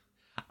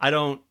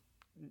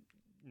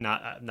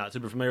 Not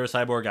super familiar with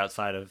Cyborg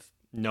outside of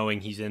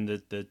knowing he's in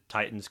the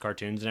Titans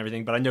cartoons and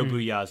everything, but I know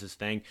Booyah is his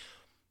thing.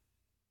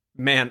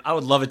 Man, I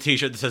would love a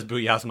t-shirt that says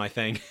 "Booyah's my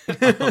thing."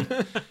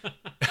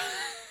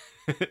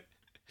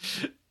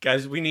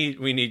 Guys, we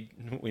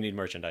need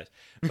merchandise.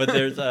 But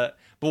there's but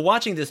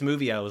watching this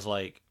movie, I was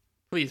like,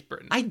 please,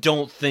 Britton. I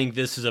don't think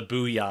this is a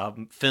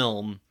Booyah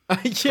film.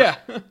 Yeah.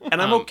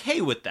 And I'm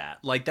okay with that.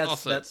 Like,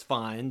 that's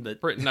fine,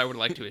 but Britton, I would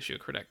like to issue a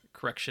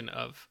correction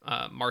of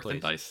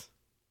Marthandise.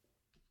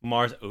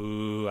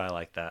 Ooh, I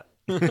like that.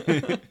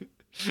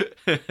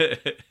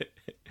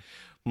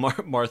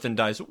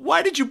 Marthandise.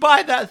 Why did you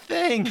buy that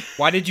thing?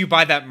 Why did you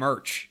buy that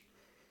merch?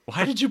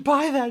 Why did you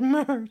buy that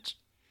merch?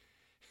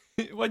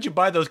 Why'd you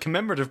buy those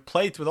commemorative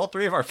plates with all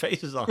three of our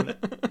faces on it?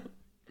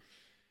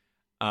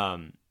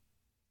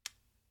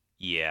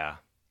 Yeah.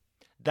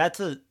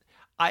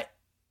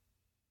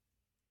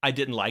 I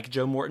didn't like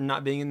Joe Morton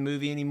not being in the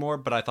movie anymore,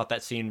 but I thought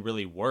that scene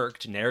really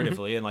worked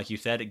narratively, and like you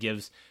said, it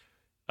gives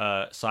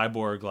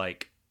Cyborg,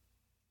 like,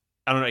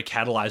 I don't know, it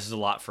catalyzes a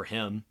lot for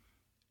him,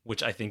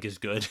 which I think is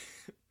good.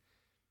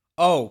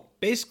 Oh,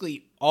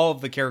 basically all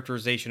of the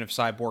characterization of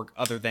Cyborg,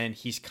 other than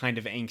he's kind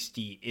of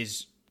angsty,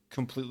 is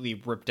completely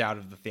ripped out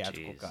of the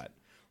theatrical cut.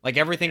 Like,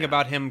 everything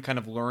about him kind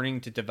of learning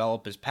to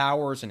develop his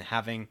powers and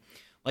having,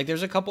 like,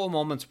 there's a couple of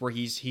moments where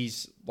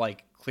he's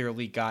like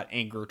clearly got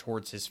anger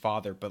towards his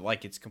father, but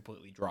like it's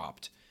completely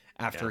dropped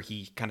after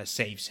he kind of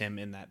saves him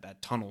in that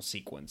tunnel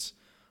sequence.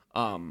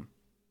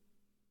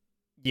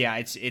 Yeah,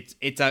 it's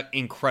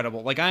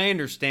incredible. Like, I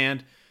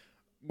understand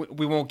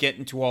we won't get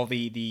into all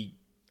the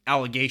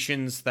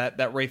allegations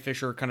that Ray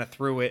Fisher kind of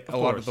threw at a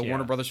lot of the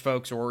Warner Brothers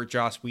folks or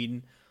Joss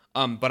Whedon.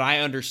 But I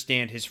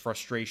understand his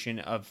frustration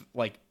of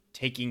like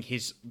taking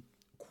his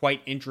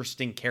quite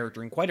interesting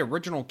character and quite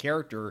original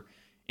character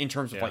in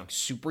terms of like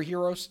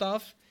superhero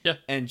stuff,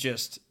 and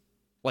just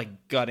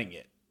like gutting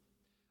it.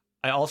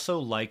 I also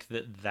like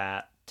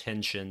that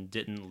tension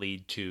didn't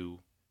lead to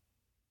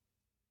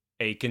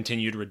a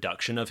continued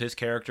reduction of his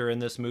character in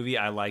this movie.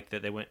 I like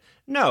that they went,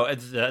 no,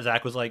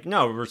 Zach was like,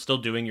 no, we're still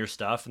doing your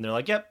stuff, and they're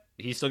like, yep,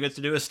 he still gets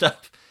to do his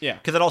stuff. Yeah.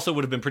 Because it also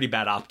would have been pretty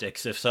bad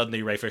optics if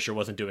suddenly Ray Fisher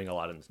wasn't doing a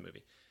lot in this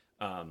movie.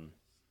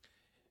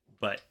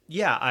 But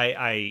yeah,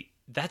 I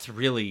that's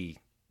really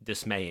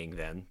dismaying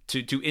then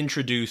to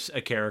introduce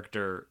a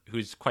character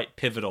who's quite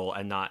pivotal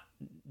and not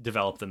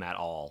develop them at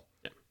all.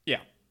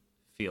 Yeah.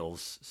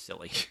 Feels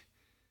silly.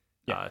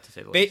 Yeah. To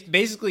say the least.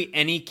 Basically,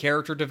 any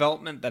character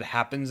development that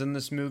happens in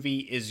this movie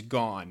is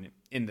gone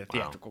in the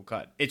theatrical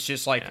cut. It's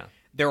just like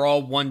they're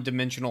all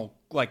one-dimensional,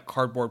 like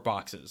cardboard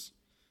boxes.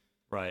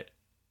 Right.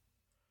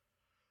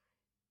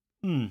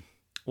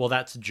 Well,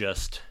 that's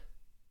just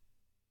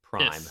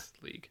prime. Yes,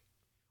 League.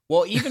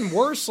 Well, even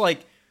worse,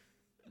 like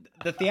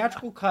the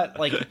theatrical cut,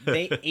 like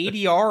they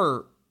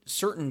ADR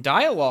certain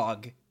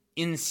dialogue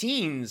in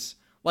scenes.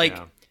 Like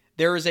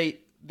there is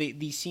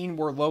the scene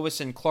where Lois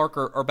and Clark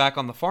are back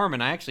on the farm,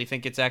 and I actually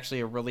think it's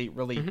actually a really,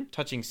 really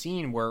touching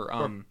scene where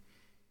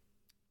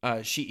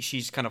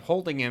she's kind of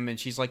holding him, and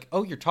she's like,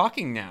 "Oh, you're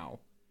talking now,"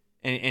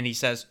 and he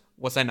says,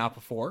 "Was I not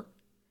before?"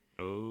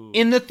 Oh.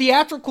 In the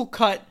theatrical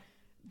cut,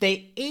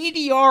 they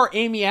ADR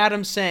Amy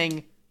Adams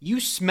saying, "You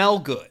smell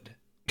good,"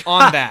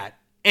 on that,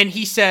 and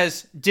he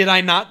says, "Did I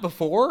not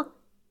before?"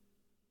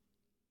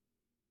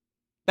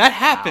 That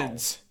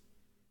happens.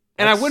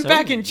 And I went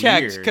back and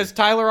checked, because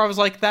Tyler, I was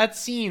like, that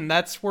scene,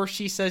 that's where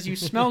she says you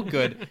smell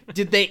good.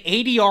 Did they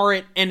ADR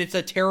it, and it's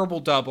a terrible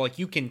dub? Like,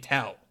 you can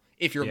tell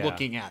if you're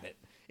looking at it.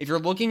 If you're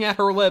looking at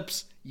her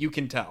lips, you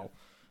can tell.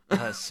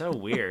 That's so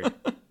weird.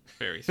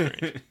 Very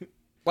strange.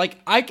 Like,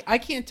 I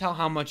can't tell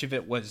how much of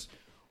it was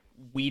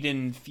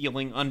Whedon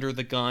feeling under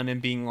the gun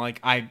and being like,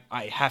 I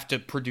have to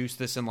produce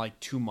this in like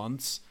 2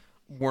 months.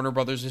 Warner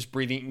Brothers is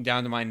breathing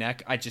down to my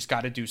neck. I just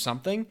got to do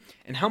something.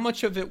 And how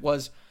much of it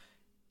was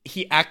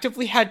he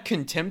actively had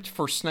contempt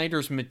for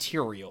Snyder's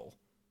material.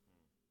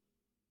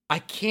 I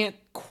can't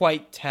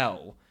quite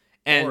tell.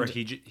 And or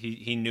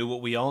he knew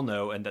what we all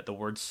know, and that the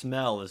word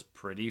smell is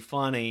pretty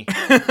funny.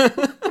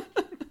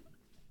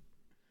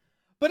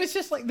 But it's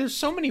just like, there's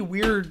so many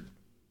weird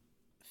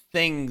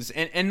things,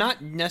 and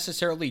not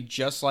necessarily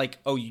just like,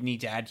 oh, you need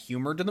to add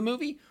humor to the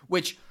movie,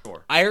 which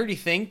I already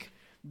think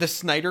the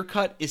Snyder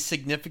Cut is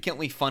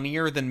significantly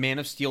funnier than Man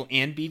of Steel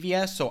and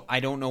BVS, so I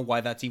don't know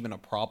why that's even a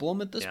problem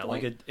at this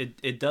point. Like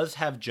it does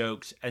have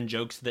jokes, and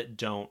jokes that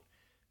don't,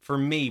 for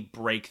me,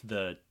 break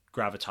the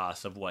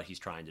gravitas of what he's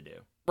trying to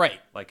do. Right.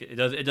 Like, it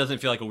doesn't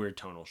feel like a weird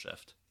tonal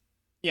shift.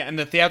 Yeah, and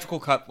the theatrical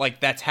cut, like,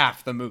 that's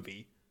half the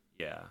movie.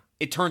 Yeah.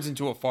 It turns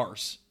into a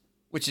farce,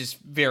 which is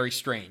very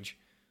strange.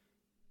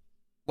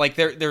 Like,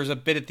 there's a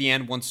bit at the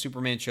end once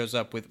Superman shows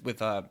up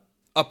with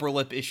upper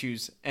lip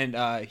issues,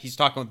 and he's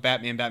talking with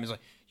Batman. Batman's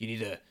like, you need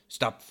to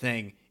stop the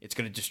thing. It's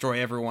going to destroy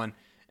everyone.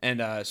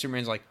 And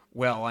Superman's like,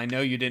 well, I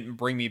know you didn't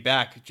bring me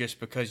back just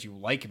because you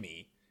like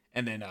me.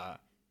 And then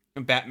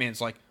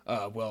Batman's like,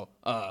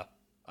 I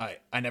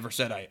never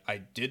said I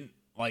didn't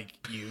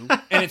like you.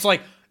 And it's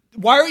like,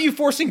 why are you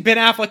forcing Ben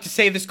Affleck to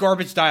say this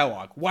garbage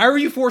dialogue? Why are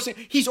you forcing...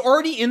 He's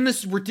already in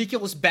this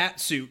ridiculous bat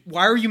suit.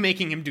 Why are you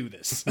making him do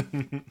this?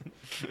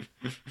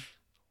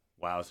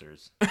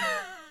 Wowzers.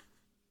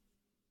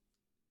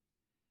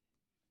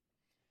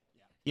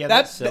 Yeah,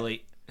 that's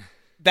silly.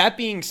 That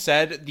being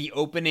said, the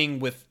opening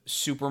with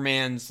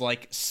Superman's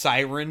like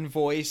siren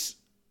voice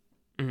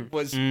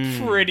was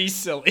pretty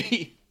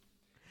silly.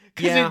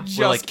 Because it just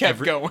like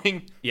kept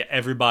going. Yeah,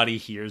 everybody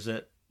hears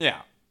it.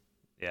 Yeah.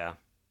 Yeah.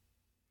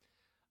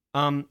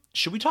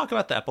 Should we talk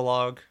about the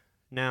epilogue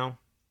now?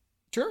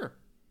 Sure.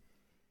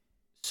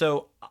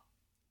 So,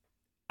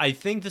 I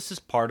think this is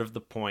part of the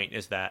point,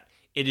 is that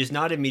it is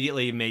not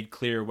immediately made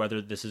clear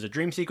whether this is a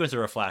dream sequence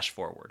or a flash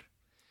forward.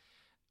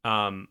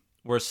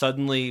 Where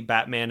suddenly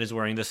Batman is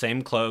wearing the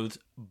same clothes,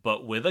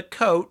 but with a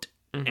coat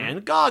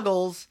and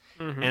goggles,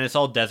 and it's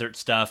all desert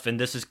stuff.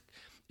 And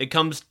it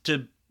comes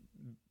to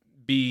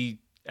be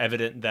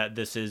evident that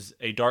this is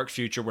a dark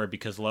future where,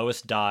 because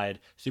Lois died,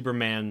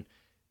 Superman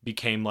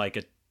became like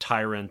a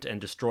tyrant and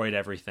destroyed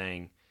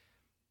everything.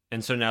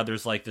 And so now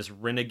there's like this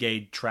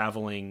renegade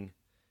traveling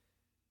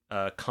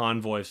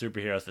convoy of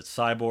superheroes that's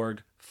Cyborg,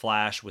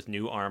 Flash with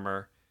new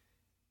armor,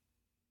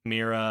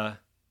 Mira,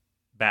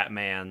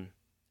 Batman,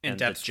 and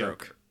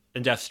Deathstroke.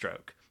 And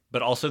Deathstroke.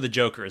 But also the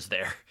Joker is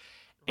there.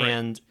 Right.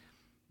 And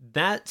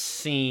that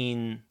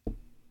scene...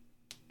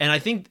 And I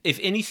think if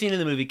any scene in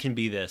the movie can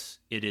be this,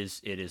 it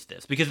is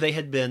this. Because they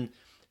had been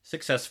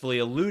successfully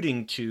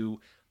alluding to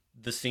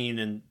the scene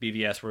in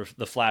BVS where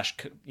the Flash,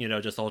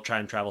 just the whole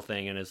time travel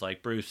thing, and is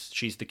like, Bruce,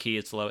 she's the key,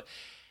 it's Lois.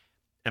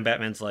 And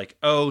Batman's like,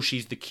 oh,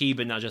 she's the key,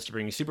 but not just to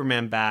bring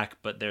Superman back,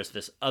 but there's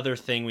this other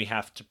thing we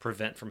have to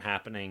prevent from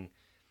happening.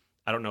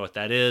 I don't know what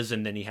that is.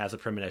 And then he has a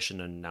premonition,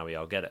 and now we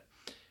all get it.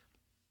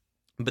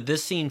 But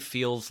this scene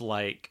feels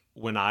like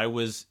when I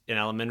was in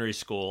elementary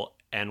school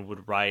and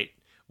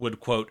would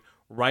quote,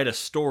 write a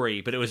story,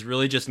 but it was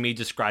really just me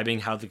describing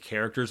how the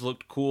characters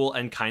looked cool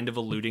and kind of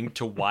alluding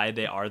to why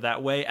they are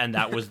that way, and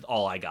that was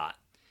all I got.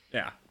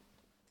 Yeah.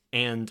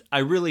 And I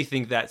really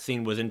think that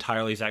scene was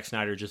entirely Zack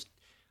Snyder just,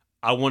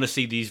 I want to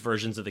see these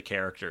versions of the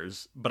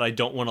characters, but I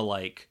don't want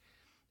to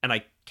and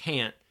I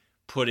can't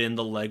put in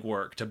the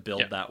legwork to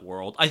build that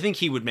world. I think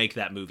he would make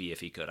that movie if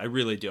he could. I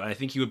really do. I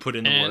think he would put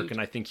in the work, and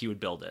I think he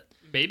would build it.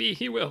 Maybe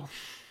he will.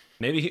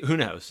 Maybe, who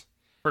knows?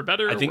 For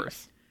better or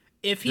worse.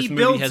 If he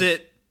builds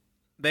it,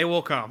 they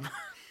will come.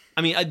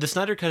 I mean, the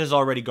Snyder Cut has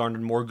already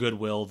garnered more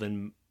goodwill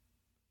than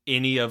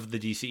any of the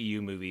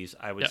DCEU movies,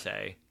 I would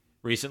say,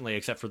 recently,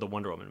 except for the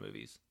Wonder Woman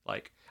movies.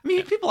 Like, I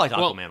mean, people liked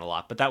Aquaman a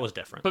lot, but that was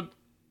different. But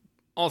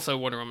also,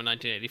 Wonder Woman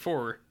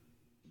 1984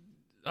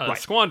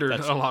 squandered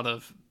a lot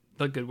of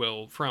the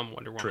goodwill from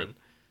Wonder Woman.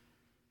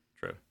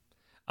 True.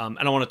 And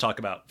I want to talk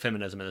about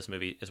feminism in this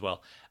movie as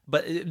well.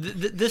 But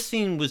this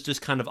scene was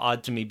just kind of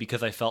odd to me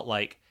because I felt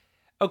like,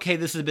 okay,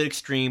 this is a bit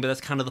extreme, but that's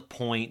kind of the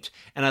point.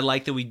 And I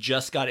like that we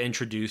just got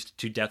introduced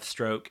to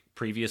Deathstroke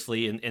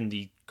previously in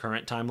the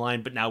current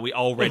timeline, but now we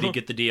already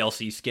get the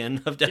DLC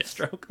skin of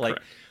Deathstroke.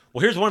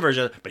 Well, here's one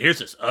version, but here's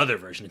this other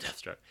version of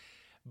Deathstroke.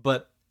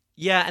 But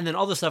yeah, and then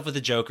all the stuff with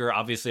the Joker,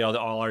 obviously all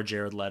our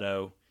Jared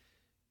Leto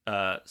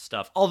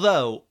stuff.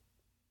 Although,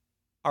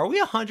 are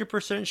we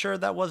 100% sure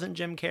that wasn't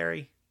Jim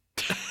Carrey?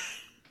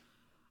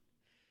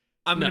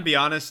 I'm going to be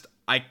honest,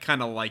 I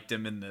kind of liked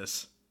him in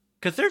this.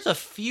 Because there's a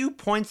few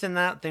points in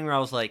that thing where I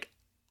was like,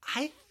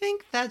 I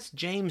think that's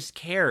James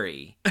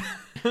Carrey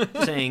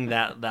saying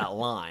that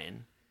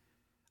line.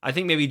 I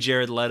think maybe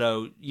Jared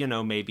Leto,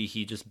 maybe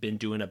he just been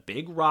doing a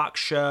big rock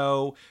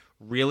show,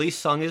 really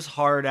sung his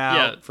heart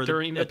out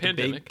during the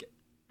pandemic.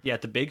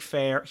 At the big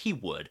fair. He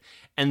would.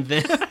 And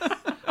then,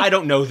 I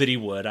don't know that he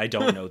would.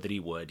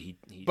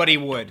 But he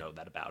would. I don't know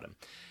that about him.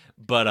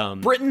 But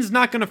Britain's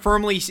not going to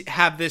firmly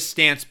have this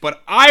stance,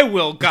 but I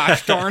will,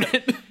 gosh darn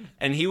it.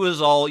 And he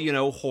was all,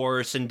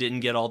 hoarse and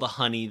didn't get all the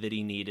honey that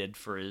he needed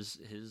for his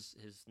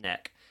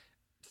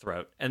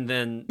throat. And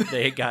then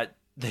they got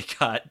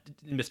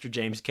Mr.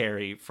 James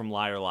Carrey from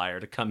Liar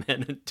Liar to come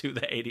in and do the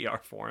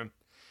ADR for him.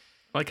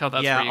 I like how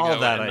that's where you all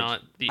go that and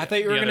not the I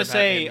thought you were going to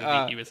say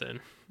he was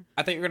in.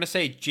 I thought you were going to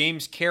say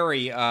James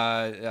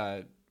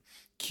Carrey,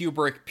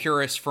 Kubrick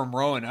purist from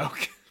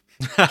Roanoke.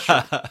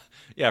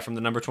 Yeah, from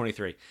the number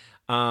 23.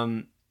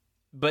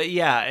 But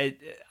yeah, it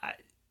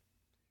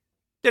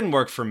didn't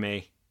work for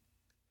me.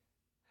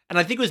 And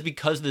I think it was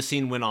because the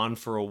scene went on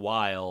for a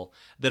while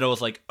that I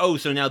was like, oh,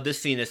 so now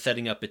this scene is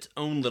setting up its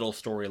own little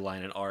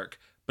storyline and arc.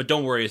 But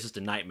don't worry, it's just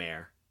a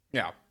nightmare.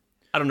 Yeah.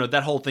 I don't know,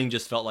 that whole thing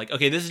just felt like,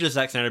 okay, this is just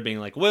Zack Snyder being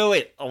like,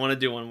 wait, I want to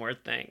do one more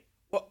thing.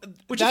 Well,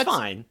 which is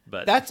fine,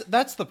 but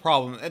that's the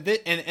problem.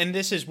 And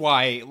this is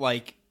why,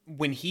 like,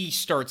 when he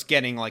starts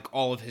getting, like,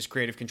 all of his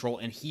creative control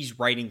and he's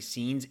writing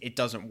scenes, it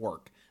doesn't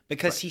work.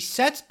 Because he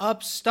sets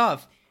up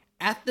stuff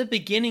at the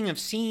beginning of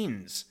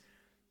scenes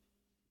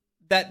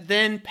that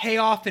then pay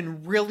off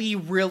in really,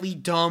 really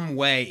dumb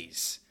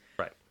ways.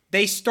 Right.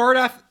 They start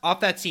off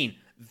that scene,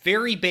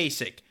 very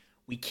basic.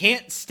 We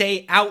can't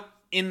stay out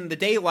in the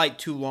daylight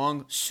too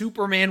long.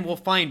 Superman will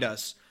find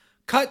us.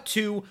 Cut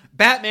to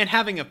Batman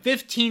having a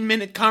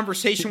 15-minute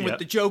conversation with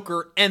the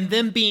Joker and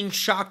them being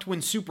shocked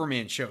when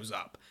Superman shows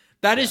up.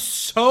 That is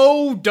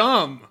so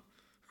dumb.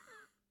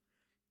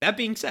 That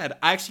being said,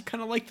 I actually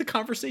kind of like the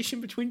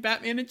conversation between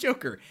Batman and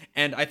Joker,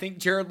 and I think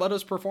Jared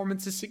Leto's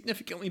performance is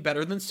significantly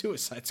better than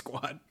Suicide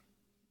Squad.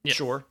 Yes,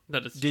 sure.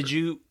 That is Did true.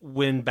 you,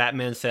 when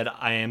Batman said,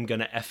 I am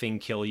gonna effing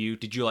kill you,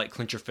 did you, like,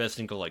 clench your fist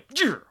and go, like,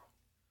 Jir!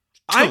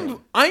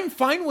 I'm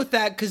fine with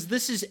that, because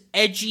this is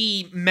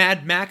edgy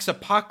Mad Max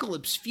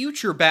apocalypse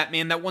future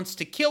Batman that wants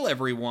to kill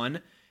everyone,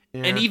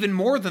 and even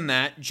more than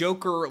that,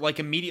 Joker, like,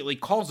 immediately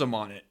calls him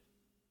on it.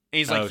 And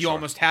he's like, you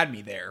almost had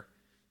me there.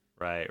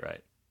 Right.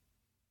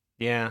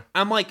 Yeah.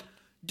 I'm like,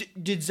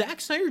 did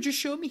Zack Snyder just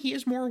show me he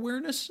has more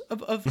awareness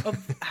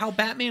of how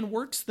Batman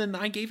works than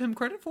I gave him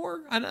credit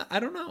for? I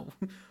don't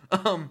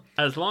know.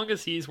 As long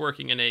as he's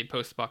working in a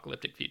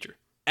post-apocalyptic future.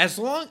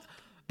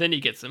 Then he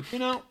gets him.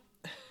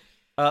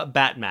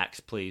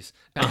 Batmax, please.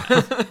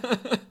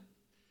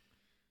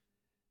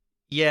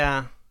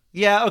 Yeah,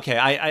 okay.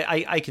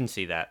 I can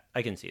see that.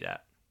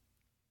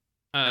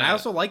 And I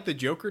also like the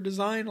Joker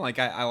design. Like,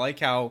 I like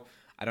how,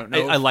 I don't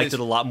know. I liked it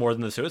a lot more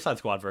than the Suicide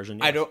Squad version.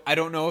 Yes. I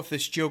don't know if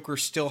this Joker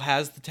still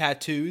has the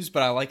tattoos,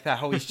 but I like that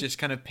how he's just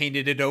kind of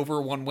painted it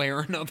over one way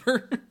or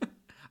another.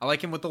 I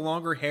like him with the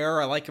longer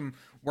hair. I like him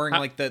wearing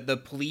like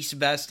the police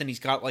vest, and he's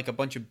got like a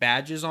bunch of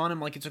badges on him.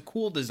 Like, it's a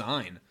cool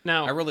design.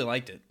 Now, I really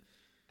liked it.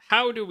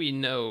 How do we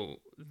know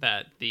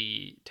that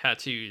the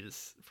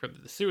tattoos for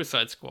the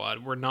Suicide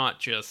Squad were not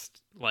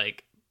just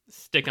like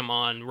stick them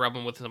on, rub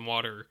them with some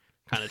water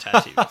kind of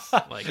tattoos?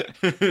 Like,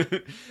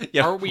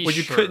 are we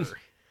sure?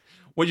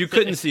 What you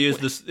couldn't see is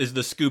the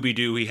Scooby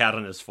Doo he had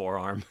on his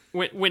forearm.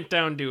 Went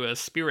down to a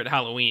Spirit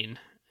Halloween,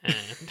 and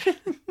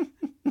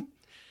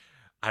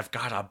I've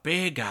got a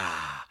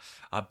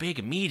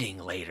big meeting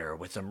later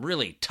with some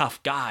really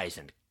tough guys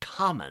in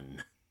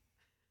Common.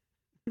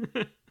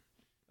 That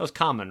was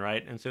Common,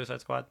 right, in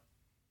Suicide Squad?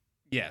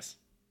 Yes.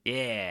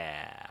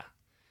 Yeah.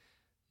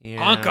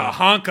 Honka,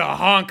 honka,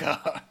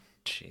 honka.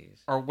 Jeez.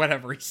 Or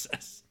whatever he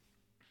says.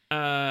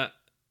 I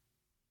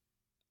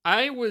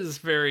was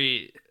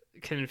very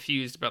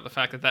confused about the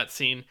fact that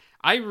scene,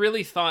 I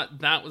really thought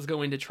that was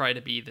going to try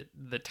to be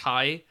the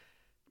tie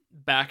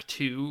back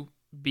to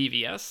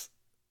BVS.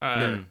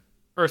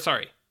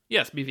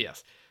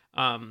 BVS.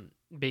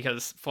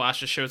 Because Flash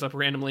just shows up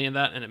randomly in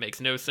that, and it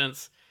makes no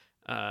sense.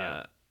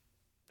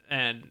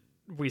 And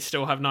we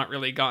still have not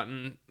really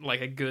gotten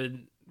like a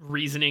good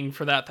reasoning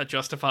for that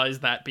justifies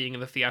that being in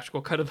the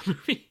theatrical cut of the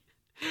movie.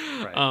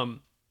 Right.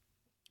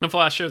 And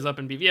Flash shows up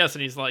in BVS,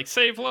 and he's like,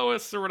 "Save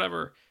Lois" or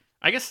whatever.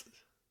 I guess,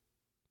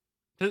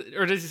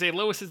 or does he say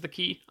Lois is the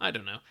key? I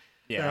don't know.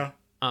 Yeah.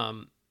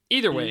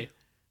 Either way,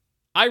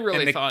 I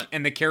really thought,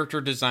 and the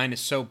character design is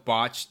so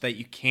botched that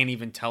you can't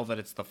even tell that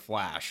it's the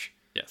Flash.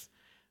 Yes.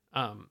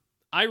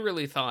 I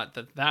really thought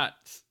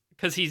that's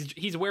because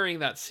he's wearing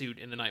that suit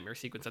in the nightmare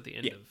sequence at the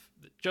end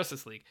of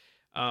Justice League.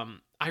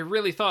 I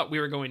really thought we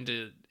were going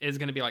to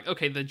be like,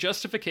 okay, the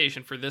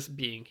justification for this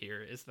being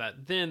here is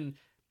that then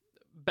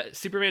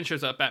Superman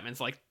shows up, Batman's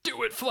like,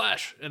 "Do it,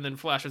 Flash," and then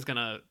Flash is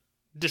gonna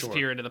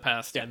disappear into the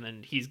past, and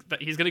then he's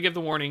gonna give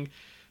the warning.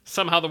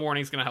 Somehow the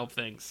warning's gonna help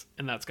things,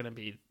 and that's gonna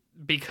be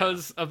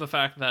because of the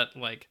fact that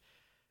like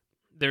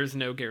there's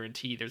no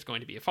guarantee there's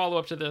going to be a follow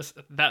up to this.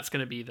 That's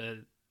gonna be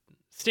the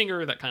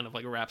stinger that kind of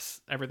like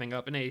wraps everything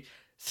up in a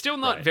still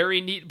not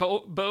very neat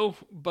bow,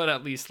 but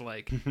at least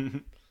like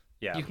you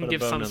can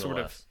give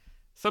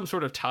some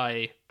sort of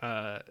tie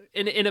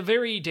in a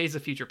very Days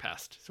of Future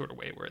Past sort of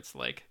way where it's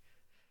like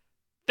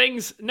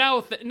things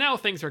now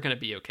things are going to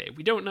be okay.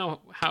 We don't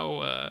know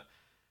how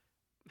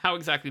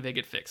exactly they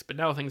get fixed, but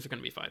now things are going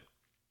to be fine.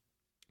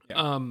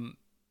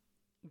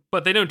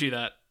 But they don't do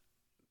that.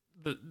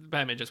 The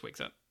Batman just wakes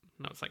up.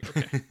 No, it's like,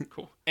 okay,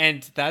 cool.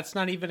 And that's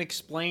not even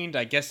explained.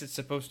 I guess it's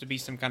supposed to be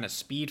some kind of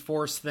Speed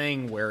Force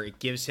thing where it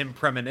gives him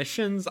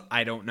premonitions.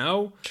 I don't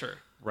know. Sure.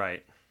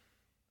 Right.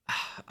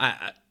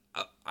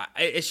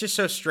 It's just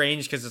so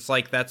strange because it's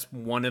like that's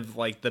one of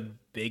like the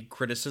big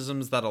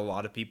criticisms that a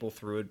lot of people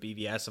threw at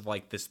BVS of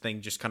like this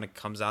thing just kind of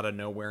comes out of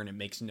nowhere and it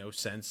makes no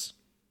sense.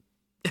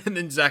 And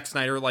then Zack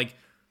Snyder, like,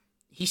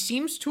 he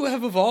seems to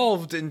have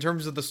evolved in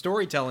terms of the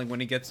storytelling when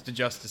he gets to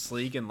Justice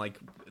League, and like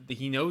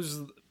he knows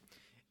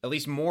at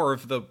least more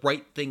of the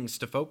right things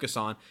to focus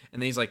on.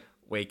 And then he's like,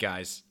 "Wait,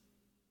 guys,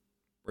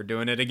 we're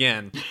doing it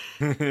again.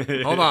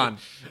 Hold on.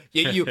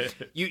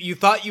 You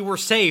thought you were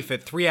safe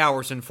at 3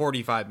 hours and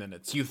 45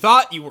 minutes. You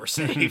thought you were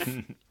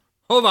safe.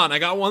 Hold on, I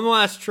got one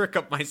last trick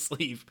up my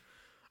sleeve.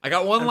 I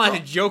got one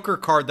last Joker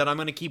card that I'm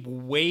going to keep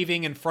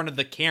waving in front of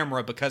the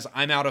camera because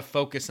I'm out of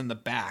focus in the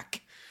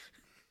back."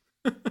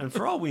 And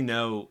for all we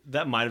know,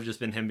 that might have just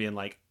been him being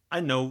like,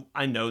 I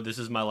know this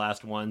is my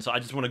last one, so I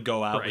just want to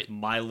go out with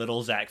my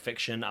little Zack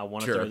fiction. I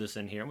want to throw this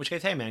in here. In which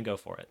case, hey man, go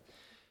for it.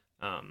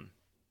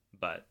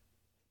 But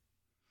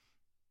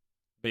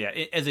yeah,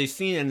 as a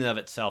scene in and of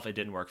itself, it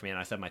didn't work for me. And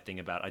I said my thing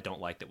about I don't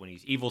like that when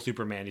he's evil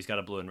Superman, he's got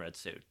a blue and red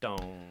suit.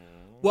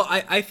 Well,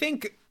 I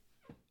think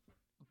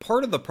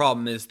part of the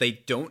problem is they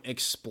don't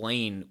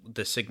explain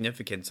the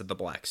significance of the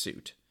black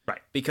suit. Right.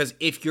 Because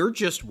if you're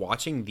just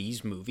watching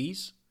these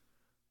movies,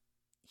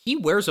 he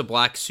wears a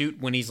black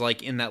suit when he's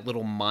like in that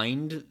little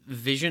mind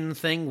vision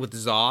thing with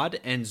Zod,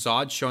 and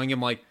Zod's showing him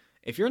like,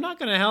 if you're not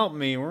going to help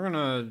me, we're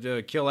going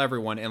to kill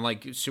everyone. And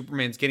like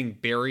Superman's getting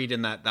buried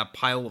in that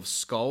pile of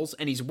skulls,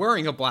 and he's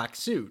wearing a black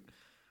suit.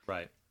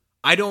 Right.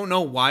 I don't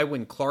know why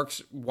when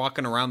Clark's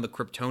walking around the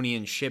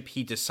Kryptonian ship,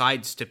 he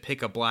decides to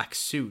pick a black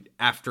suit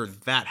after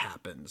that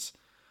happens.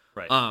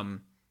 Right.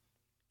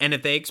 And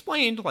if they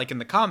explained, like in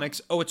the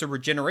comics, oh, it's a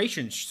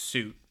regeneration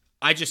suit.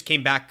 I just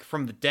came back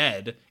from the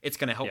dead. It's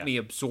going to help me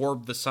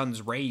absorb the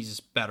sun's rays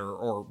better,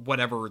 or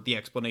whatever the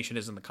explanation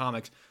is in the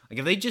comics. Like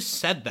if they just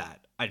said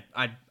that,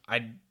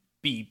 I'd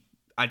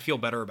feel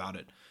better about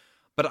it.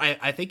 But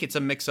I think it's a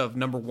mix of,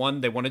 number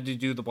one, they wanted to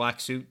do the black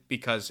suit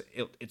because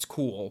it's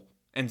cool,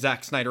 and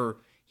Zack Snyder,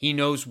 he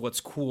knows what's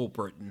cool,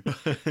 Britain.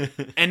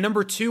 And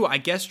number two, I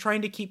guess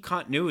trying to keep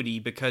continuity,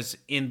 because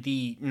in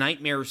the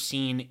nightmare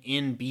scene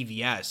in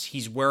BVS,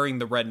 he's wearing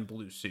the red and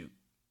blue suit.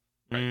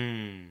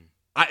 Right.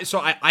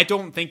 I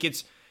don't think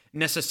it's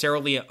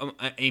necessarily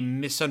a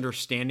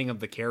misunderstanding of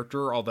the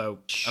character, although,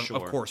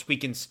 of course, we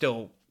can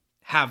still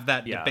have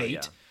that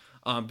debate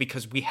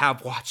because we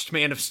have watched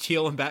Man of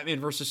Steel and Batman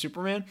vs.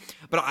 Superman.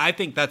 But I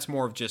think that's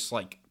more of just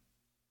like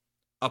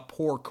a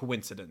poor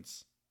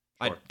coincidence.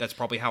 Sure. That's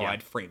probably how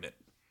I'd frame it.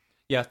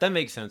 Yeah, that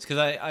makes sense, because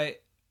I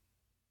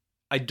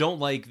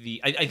don't like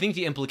I think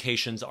the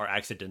implications are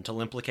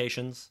accidental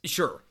implications.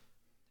 Sure.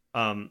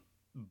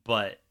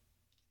 But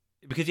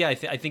because I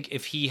think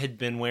if he had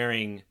been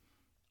wearing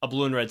a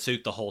blue and red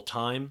suit the whole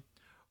time,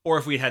 or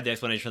if we'd had the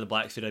explanation for the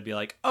black suit, I'd be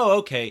like, oh,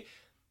 okay,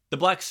 the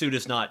black suit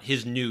is not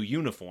his new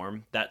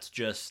uniform. That's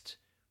just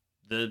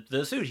the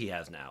suit he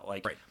has now.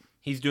 Like,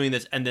 he's doing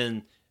this, and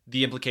then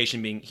the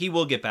implication being he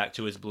will get back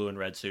to his blue and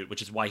red suit,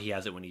 which is why he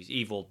has it when he's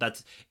evil.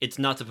 It's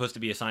not supposed to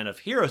be a sign of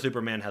hero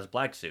Superman has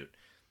black suit.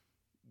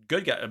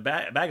 Good guy,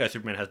 bad guy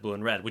Superman has blue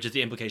and red, which is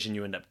the implication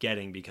you end up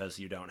getting because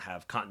you don't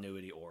have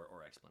continuity or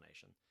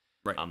explanation.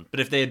 Right. But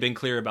if they had been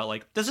clear about,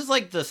 like, this is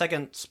like the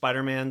second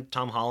Spider-Man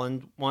Tom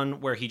Holland one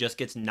where he just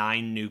gets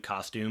 9 new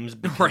costumes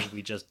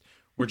because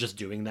we're just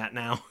doing that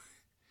now.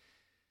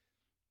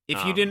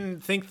 If you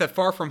didn't think that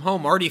Far From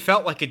Home already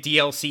felt like a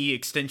DLC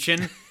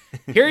extension,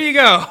 here you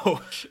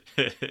go.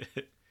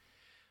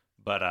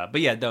 But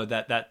yeah, no,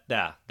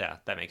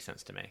 that makes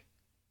sense to me.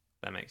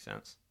 That makes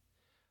sense.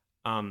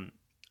 I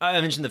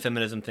mentioned the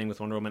feminism thing with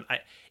Wonder Woman.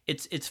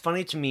 It's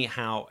funny to me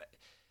how.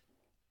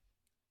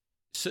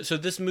 So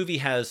this movie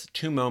has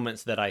two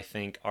moments that I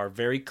think are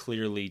very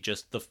clearly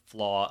just the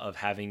flaw of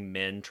having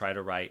men try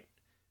to write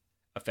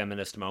a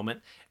feminist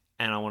moment,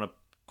 and I want to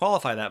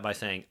qualify that by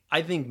saying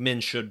I think men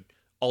should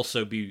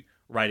also be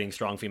writing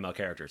strong female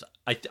characters.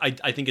 I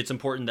think it's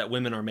important that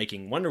women are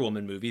making Wonder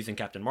Woman movies and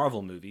Captain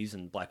Marvel movies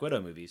and Black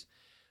Widow movies,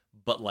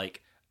 but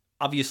like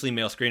obviously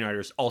male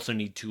screenwriters also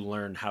need to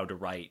learn how to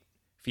write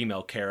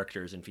female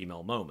characters and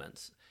female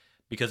moments,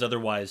 because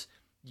otherwise,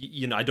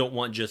 I don't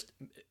want just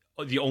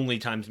the only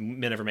times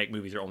men ever make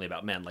movies are only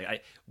about men.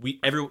 Like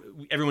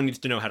everyone needs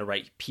to know how to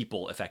write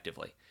people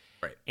effectively,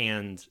 right?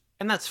 And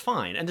that's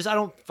fine. And I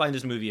don't find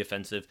this movie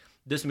offensive.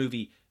 This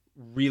movie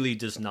really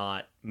does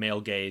not male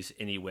gaze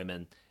any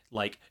women.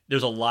 Like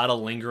there's a lot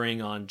of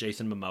lingering on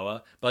Jason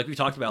Momoa, but like we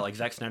talked about, like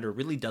Zack Snyder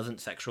really doesn't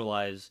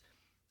sexualize,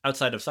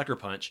 outside of Sucker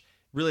Punch,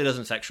 really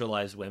doesn't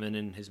sexualize women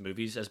in his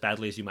movies as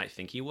badly as you might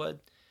think he would.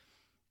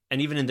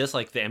 And even in this,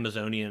 like the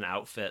Amazonian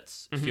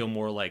outfits feel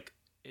more like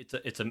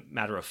it's a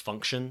matter of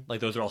function.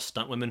 Like those are all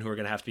stunt women who are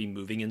going to have to be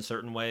moving in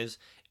certain ways,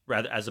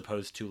 rather as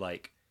opposed to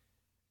like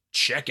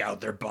check out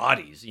their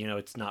bodies.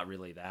 It's not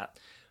really that.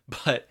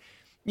 But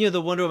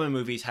the Wonder Woman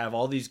movies have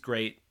all these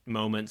great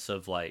moments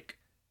of like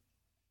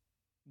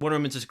Wonder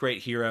Woman's this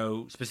great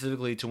hero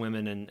specifically to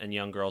women and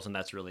young girls, and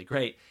that's really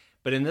great.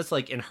 But in this,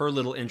 like in her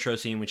little intro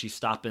scene when she's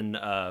stopping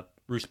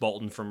Bruce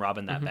Bolton from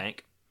robbing that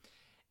bank,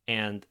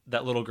 and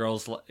that little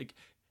girl's like,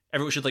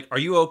 everyone should like, "Are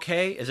you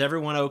okay? Is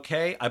everyone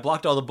okay? I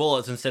blocked all the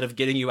bullets instead of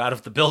getting you out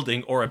of the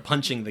building or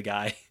punching the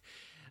guy."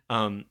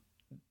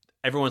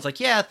 Everyone's like,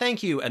 "Yeah,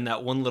 thank you." And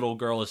that one little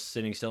girl is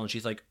sitting still, and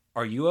she's like,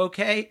 "Are you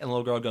okay?" And the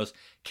little girl goes,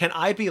 "Can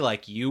I be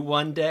like you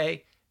one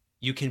day?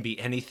 You can be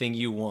anything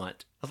you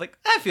want." I was like,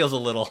 that feels a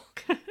little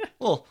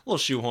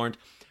shoehorned.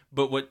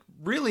 But what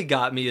really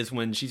got me is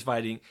when she's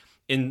fighting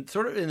in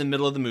the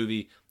middle of the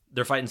movie,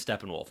 they're fighting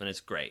Steppenwolf, and it's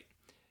great.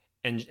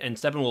 And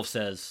Steppenwolf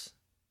says,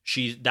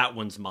 that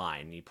one's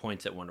mine. And he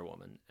points at Wonder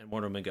Woman, and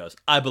Wonder Woman goes,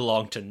 "I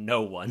belong to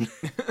no one."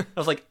 I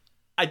was like,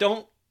 I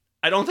don't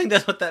think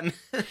that's what that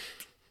meant.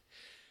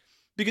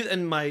 Because,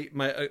 and my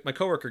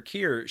coworker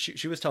Kier,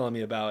 she was telling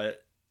me about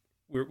it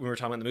when we were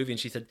talking about the movie, and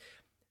she said,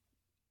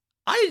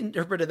 I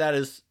interpreted that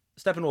as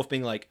Steppenwolf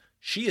being like,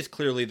 she is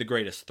clearly the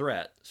greatest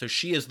threat, so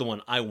she is the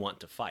one I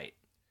want to fight,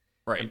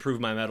 right, and prove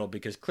my mettle,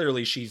 because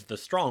clearly she's the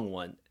strong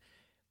one.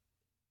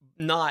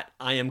 Not,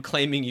 I am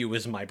claiming you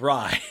as my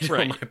bride,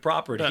 right, or my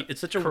property.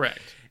 It's such a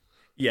correct.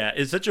 Yeah,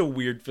 it's such a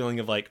weird feeling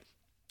of like,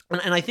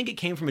 and I think it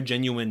came from a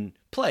genuine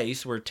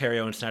place where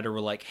Terrio and Snyder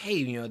were like,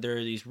 hey, there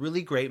are these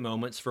really great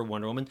moments for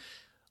Wonder Woman.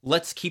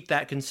 Let's keep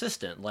that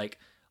consistent. Like,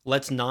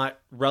 let's not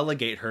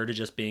relegate her to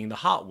just being the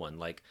hot one.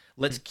 Like,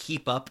 let's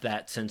keep up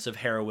that sense of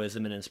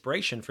heroism and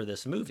inspiration for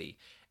this movie.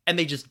 And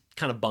they just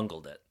kind of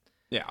bungled it.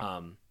 Yeah.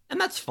 And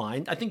that's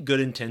fine. I think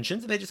good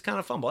intentions, and they just kind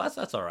of fumble.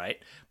 That's all right.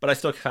 But I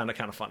still found it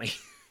kind of funny.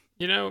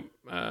 I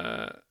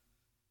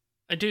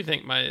do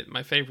think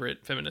my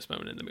favorite feminist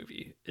moment in the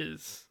movie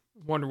is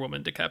Wonder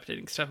Woman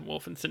decapitating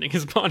Steppenwolf and sending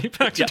his body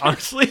back to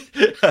honestly.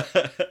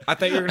 I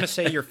thought you were going to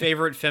say your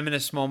favorite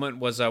feminist moment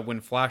was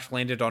when Flash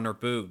landed on her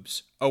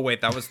boobs. Oh,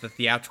 wait, that was the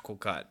theatrical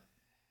cut.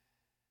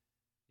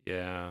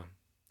 Yeah.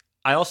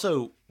 I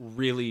also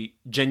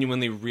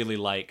genuinely really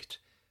liked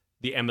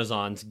the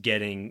Amazons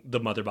getting the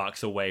mother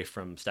box away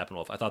from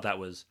Steppenwolf. I thought that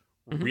was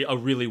a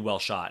really well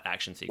shot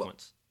action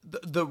sequence.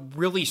 The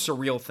really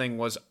surreal thing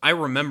was, I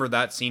remember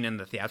that scene in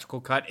the theatrical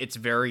cut. It's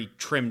very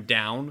trimmed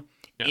down.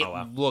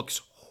 Yeah. It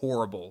looks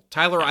horrible.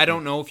 Tyler, I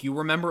don't know if you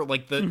remember,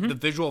 like the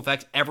visual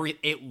effects,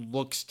 it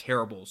looks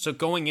terrible. So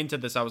going into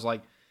this, I was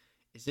like,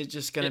 is it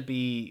just going to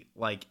be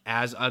like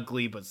as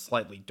ugly but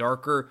slightly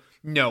darker?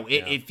 No,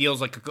 it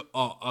feels like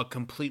a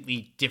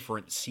completely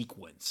different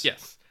sequence.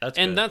 Yes.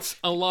 That's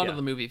a lot of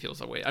the movie feels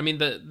that way. I mean,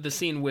 the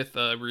scene with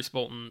Bruce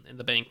Bolton in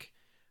the bank,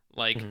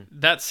 like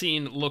that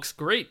scene looks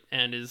great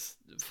and is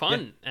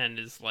fun and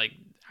is like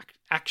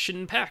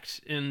action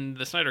packed in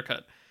the Snyder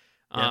cut.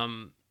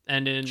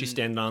 And she's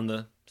standing on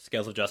the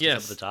scales of justice up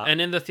at the top.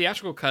 And in the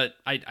theatrical cut,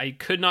 I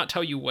could not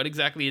tell you what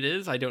exactly it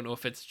is. I don't know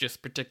if it's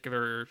just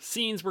particular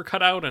scenes were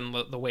cut out and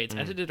the way it's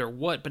edited or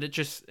what, but it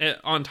just,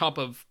 on top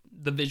of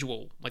the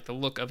visual, like the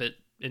look of it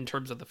in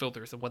terms of the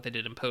filters and what they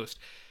did in post,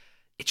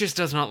 it just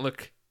does not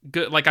look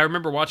good. Like I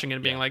remember watching it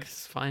and being like,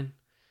 this is fine.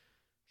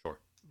 Sure.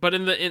 But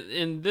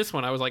in this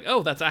one, I was like,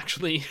 oh, that's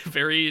actually a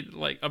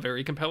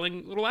very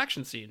compelling little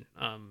action scene.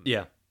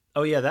 Yeah.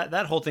 Oh yeah,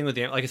 that whole thing with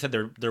the, like I said,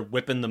 they're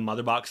whipping the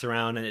mother box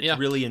around, and it's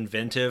really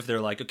inventive.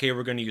 They're like, okay,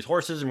 we're going to use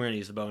horses and we're going to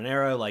use the bow and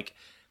arrow. Like,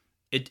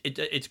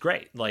 it's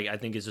great. Like, I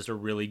think it's just a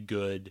really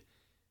good,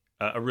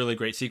 a really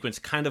great sequence.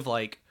 Kind of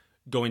like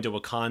going to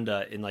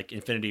Wakanda in like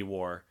Infinity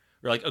War.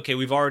 We're like, okay,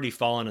 we've already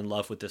fallen in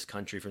love with this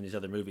country from these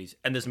other movies,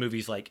 and this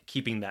movie's like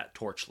keeping that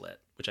torch lit,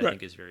 which I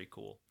think is very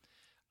cool.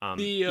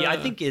 I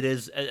think it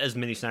is, as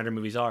many Snyder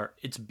movies are.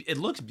 It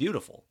looks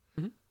beautiful.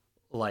 Mm-hmm.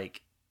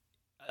 Like,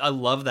 I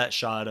love that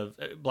shot of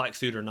black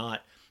suit or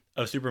not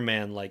of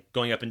Superman like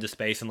going up into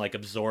space and like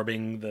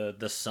absorbing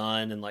the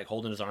sun and like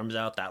holding his arms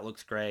out. That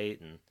looks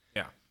great, and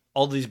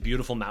all these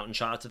beautiful mountain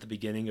shots at the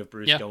beginning of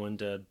Bruce going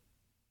to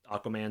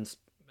Aquaman's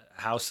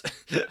house.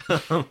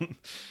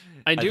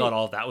 I thought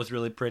all of that was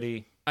really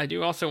pretty. I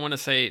do also want to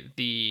say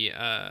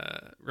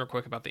real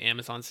quick about the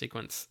Amazon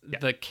sequence. Yeah.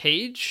 The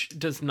cage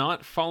does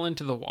not fall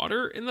into the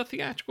water in the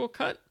theatrical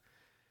cut.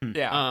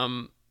 Yeah.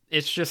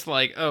 It's just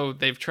like, oh,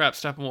 they've trapped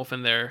Steppenwolf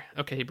in there.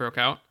 Okay, he broke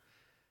out.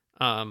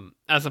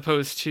 As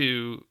opposed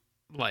to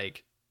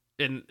like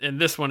in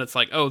this one, it's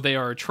like, oh, they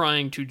are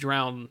trying to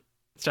drown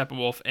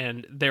Steppenwolf,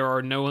 and they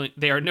are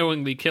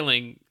knowingly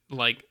killing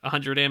like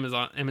 100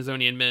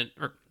 Amazonian men,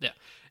 or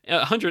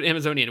 100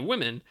 Amazonian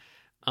women.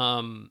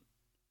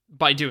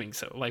 By doing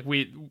so, like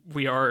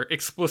we are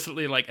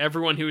explicitly like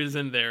everyone who is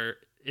in there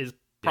is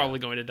probably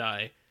going to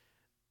die,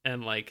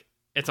 and like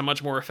it's a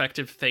much more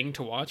effective thing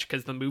to watch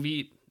because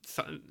the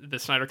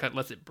Snyder Cut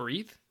lets it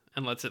breathe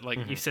and lets it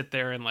like you sit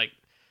there and like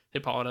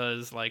Hippolyta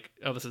is like,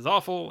 oh, this is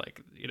awful, like,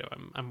 you know,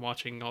 I'm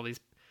watching all these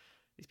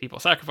people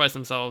sacrifice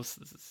themselves.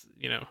 This is,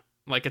 you know,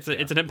 like it's an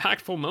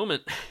impactful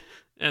moment,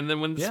 and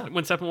then when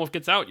Steppenwolf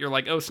gets out, you're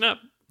like, oh snap,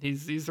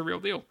 he's the real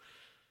deal.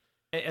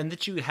 And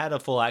that you had a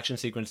full action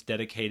sequence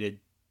dedicated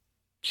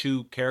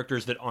to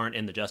characters that aren't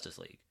in the Justice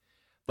League.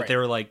 But they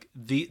were like,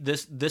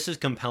 this is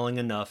compelling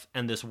enough,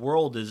 and this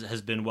world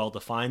has been well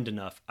defined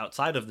enough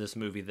outside of this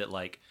movie that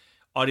like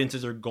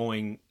audiences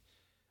already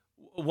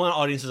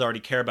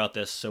care about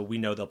this, so we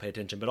know they'll pay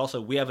attention. But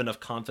also we have enough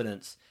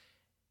confidence,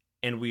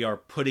 and we are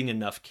putting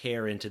enough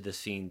care into this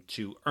scene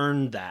to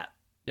earn that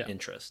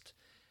interest,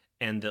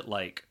 and that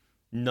like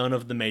none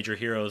of the major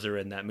heroes are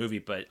in that movie.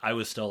 But I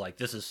was still like,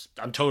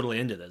 I'm totally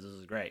into this. This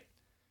is great.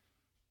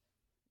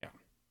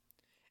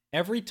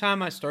 Every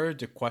time I started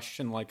to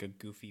question like a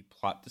goofy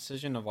plot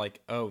decision of like,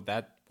 oh,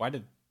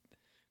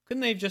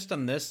 couldn't they have just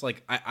done this?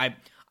 Like I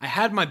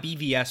had my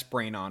BVS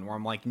brain on where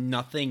I'm like,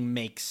 nothing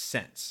makes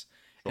sense.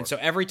 Sure. And so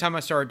every time I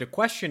started to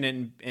question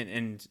it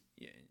and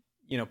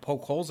you know,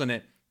 poke holes in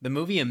it, the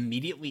movie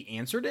immediately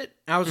answered it.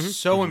 I was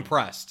so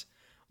impressed.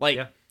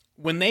 Like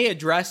when they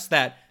addressed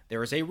that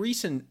there is a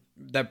reason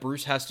that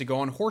Bruce has to go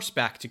on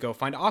horseback to go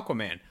find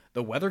Aquaman.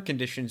 The weather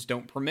conditions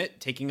don't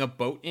permit taking a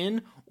boat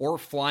in or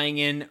flying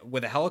in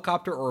with a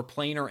helicopter or a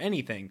plane or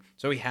anything,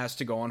 so he has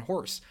to go on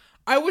horse.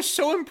 I was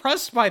so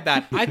impressed by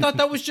that. I thought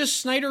that was just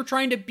Snyder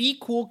trying to be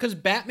cool because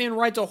Batman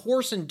rides a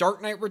horse in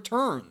Dark Knight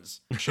Returns.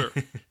 Sure.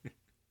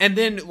 And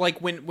then, like,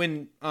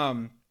 when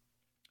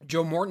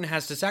Joe Morton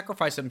has to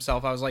sacrifice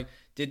himself, I was like,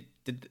 did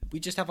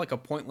we just have, like, a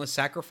pointless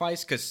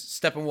sacrifice? Because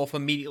Steppenwolf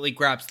immediately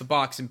grabs the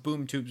box and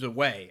boom tubes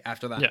away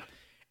after that. Yeah.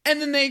 And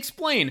then they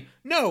explain,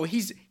 no, he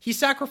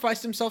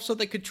sacrificed himself so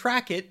they could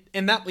track it,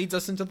 and that leads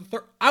us into the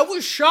third. I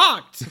was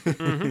shocked.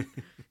 I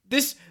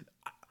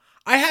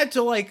had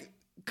to like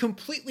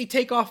completely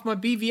take off my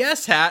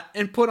BVS hat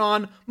and put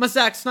on my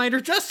Zack Snyder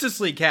Justice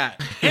League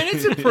hat, and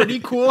it's a pretty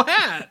cool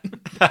hat.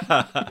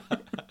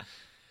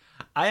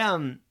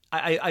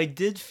 I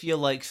did feel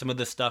like some of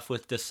the stuff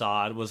with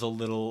Desaad was a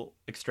little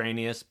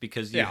extraneous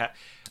because that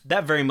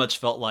very much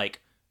felt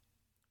like,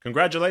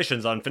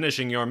 congratulations on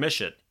finishing your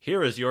mission.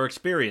 Here is your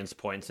experience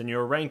points and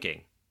your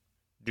ranking.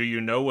 Do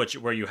you know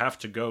where you have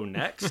to go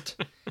next?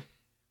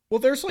 Well,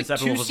 there's like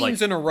two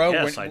scenes in a row.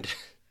 Yes,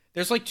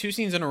 there's like two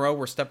scenes in a row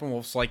where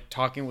Steppenwolf's like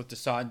talking with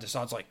Desaad, and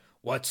Desaad's like,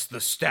 "What's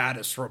the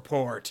status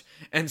report?"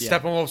 And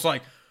Steppenwolf's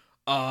like,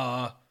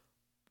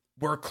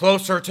 "We're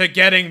closer to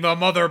getting the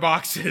mother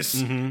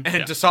boxes." And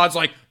Desaad's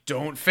like,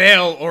 "Don't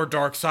fail, or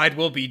Darkseid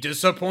will be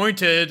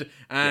disappointed."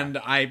 And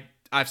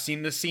I've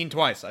seen this scene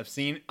twice. I've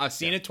seen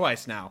it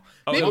twice now.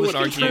 Maybe we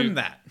should trim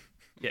that.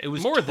 Yeah, it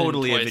was more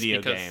totally a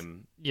video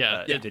game.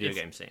 Video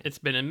game scene. It's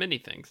been in many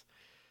things.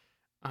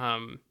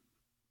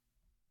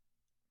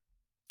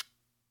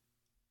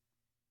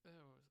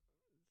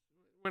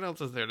 What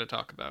else is there to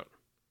talk about?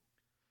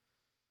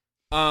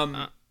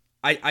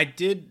 I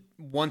did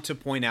want to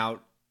point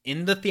out,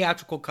 in the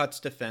theatrical cut's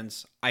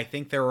defense, I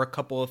think there are a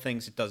couple of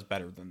things it does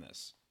better than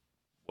this.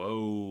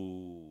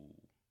 Whoa.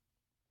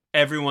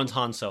 Everyone's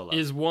Han Solo.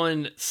 Is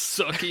one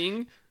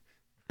sucking?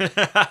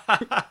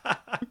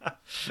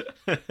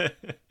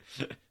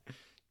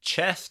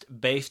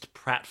 Chest-based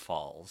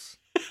pratfalls.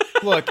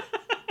 Look,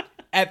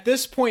 at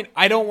this point,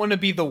 I don't want to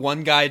be the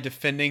one guy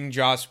defending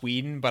Joss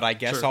Whedon, but I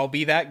guess I'll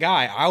be that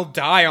guy. I'll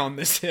die on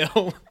this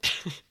hill.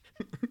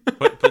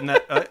 Putting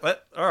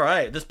that. All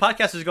right, this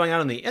podcast is going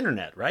out on the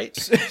internet, right?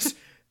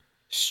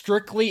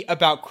 Strictly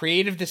about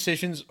creative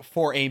decisions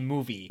for a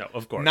movie. No,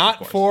 of course.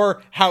 Not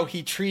for how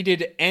he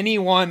treated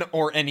anyone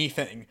or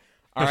anything.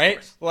 All right,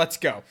 let's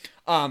go.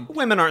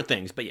 Women aren't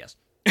things, but yes.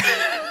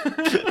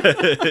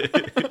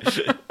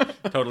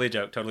 Totally a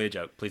joke.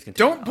 Please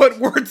continue. Don't put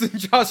words in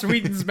Joss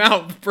Whedon's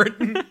mouth,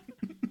 Britton.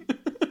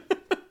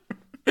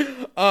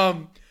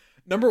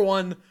 Number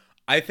one,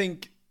 I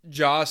think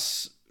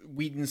Joss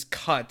Whedon's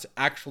cut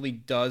actually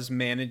does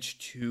manage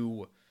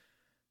to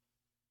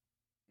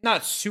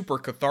not super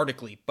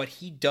cathartically, but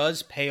he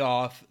does pay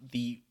off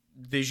the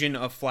vision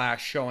of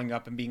Flash showing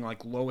up and being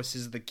like, Lois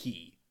is the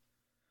key.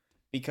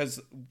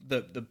 Because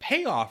the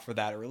payoff for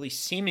that, or at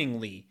least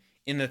seemingly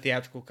in the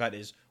theatrical cut,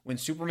 is when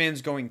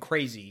Superman's going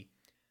crazy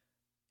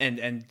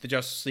and the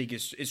Justice League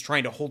is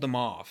trying to hold him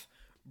off,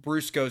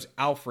 Bruce goes,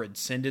 Alfred,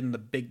 send in the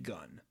big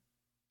gun.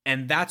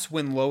 And that's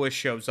when Lois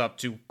shows up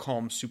to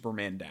calm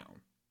Superman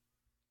down.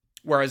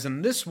 Whereas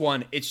in this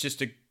one, it's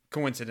just a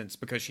coincidence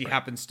because she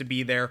happens to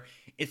be there.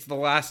 It's the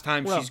last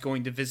time she's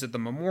going to visit the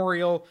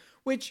memorial,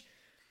 which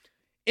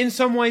in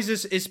some ways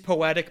is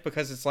poetic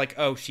because it's like,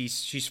 oh,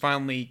 she's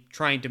finally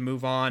trying to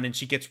move on, and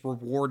she gets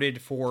rewarded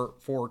for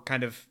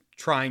kind of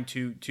trying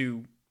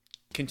to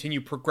continue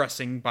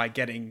progressing by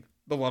getting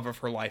the love of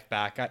her life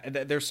back.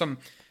 There's some,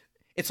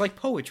 it's like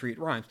poetry, it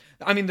rhymes.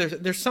 I mean,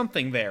 there's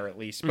something there at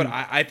least, but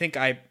I think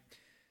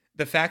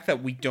the fact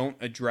that we don't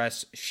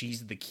address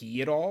she's the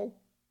key at all,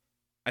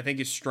 I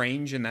think is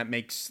strange, and that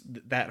makes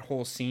that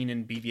whole scene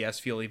in BVS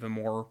feel even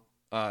more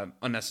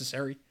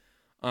unnecessary.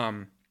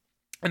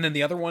 And then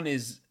the other one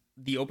is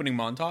the opening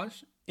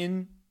montage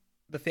in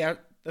the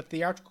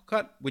theatrical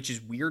cut, which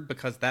is weird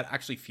because that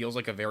actually feels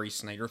like a very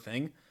Snyder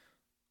thing.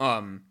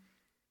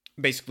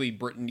 Basically,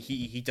 Britton,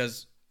 he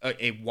does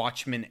a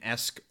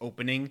Watchmen-esque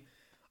opening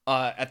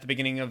at the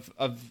beginning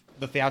of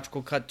the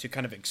theatrical cut to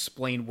kind of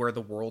explain where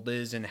the world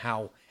is and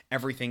how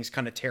everything's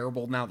kind of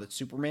terrible now that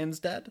Superman's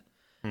dead.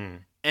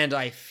 And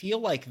I feel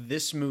like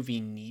this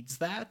movie needs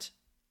that,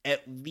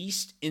 at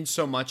least in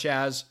so much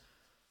as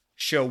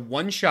show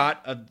one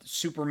shot of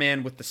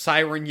Superman with the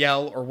siren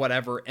yell or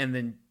whatever, and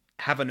then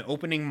have an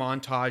opening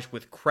montage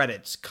with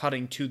credits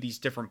cutting to these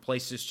different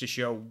places to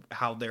show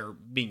how they're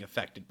being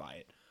affected by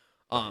it.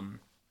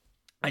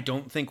 I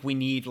don't think we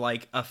need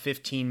like a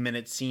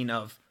 15-minute scene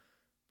of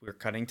we're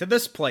cutting to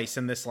this place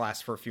and this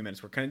lasts for a few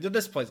minutes. We're cutting to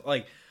this place.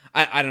 Like,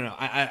 I don't know.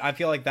 I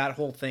feel like that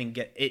whole thing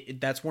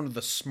that's one of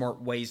the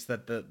smart ways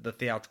that the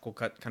theatrical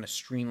cut kind of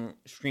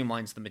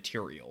streamlines the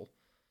material.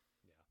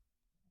 Yeah,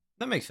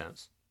 that makes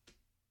sense.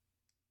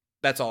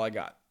 That's all I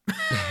got.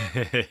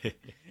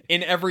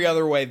 In every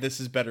other way, this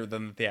is better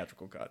than the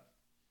theatrical cut.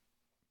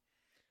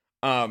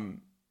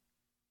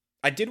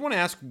 I did want to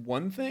ask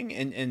one thing,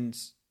 and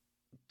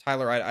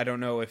Tyler, I don't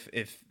know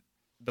if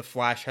the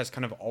Flash has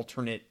kind of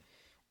alternate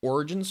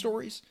origin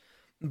stories,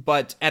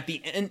 but at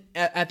the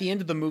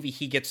end of the movie,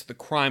 he gets the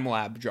crime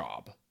lab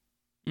job.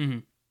 Mm-hmm.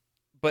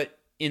 But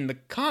in the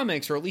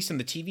comics, or at least in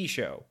the TV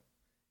show,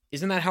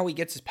 isn't that how he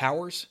gets his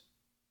powers?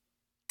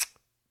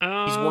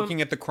 He's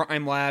working at the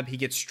crime lab. He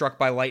gets struck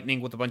by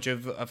lightning with a bunch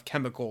of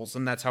chemicals,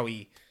 and that's how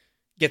he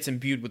gets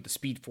imbued with the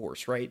Speed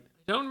Force, right?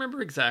 I don't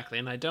remember exactly,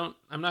 and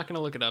I'm not going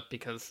to look it up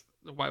because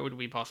why would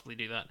we possibly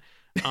do that?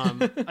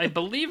 I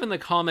believe in the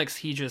comics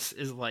he just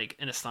is like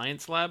in a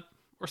science lab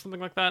or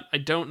something like that. I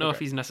don't know if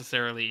he's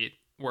necessarily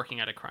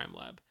working at a crime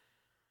lab.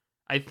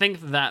 I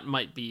think that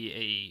might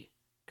be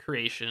a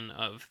creation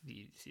of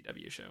the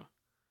CW show.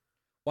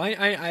 Well,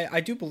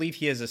 I do believe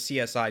he has a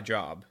CSI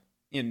job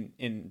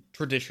in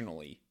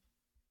traditionally.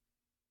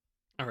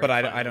 All right, but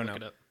fine, I don't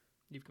know.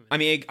 I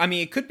mean,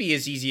 it could be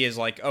as easy as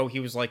like, oh, he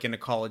was like in a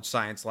college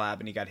science lab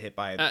and he got hit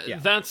by it. Yeah.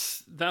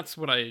 That's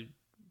what I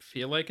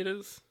feel like it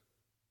is.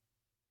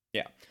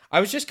 Yeah, I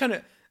was just kind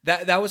of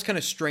that was kind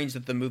of strange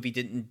that the movie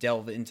didn't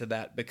delve into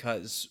that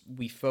because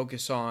we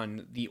focus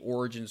on the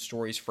origin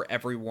stories for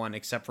everyone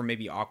except for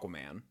maybe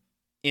Aquaman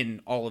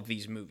in all of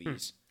these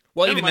movies.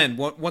 Well, even then,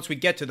 once we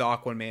get to the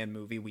Aquaman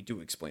movie, we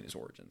do explain his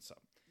origin. So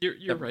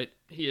you're right.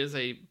 He is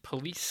a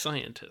police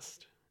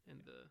scientist in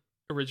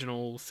the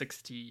original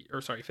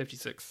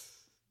 56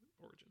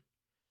 origin.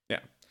 Yeah.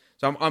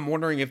 So I'm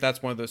wondering if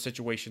that's one of those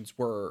situations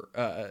where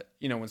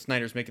when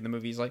Snyder's making the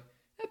movie, he's like,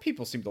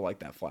 people seem to like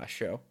that Flash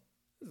show.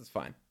 This is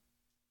fine.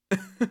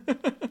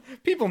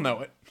 People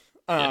know it.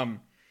 But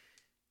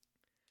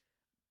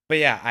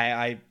yeah,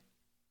 I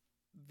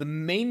the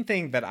main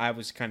thing that I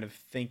was kind of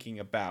thinking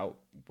about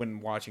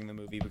when watching the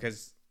movie,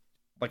 because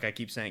like I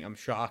keep saying, I'm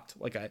shocked.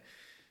 Like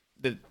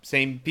the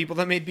same people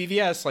that made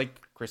BVS,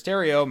 like Chris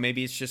Terrio,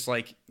 maybe it's just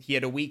like he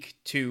had a week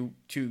to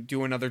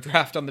do another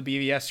draft on the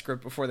BVS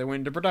script before they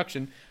went into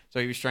production, so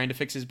he was trying to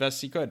fix as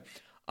best he could.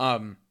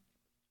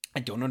 I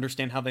don't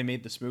understand how they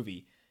made this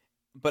movie,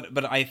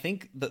 but I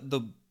think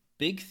the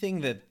big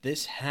thing that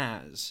this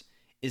has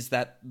is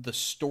that the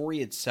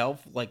story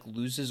itself like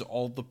loses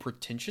all the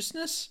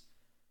pretentiousness.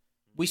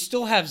 We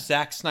still have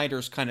Zack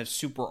Snyder's kind of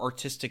super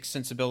artistic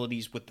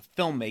sensibilities with the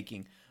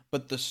filmmaking,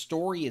 but the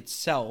story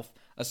itself,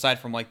 aside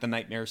from like the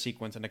nightmare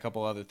sequence and a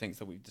couple other things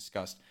that we've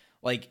discussed,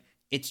 like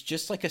it's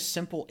just like a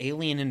simple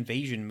alien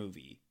invasion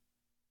movie.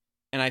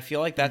 And I feel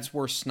like that's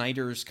where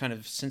Snyder's kind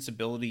of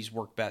sensibilities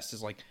work best,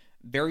 is like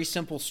very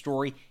simple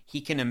story. He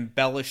can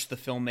embellish the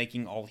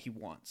filmmaking all he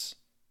wants.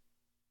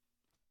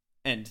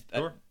 And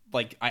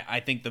I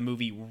think the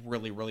movie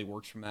really, really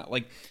works from that.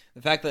 Like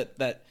the fact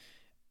that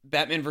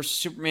Batman vs.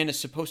 Superman is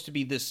supposed to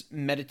be this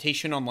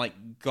meditation on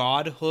like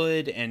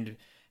godhood and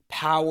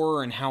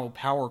power and how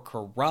power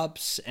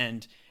corrupts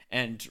and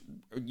and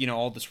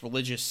all this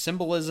religious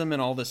symbolism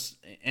and all this,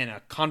 and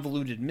a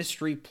convoluted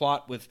mystery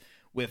plot with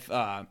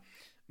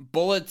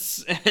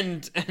bullets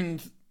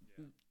and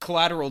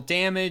collateral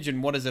damage,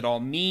 and what does it all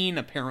mean?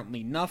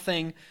 Apparently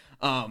nothing.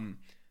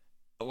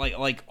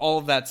 Like all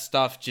of that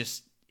stuff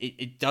just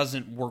it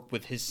doesn't work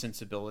with his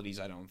sensibilities,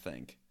 I don't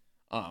think.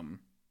 And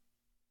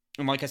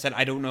like I said,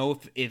 I don't know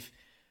if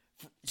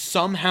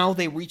somehow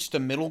they reached a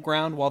middle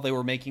ground while they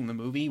were making the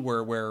movie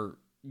where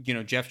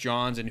Jeff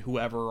Johns and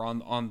whoever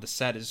on the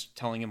set is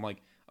telling him,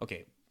 like,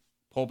 okay,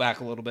 pull back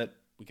a little bit,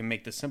 we can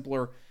make this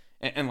simpler,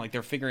 and like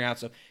they're figuring out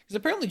stuff, because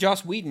apparently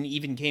Joss Whedon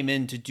even came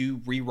in to do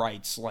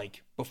rewrites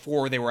like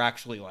before they were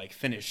actually like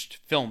finished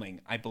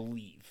filming, I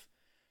believe.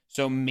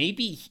 So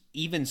maybe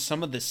even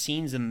some of the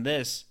scenes in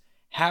this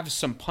have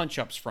some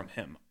punch-ups from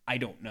him. I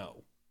don't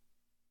know.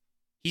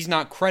 He's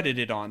not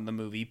credited on the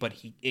movie, but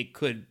it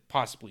could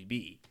possibly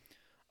be.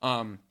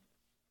 But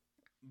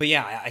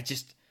yeah, I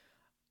just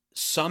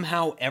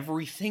somehow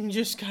everything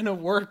just kind of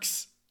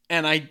works,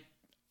 and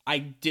I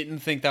didn't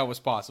think that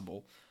was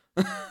possible.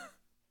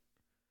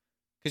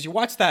 Because you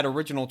watch that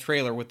original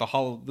trailer with the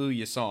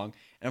Hallelujah song,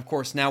 and of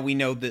course now we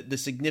know the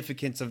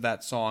significance of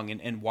that song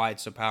and why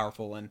it's so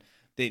powerful, and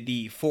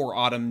the For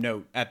Autumn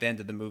note at the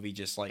end of the movie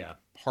just like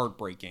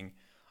heartbreaking.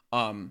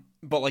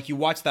 But like you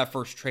watch that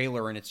first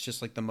trailer and it's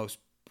just like the most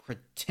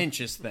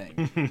pretentious thing.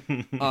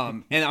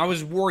 And I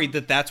was worried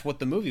that that's what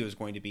the movie was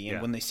going to be.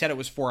 And when they said it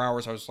was 4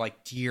 hours, I was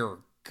like, dear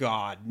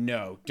God,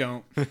 no,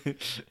 don't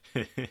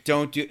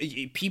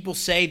do. People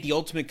say the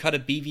ultimate cut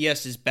of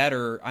BVS is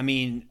better. I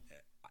mean,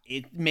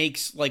 it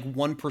makes like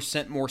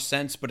 1% more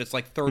sense, but it's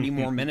like 30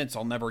 more minutes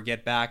I'll never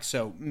get back.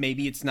 So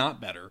maybe it's not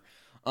better.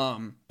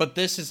 But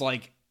this is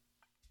like,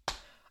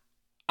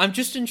 I'm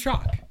just in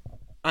shock.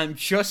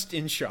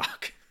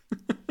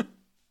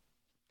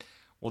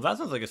 Well, that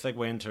sounds like a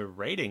segue into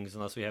ratings,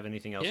 unless we have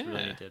anything else we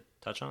really need to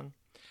touch on.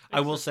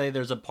 I will say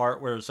there's a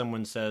part where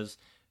someone says,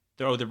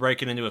 they're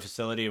breaking into a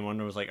facility, and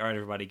one was like, all right,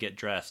 everybody get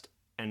dressed.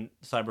 And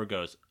Cyborg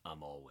goes,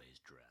 I'm always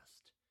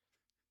dressed.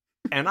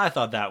 And I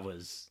thought that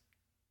was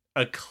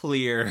a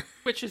clear...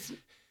 Which is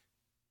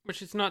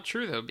not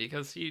true, though,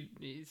 because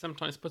he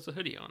sometimes puts a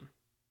hoodie on.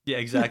 Yeah,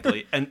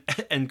 exactly.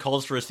 and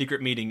calls for a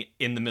secret meeting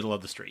in the middle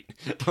of the street.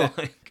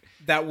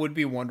 That would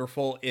be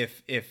wonderful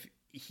if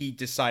he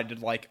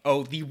decided, like,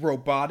 oh, the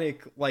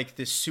robotic, like,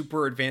 this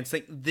super advanced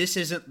thing, this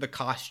isn't the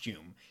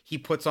costume. He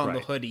puts on the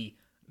hoodie.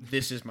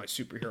 This is my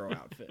superhero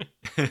outfit.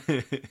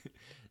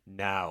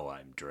 Now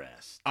I'm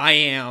dressed. I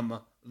am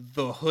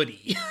the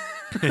hoodie.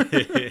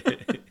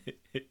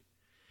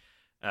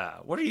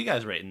 What are you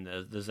guys rating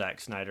the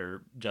Zack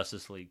Snyder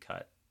Justice League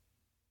cut?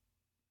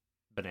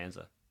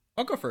 Bonanza.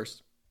 I'll go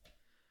first.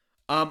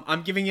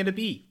 I'm giving it a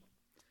B,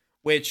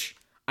 which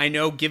I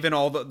know, given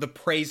all the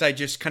praise I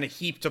just kind of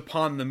heaped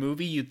upon the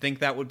movie, you'd think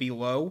that would be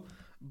low,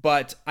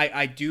 but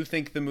I do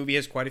think the movie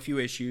has quite a few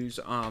issues.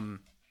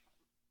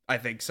 I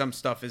think some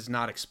stuff is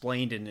not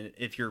explained, and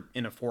if you're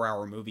in a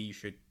 4-hour movie, you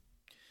should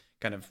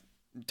kind of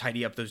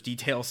tidy up those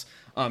details.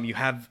 You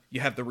have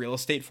the real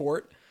estate for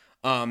it.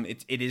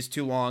 It is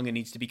too long. It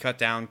needs to be cut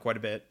down quite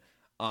a bit.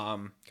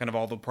 Kind of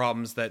all the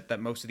problems that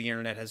most of the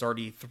internet has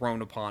already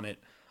thrown upon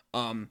it.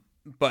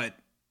 But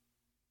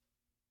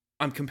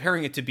I'm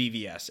comparing it to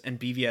BVS, and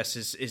BVS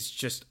is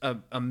just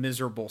a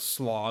miserable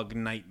slog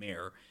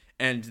nightmare.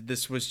 And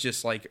this was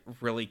just like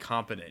really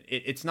competent.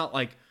 It's not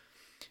like,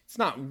 it's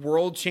not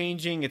world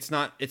changing. It's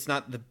not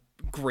the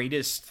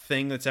greatest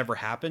thing that's ever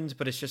happened,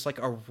 but it's just like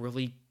a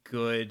really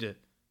good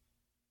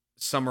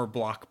summer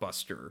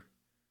blockbuster.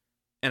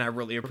 And I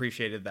really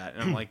appreciated that.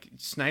 And I'm like,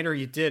 Snyder,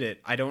 you did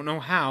it. I don't know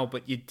how,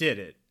 but you did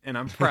it. And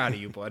I'm proud of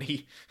you,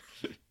 buddy.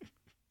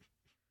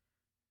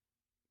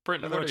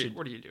 Brenton,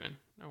 what are you doing?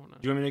 I wanna...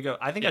 Do you want me to go?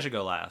 I think I should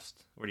go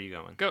last. Where are you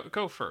going?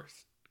 Go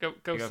first. Go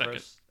second.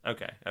 First?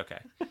 Okay.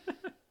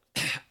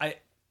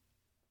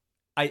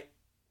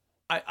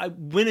 I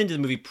went into the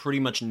movie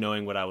pretty much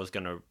knowing what I was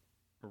going to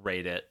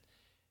rate it.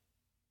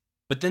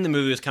 But then the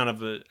movie was kind of I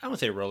don't want to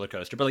say a roller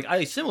coaster, but like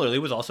I similarly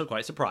was also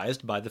quite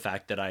surprised by the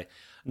fact that I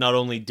not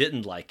only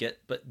didn't like it,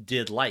 but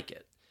did like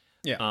it.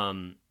 Yeah.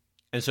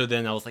 And so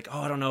then I was like,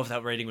 oh, I don't know if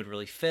that rating would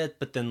really fit.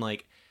 But then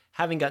like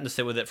having gotten to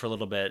sit with it for a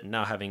little bit,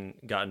 now having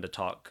gotten to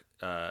talk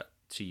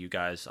to you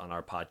guys on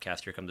our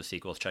podcast, Here Come the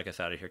Sequels, check us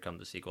out at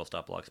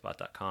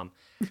herecomethesequels.blogspot.com.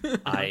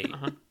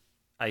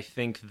 I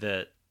think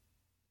that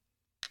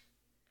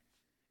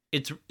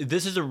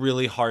this is a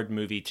really hard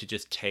movie to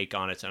just take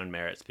on its own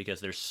merits because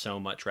there's so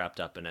much wrapped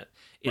up in it.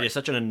 It is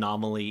such an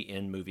anomaly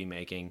in movie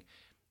making.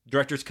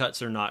 Director's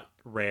cuts are not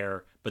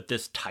rare, but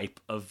this type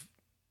of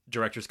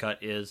director's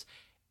cut is,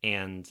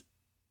 and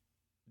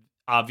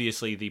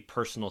obviously the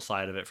personal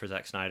side of it for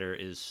Zack Snyder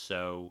is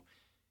so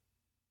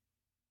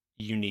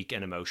unique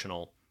and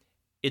emotional.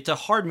 It's a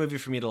hard movie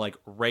for me to like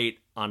rate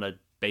on a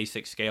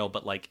basic scale,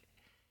 but like,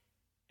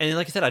 and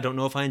like I said, I don't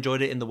know if I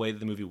enjoyed it in the way that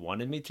the movie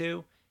wanted me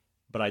to,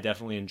 but I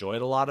definitely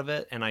enjoyed a lot of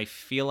it. And I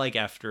feel like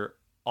after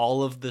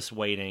all of this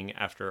waiting,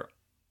 after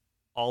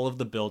all of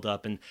the build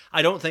up, and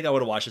I don't think I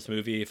would have watched this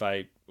movie if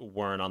I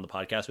weren't on the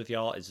podcast with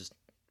y'all. It's just,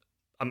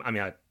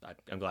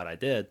 I'm glad I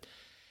did.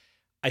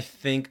 I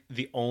think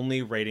the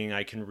only rating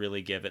I can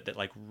really give it that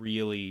like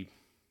really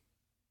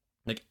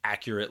like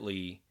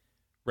accurately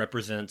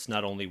represents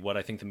not only what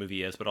I think the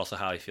movie is, but also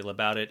how I feel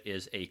about it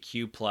is a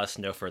Q plus,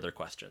 no further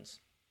questions.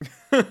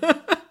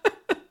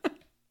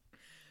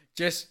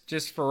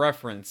 Just for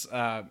reference,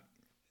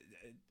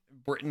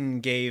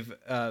 Britain gave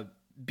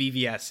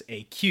BVS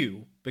a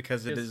Q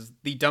because it is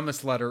the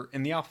dumbest letter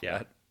in the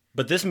alphabet. Yeah.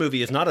 But this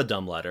movie is not a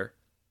dumb letter.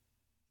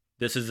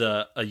 This is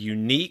a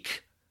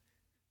unique,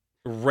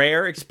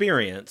 rare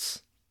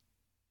experience.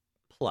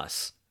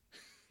 Plus.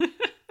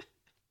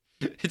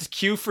 It's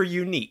Q for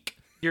unique.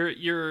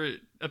 Your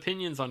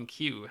opinions on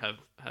Q have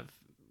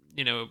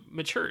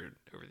matured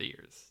over the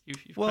years.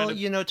 You've well,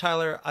 kind of...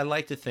 Tyler, I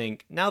like to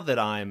think now that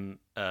I'm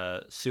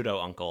a pseudo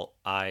uncle,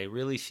 I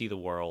really see the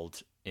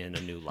world in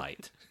a new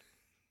light.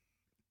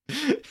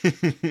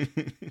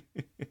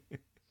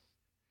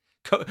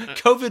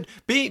 COVID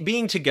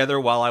being together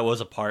while I was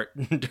apart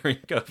during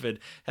COVID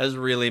has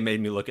really made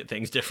me look at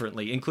things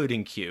differently,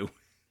 including Q.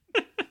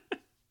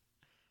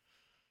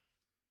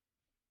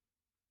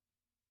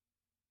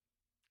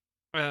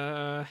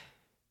 I'm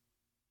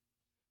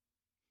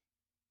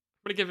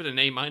gonna give it an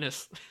A-.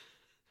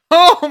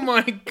 Oh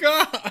my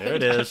god! There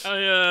it is.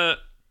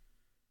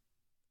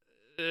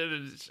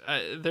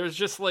 There's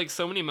just like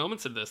so many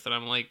moments of this that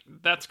I'm like,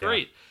 that's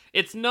great.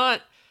 Yeah. It's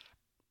not.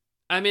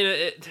 I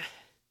mean,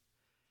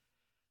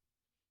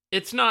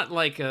 it's not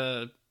like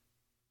a,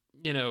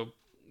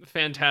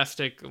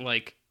 fantastic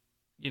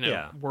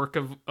work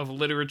of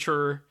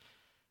literature or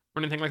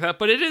anything like that.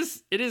 But it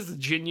is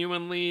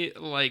genuinely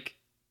like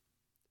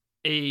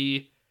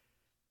a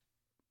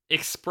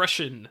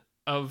expression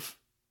of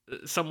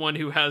someone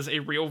who has a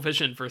real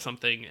vision for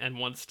something and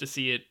wants to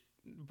see it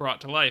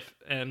brought to life.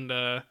 And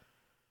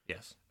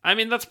yes, I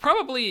mean, that's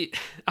probably,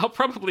 I'll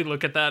probably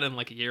look at that in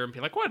like a year and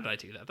be like, why did I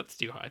do that? That's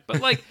too high.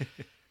 But like,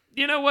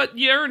 you know what?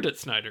 You earned it,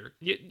 Snyder.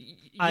 Yeah.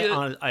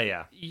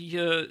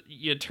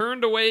 You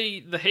turned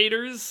away the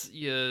haters.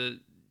 You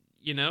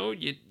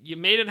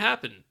made it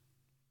happen.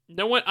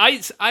 No one,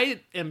 I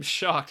am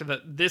shocked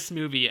that this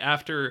movie,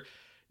 after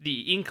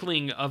the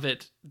inkling of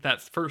it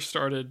that first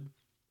started,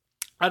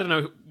 I don't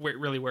know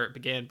where it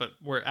began, but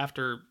where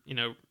after,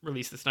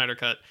 release the Snyder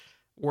Cut,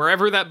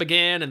 wherever that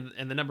began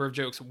and the number of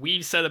jokes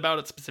we've said about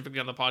it specifically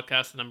on the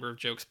podcast, the number of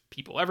jokes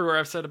people everywhere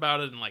have said about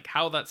it, and like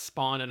how that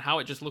spawned and how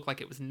it just looked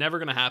like it was never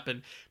going to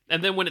happen.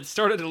 And then when it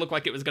started to look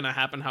like it was going to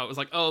happen, how it was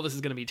like, oh, this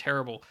is going to be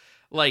terrible.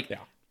 Like, yeah.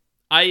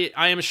 I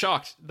am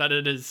shocked that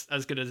it is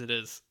as good as it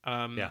is.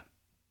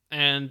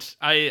 And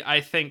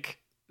I think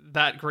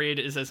that grade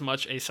is as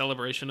much a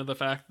celebration of the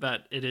fact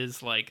that it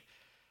is like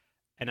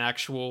an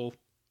actual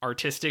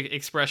artistic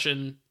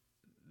expression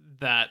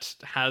that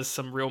has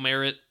some real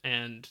merit,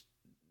 and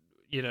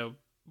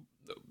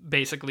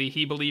basically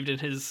he believed in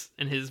his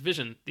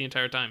vision the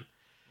entire time.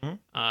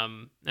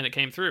 Mm-hmm. And it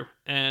came through,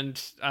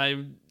 and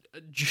I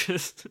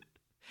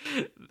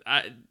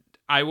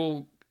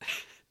will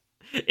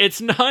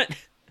it's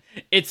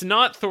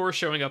not Thor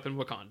showing up in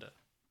Wakanda.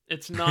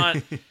 It's not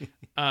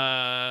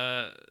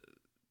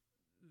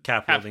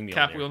Cap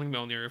wielding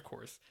Mjolnir, of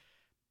course.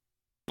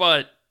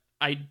 But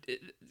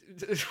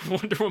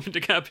Wonder Woman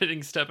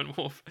decapitating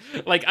Steppenwolf.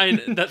 Like,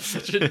 that's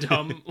such a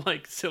dumb,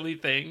 like, silly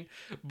thing.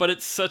 But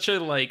it's such a,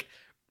 like,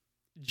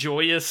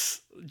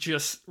 joyous,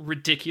 just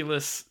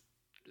ridiculous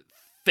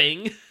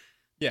thing.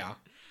 Yeah.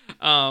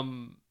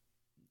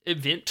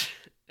 Event.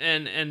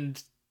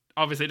 And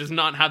obviously it does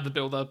not have the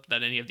build-up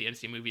that any of the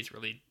NCU movies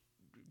really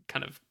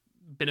kind of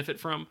benefit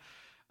from.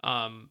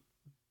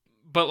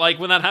 But, like,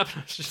 when that happened,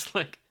 I was just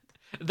like...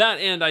 That,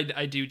 and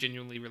I do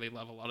genuinely really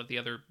love a lot of the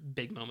other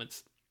big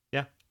moments.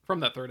 Yeah. From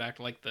that third act,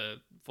 like the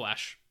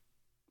Flash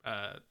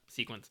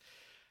sequence.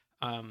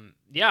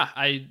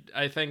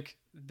 I think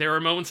there are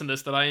moments in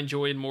this that I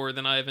enjoyed more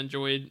than I've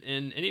enjoyed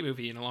in any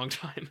movie in a long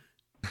time.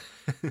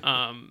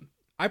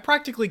 I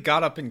practically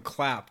got up and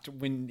clapped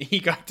when he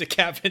got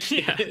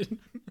decapitated.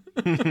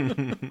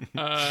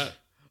 Yeah.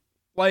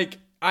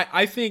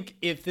 I think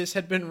if this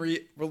had been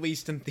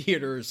released in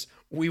theaters,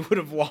 we would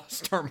have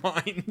lost our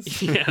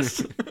minds.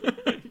 Yes.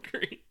 I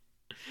agree.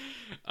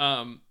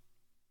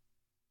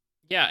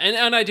 Yeah,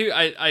 and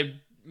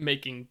I'm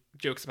making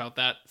jokes about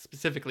that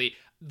specifically.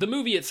 The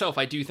movie itself,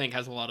 I do think,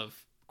 has a lot of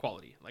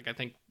quality. Like, I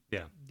think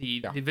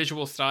the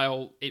visual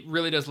style, it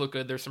really does look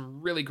good. There's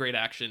some really great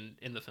action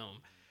in the film.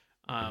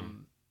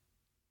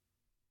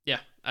 Yeah,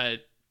 I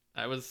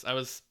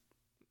was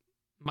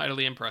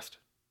mightily impressed.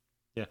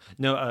 Yeah,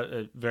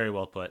 no, very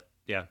well put.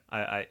 Yeah,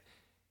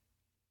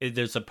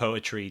 there's a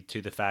poetry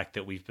to the fact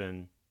that we've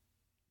been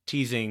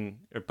teasing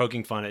or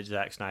poking fun at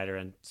Zack Snyder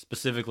and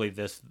specifically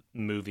this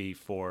movie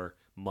for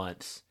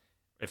months,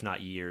 if not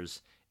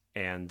years,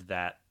 and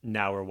that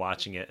now we're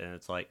watching it and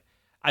it's like,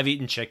 I've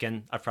eaten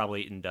chicken, I've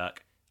probably eaten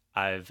duck,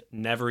 I've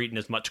never eaten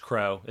as much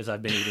crow as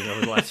I've been eating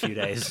over the last few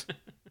days.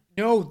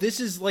 No, this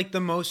is like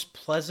the most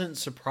pleasant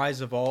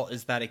surprise of all,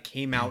 is that it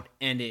came out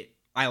and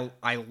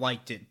I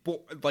liked it,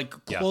 like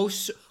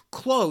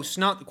close,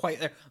 not quite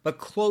there, but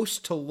close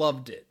to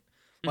loved it.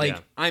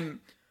 Like Yeah.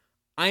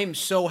 I'm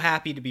so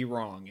happy to be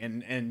wrong,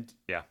 and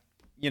Yeah.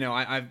 you know,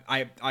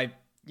 I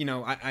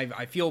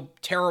feel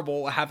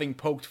terrible having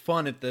poked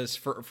fun at this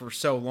for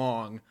so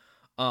long.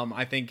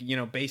 I think, you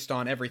know, based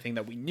on everything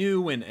that we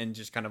knew and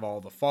just kind of all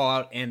the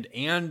fallout and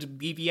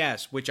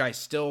BVS, which I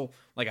still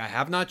like, I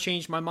have not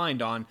changed my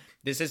mind on.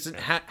 This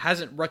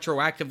hasn't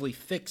retroactively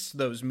fixed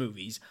those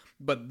movies,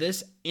 but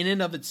this in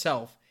and of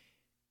itself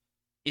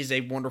is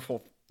a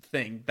wonderful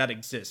thing that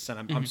exists,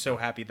 and I'm so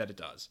happy that it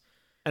does.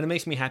 And it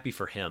makes me happy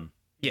for him.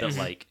 Yes.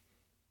 That, like,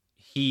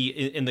 he,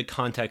 in the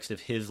context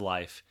of his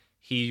life,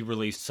 he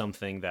released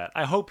something that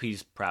I hope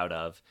he's proud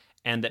of,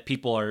 and that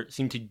people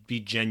seem to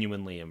be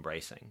genuinely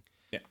embracing.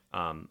 Yeah.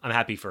 I'm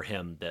happy for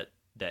him that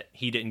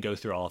he didn't go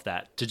through all of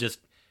that to just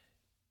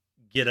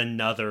get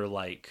another,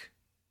 like,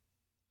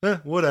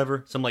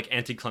 whatever, some like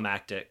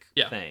anticlimactic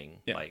thing.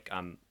 Yeah. Like,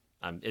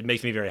 it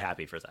makes me very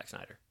happy for Zack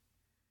Snyder.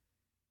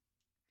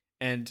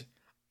 And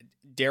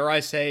dare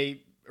I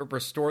say,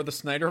 restore the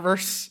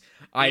Snyderverse?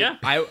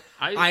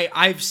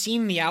 I've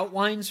seen the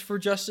outlines for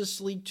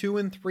Justice League 2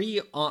 and 3.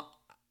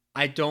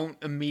 I don't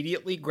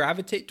immediately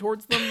gravitate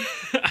towards them.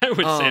 I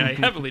would say I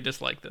heavily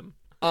dislike them.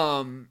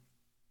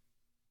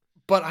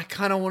 But I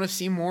kind of want to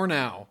see more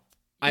now.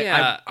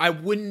 Yeah. I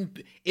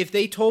wouldn't, if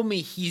they told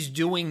me he's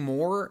doing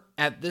more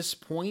at this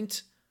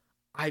point,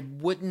 I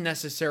wouldn't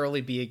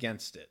necessarily be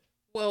against it.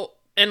 Well,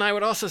 and I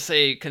would also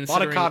say, A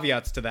lot of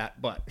caveats to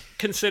that, but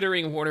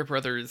considering Warner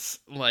Brothers,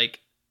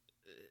 like,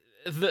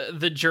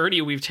 the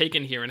journey we've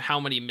taken here and how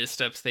many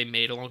missteps they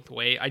made along the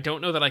way, I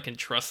don't know that I can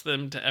trust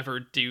them to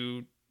ever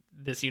do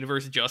this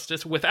universe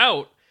justice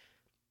without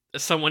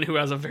someone who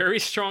has a very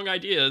strong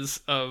ideas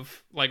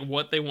of like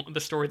what they want, the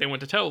story they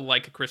want to tell,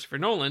 like a Christopher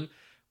Nolan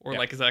or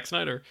like a Zack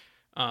Snyder.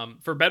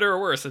 For better or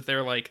worse, if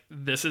they're like,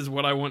 this is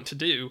what I want to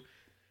do,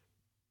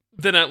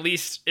 then at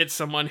least it's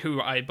someone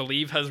who I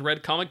believe has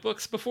read comic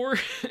books before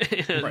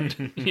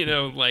and you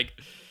know, like,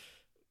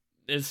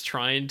 is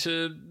trying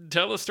to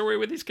tell a story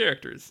with these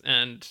characters.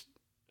 And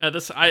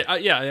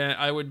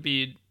I would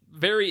be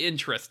very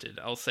interested,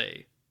 I'll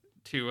say,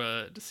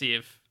 to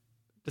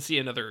see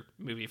another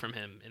movie from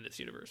him in this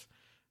universe.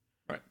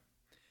 Right.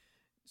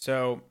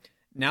 So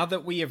now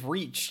that we have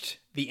reached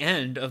the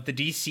end of the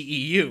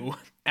DCEU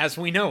as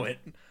we know it,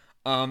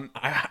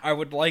 I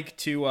would like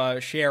to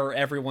share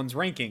everyone's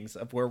rankings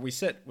of where we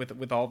sit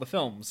with all the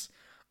films.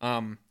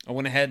 I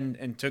went ahead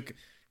and took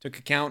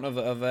account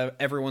of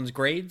everyone's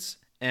grades,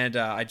 and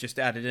I just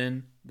added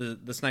in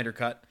the Snyder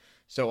Cut.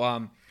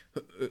 So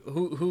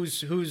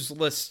whose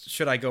list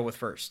should I go with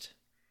first?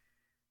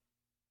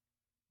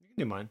 You can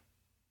do mine.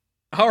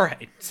 All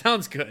right,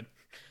 sounds good.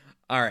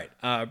 All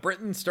right,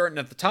 Britton, starting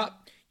at the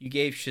top, you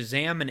gave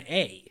Shazam an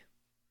A.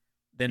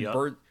 Then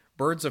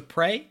Birds of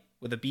Prey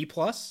with a B+.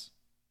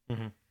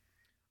 Mm-hmm.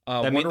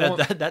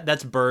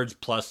 That's Birds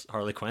plus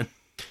Harley Quinn.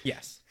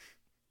 Yes,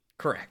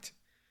 correct.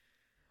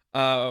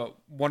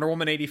 Wonder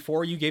Woman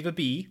 84, you gave a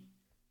B.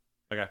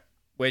 Okay.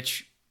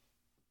 Which,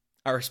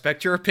 I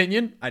respect your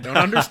opinion. I don't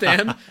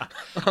understand.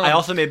 I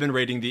also may have been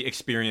rating the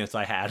experience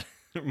I had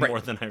more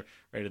than I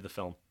rated the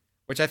film.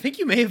 Which I think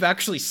you may have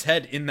actually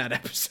said in that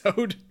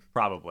episode.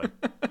 Probably.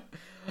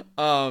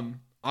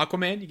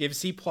 Aquaman, you gave a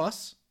C+.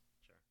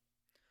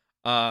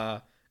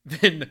 Sure.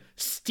 Then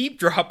Steep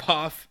Drop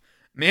Off,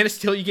 Man of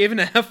Steel, you gave an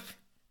F.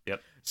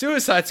 Yep.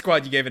 Suicide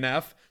Squad, you gave an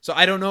F. So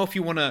I don't know if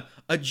you want to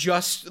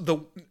adjust the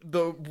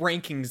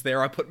rankings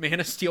there. I put Man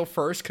of Steel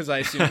first because I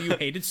assume you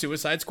hated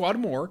Suicide Squad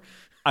more.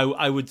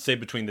 I would say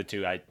between the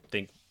two, I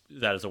think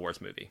that is a worse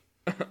movie.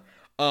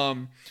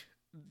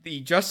 The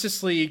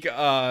Justice League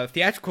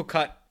theatrical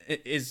cut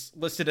is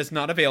listed as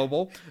not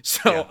available,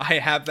 so I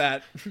have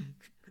that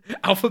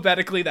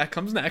alphabetically. That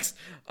comes next.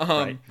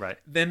 Right.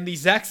 Then the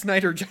Zack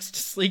Snyder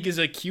Justice League is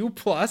a Q+,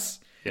 yes,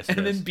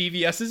 and then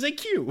BVS is a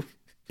Q.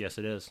 Yes,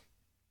 it is.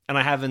 And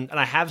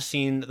I have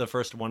seen the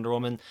first Wonder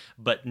Woman,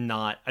 but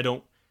I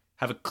don't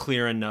have a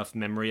clear enough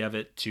memory of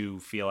it to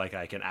feel like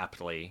I can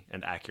aptly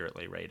and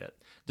accurately rate it,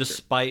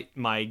 despite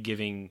my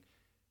giving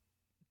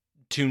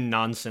two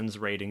nonsense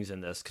ratings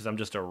in this, because I'm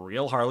just a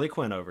real Harley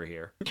Quinn over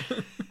here.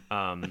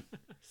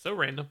 So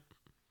random.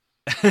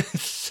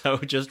 So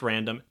just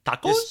random.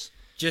 Tacos?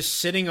 Just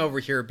sitting over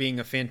here being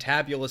a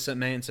fantabulous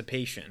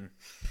emancipation.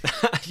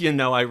 You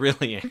know, I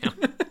really am.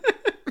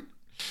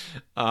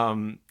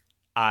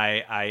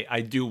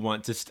 I do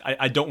want to.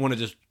 I don't want to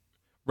just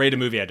rate a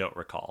movie I don't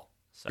recall.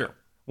 So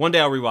one day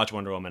I'll rewatch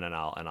Wonder Woman and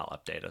I'll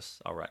update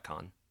us. I'll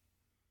retcon.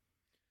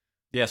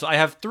 Yeah, so I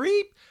have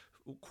 3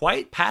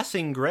 quite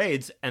passing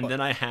grades, and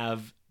then I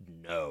have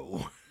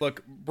no.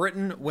 Look,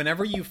 Britton,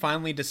 whenever you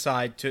finally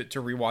decide to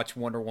rewatch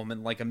Wonder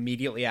Woman, like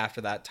immediately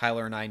after that,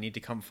 Tyler and I need to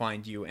come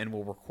find you, and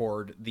we'll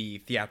record the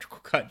theatrical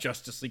cut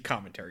Justice League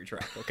commentary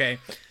track. Okay?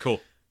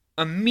 Cool.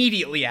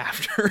 Immediately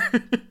after.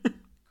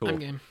 Cool. I'm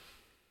game.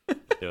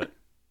 Do it.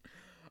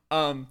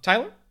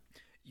 Tyler,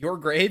 your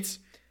grades: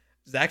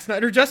 Zack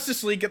Snyder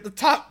Justice League at the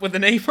top with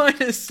an A-.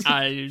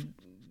 I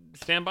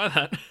stand by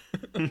that.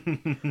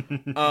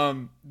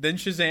 Then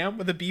Shazam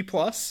with a B+.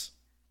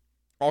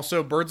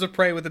 Also Birds of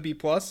Prey with a B+.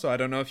 So I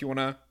don't know if you want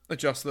to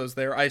adjust those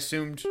there. I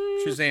assumed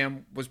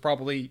Shazam was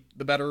probably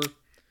the better,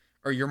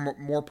 or your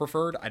more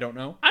preferred. I don't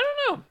know. I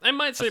don't know. I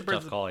might say That's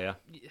a tough call, yeah.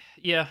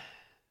 Yeah.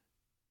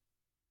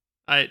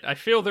 I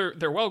feel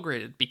they're well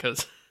graded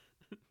because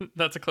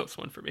that's a close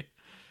one for me.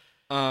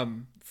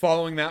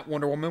 Following that,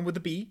 Wonder Woman with a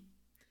B.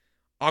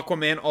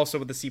 Aquaman also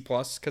with a C+,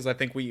 because I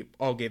think we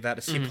all gave that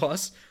a C+.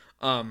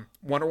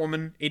 Wonder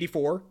Woman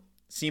 84,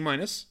 C-.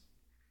 Man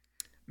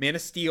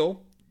of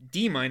Steel,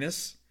 D-.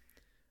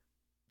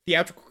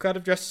 Theatrical cut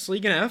of Justice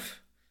League, an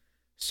F.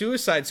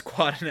 Suicide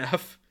Squad, an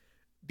F.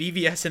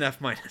 BVS, an F-.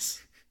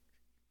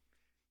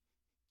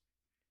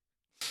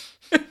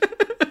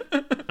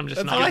 I'm just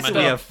That's not nice getting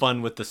we my have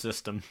fun with the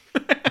system.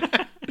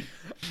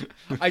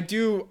 I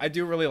do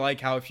really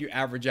like how if you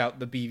average out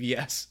the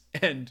BVS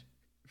and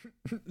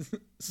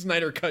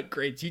Snyder Cut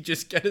grades, you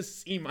just get a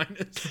C-. That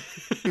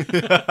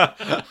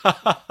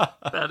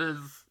is,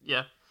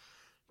 yeah.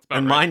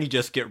 And mine, you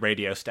just get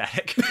radio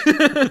static.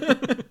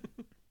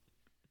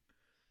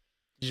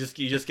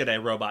 You just get a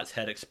robot's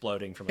head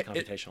exploding from a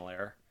computational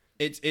error.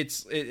 It's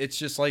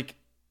just like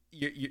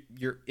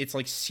you're it's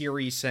like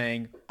Siri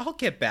saying, "I'll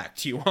get back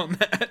to you on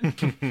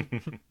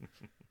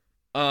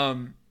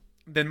that."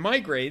 Then my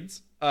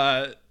grades,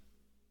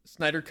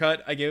 Snyder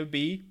Cut I gave a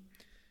B.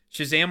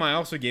 Shazam I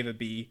also gave a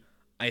B.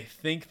 I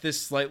think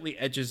this slightly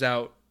edges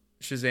out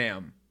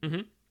Shazam.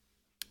 Mm-hmm.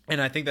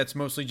 And I think that's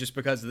mostly just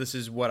because this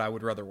is what I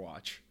would rather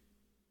watch.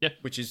 Yeah.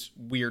 Which is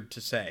weird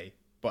to say,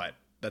 but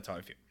that's how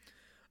I feel.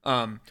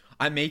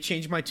 I may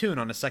change my tune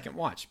on a second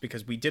watch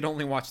because we did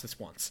only watch this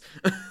once.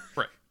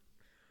 Right.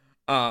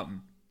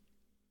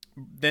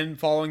 Then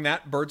following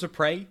that, Birds of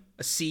Prey,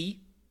 a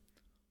C.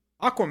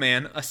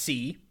 Aquaman, a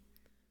C.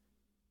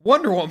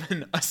 Wonder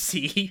Woman, a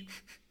C.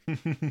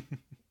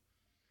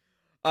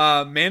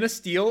 Man of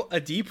Steel, a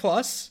D+.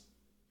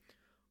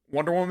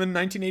 Wonder Woman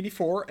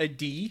 1984, a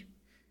D.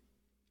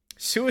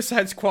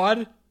 Suicide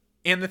Squad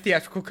and the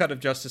theatrical cut of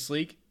Justice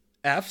League,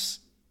 Fs.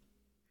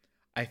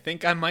 I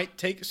think I might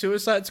take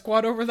Suicide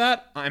Squad over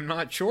that. I'm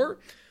not sure.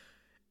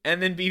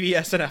 And then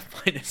BVS and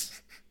F-.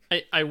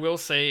 I will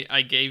say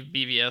I gave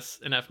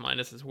BVS an F-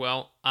 as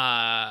well.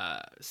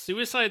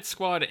 Suicide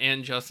Squad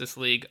and Justice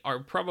League are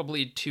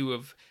probably two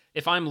of,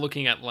 if I'm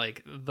looking at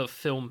like the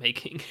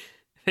filmmaking,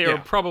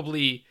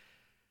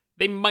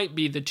 they might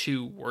be the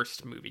two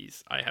worst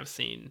movies I have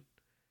seen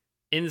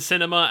in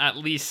cinema, at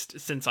least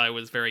since I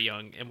was very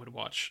young and would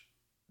watch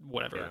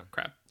whatever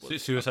crap.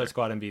 Suicide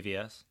Squad and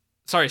BVS?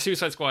 Sorry,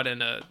 Suicide Squad and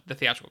the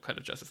theatrical cut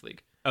of Justice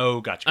League.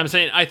 Oh, gotcha. I'm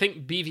saying I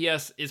think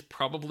BVS is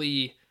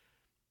probably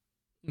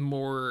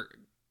more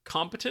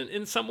competent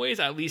in some ways,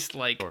 at least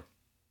like Sure.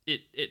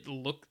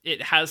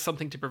 it has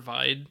something to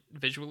provide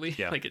visually.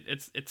 Yeah. Like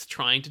it's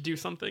trying to do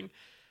something.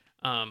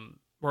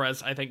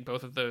 Whereas I think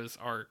both of those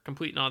are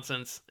complete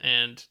nonsense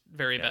and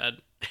very bad.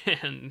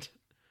 And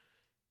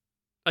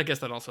I guess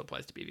that also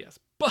applies to BVS.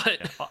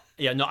 But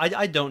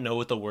I don't know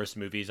what the worst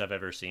movies I've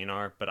ever seen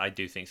are, but I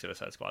do think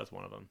Suicide Squad is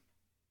one of them.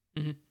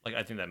 Mm-hmm. Like,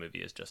 I think that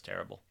movie is just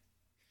terrible.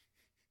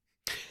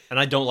 And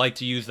I don't like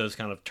to use those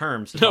kind of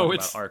terms to talk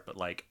about art, but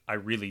like, I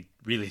really,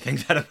 really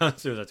think that about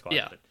Suicide Squad.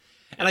 Yeah.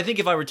 And I think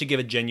if I were to give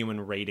a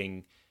genuine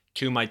rating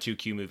to my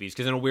 2Q movies,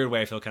 because in a weird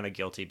way I feel kind of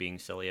guilty being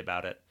silly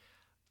about it,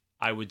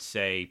 I would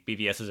say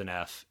BVS is an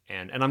F.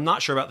 And I'm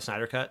not sure about the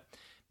Snyder Cut,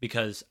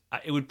 because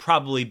it would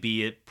probably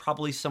be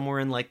somewhere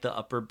in like the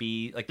upper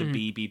B, like the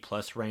B+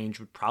 range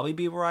would probably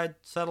be where I'd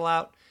settle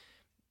out.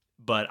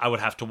 But I would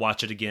have to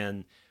watch it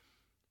again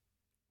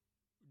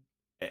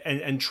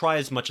and try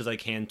as much as I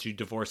can to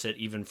divorce it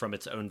even from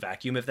its own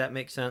vacuum, if that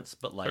makes sense.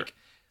 But like,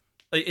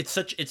 it's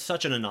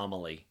such an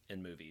anomaly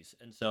in movies,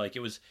 and so like it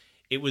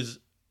was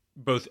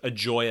both a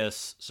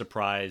joyous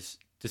surprise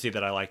to see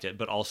that I liked it,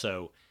 but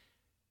also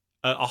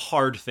a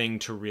hard thing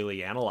to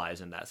really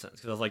analyze in that sense,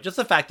 because I was like, just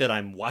the fact that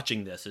I'm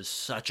watching this is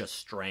such a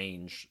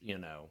strange,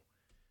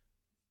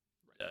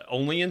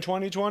 only in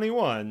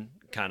 2021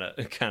 kind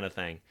of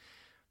thing.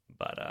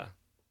 But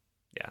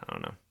yeah, I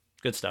don't know.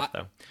 Good stuff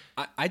though.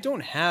 I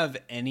don't have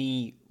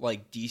any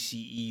like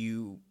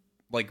DCEU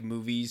like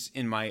movies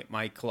in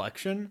my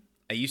collection.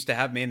 I used to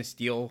have Man of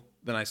Steel,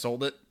 then I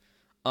sold it.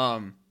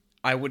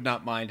 I would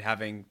not mind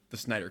having the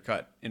Snyder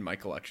Cut in my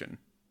collection.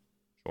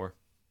 Sure.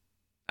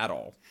 At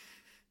all.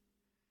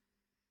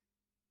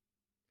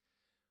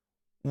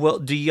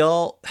 Well,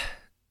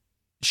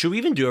 should we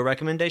even do a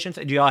recommendation?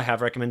 Do y'all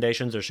have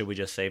recommendations, or should we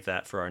just save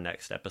that for our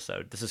next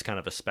episode? This is kind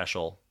of a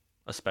special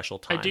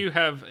time. I do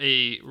have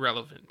a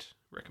relevant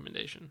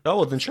recommendation. Oh,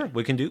 well then sure.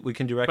 We can do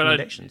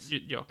recommendations.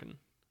 But y'all can.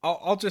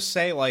 I'll just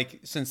say, like,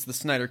 since the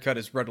Snyder Cut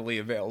is readily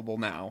available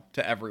now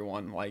to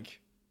everyone,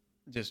 like,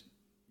 just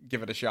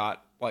give it a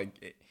shot.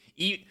 Like,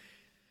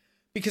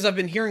 because I've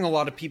been hearing a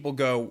lot of people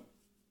go,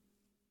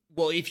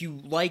 well, if you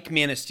like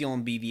Man of Steel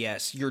and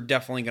BVS, you're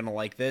definitely going to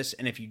like this.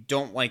 And if you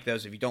don't like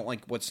those, if you don't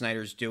like what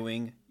Snyder's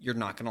doing, you're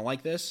not going to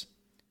like this.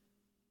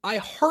 I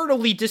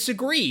heartily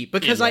disagree,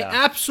 because I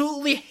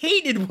absolutely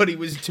hated what he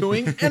was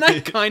doing, and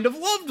I kind of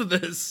loved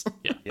this.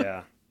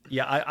 Yeah.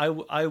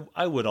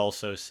 I would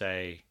also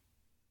say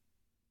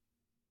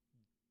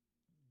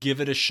give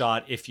it a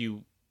shot if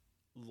you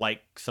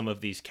like some of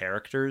these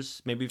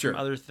characters, maybe from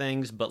other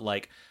things. But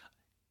like,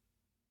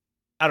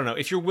 I don't know,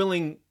 if you're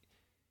willing,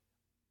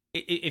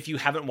 if you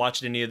haven't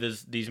watched any of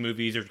these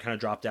movies or kind of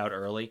dropped out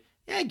early,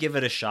 yeah, give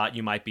it a shot.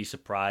 You might be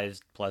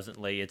surprised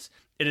pleasantly. It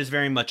is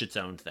very much its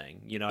own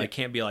thing. You know, I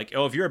can't be like,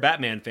 oh, if you're a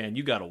Batman fan,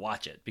 you got to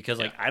watch it, because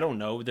like, I don't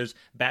know,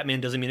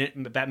 Batman doesn't mean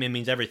it. Batman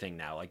means everything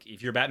now. Like,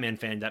 if you're a Batman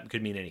fan, that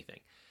could mean anything.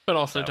 But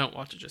also, don't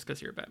watch it just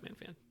because you're a Batman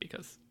fan,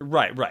 because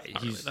right,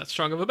 he's really that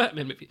strong of a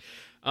Batman movie.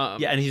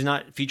 And he's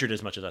not featured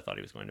as much as I thought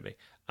he was going to be,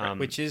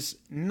 which is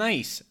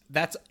nice.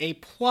 That's a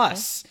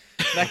plus.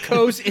 That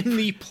goes in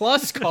the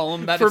plus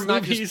column. That for is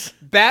not movies, just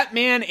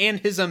Batman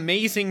and his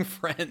amazing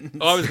friends.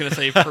 Oh, I was going to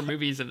say, for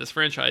movies in this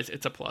franchise,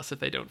 it's a plus if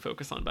they don't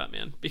focus on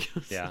Batman,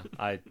 because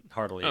I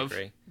heartily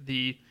agree.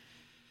 The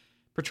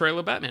portrayal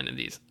of Batman in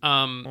these.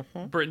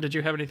 Britton, did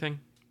you have anything?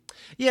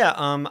 Yeah,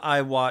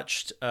 I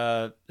watched.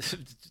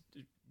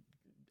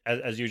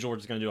 As usual, we're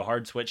just going to do a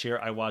hard switch here.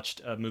 I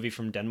watched a movie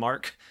from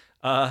Denmark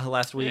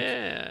last week.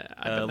 Yeah.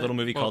 A little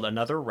movie called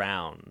Another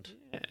Round.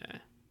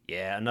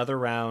 Yeah, Another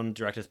Round,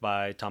 directed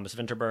by Thomas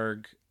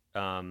Vinterberg.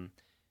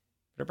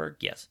 Vinterberg?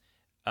 Yes.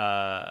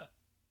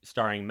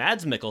 Starring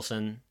Mads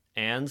Mikkelsen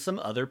and some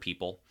other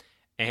people.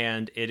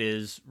 And it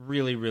is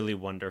really, really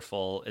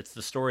wonderful. It's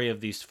the story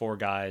of these 4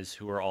 guys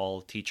who are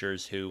all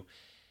teachers who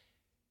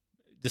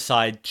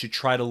decide to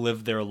try to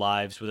live their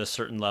lives with a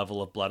certain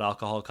level of blood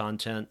alcohol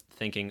content,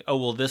 thinking, oh,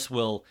 well, this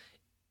will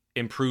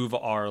improve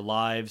our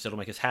lives. It'll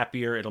make us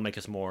happier. It'll make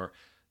us more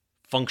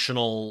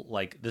functional.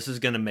 Like, this is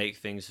going to make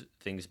things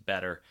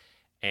better.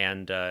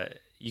 And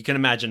you can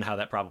imagine how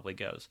that probably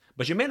goes.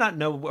 But you may not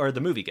know where the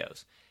movie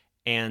goes.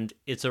 And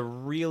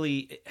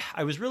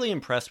I was really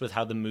impressed with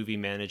how the movie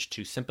managed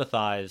to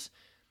sympathize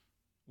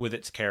with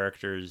its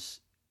characters,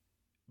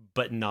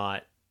 but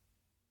not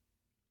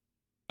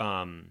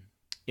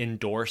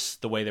endorse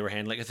the way they were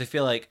handling it. Because I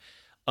feel like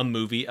a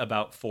movie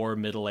about 4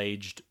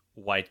 middle-aged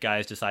white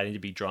guys deciding to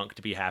be drunk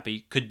to be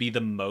happy could be the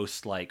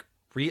most like,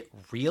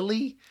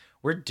 really?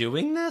 We're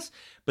doing this?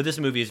 But this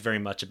movie is very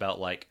much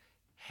about like,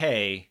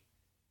 hey,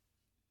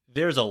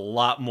 there's a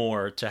lot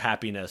more to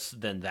happiness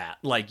than that.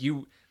 Like,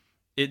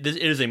 it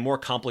is a more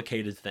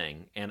complicated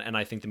thing, and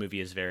I think the movie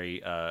is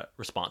very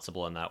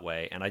responsible in that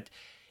way. And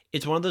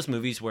it's one of those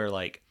movies where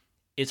like,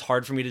 it's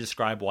hard for me to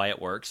describe why it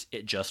works.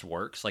 It just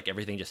works. Like,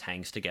 everything just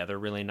hangs together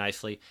really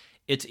nicely.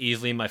 It's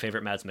easily my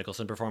favorite Mads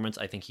Mikkelsen performance.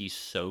 I think he's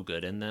so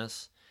good in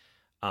this.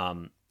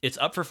 It's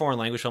up for foreign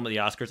language film at the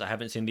Oscars. I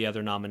haven't seen the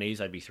other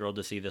nominees. I'd be thrilled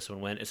to see this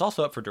one win. It's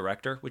also up for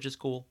director, which is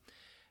cool.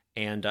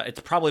 And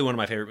it's probably one of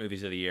my favorite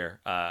movies of the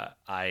year.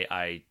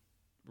 I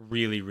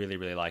really, really,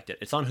 really liked it.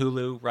 It's on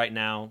Hulu right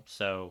now,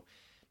 so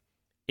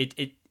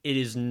it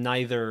is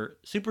neither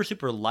super,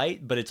 super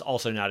light, but it's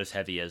also not as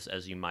heavy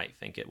as you might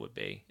think it would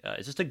be.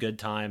 It's just a good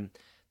time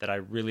that I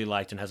really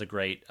liked and has a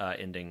great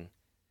ending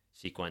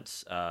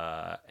sequence.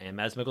 And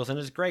Mads Mikkelsen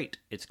is great.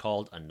 It's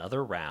called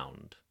Another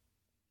Round.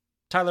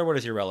 Tyler, what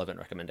is your relevant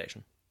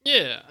recommendation?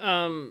 Yeah,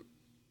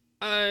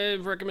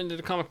 I've recommended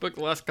a comic book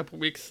the last couple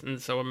weeks,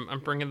 and so I'm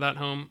bringing that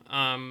home.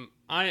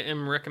 I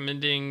am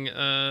recommending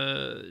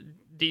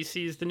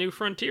DC's The New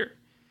Frontier.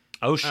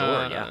 Oh,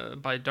 sure, yeah.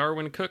 By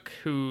Darwin Cook,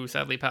 who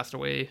sadly passed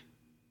away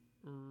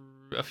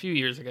a few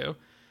years ago.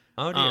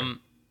 Oh, dear.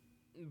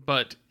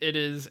 But it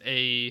is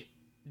a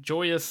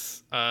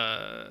joyous,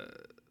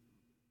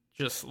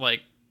 just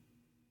like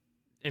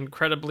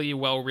incredibly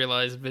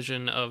well-realized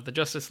vision of the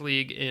Justice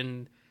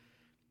League,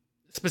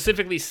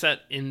 specifically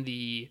set in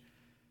the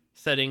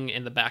setting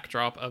in the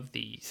backdrop of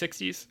the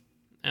 60s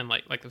and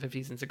like the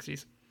 50s and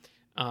 60s,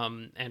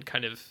 and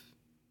kind of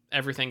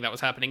everything that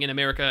was happening in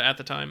America at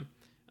the time.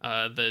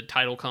 The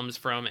title comes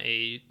from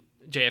a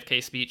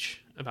JFK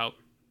speech about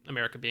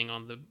America being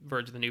on the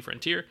verge of the new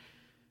frontier.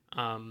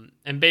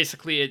 And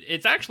basically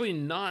it's actually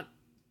not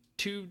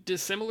too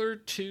dissimilar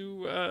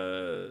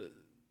to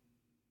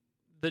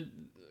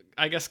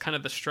I guess kind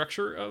of the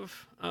structure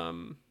of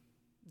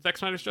Zack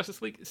Snyder's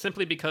Justice League,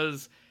 simply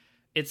because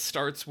it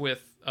starts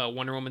with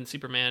Wonder Woman,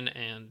 Superman,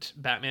 and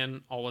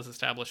Batman, all as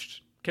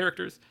established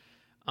characters,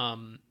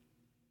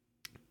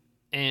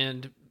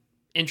 and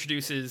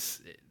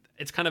introduces...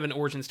 It's kind of an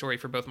origin story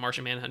for both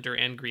Martian Manhunter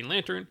and Green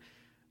Lantern.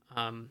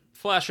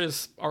 Flash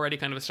is already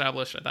kind of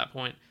established at that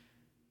point,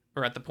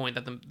 or at the point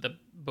that the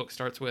book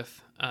starts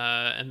with.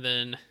 And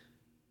then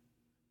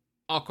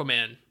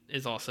Aquaman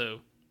is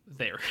also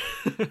there,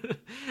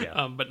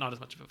 yeah. But not as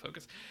much of a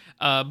focus.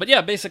 But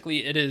yeah,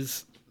 basically it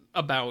is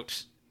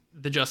about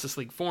the Justice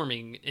League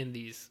forming in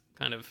these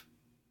kind of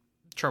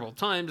troubled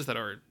times that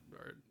are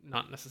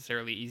not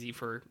necessarily easy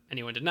for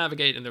anyone to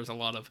navigate. And there's a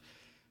lot of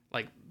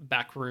like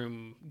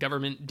backroom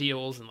government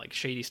deals and like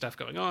shady stuff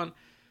going on.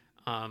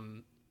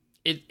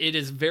 It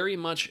is very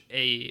much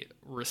a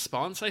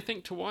response, I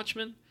think, to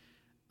Watchmen.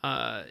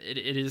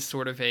 It is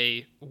sort of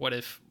a what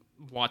if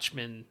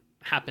Watchmen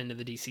happened in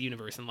the DC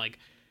universe, and like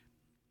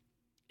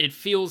it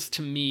feels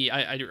to me.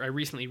 I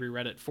recently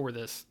reread it for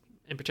this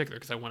in particular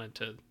because I wanted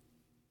to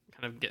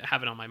kind of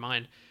have it on my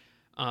mind.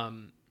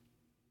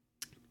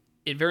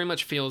 It very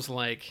much feels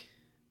like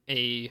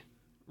a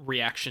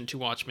reaction to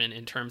Watchmen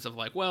in terms of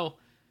like, well,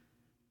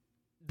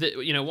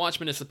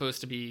 Watchmen is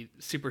supposed to be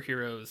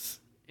superheroes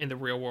in the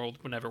real world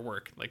would never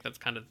work. Like, that's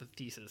kind of the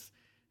thesis.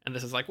 And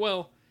this is like,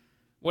 well,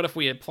 what if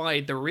we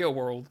applied the real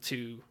world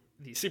to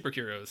these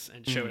superheroes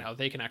and showed how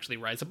they can actually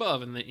rise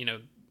above, and that,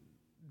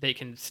 they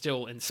can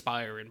still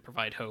inspire and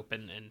provide hope.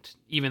 And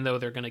even though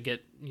they're going to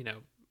get,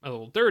 a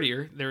little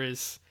dirtier, there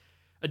is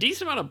a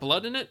decent amount of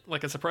blood in it,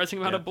 like a surprising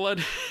amount of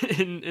blood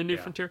in New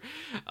Frontier.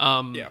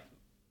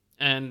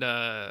 And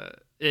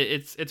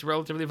it's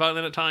relatively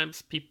violent at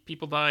times.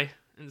 People die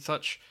and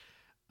such.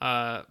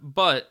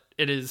 But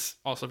it is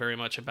also very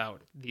much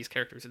about these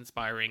characters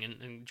inspiring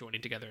and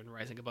joining together and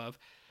rising above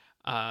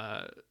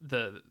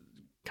the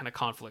kind of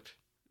conflict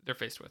they're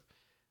faced with.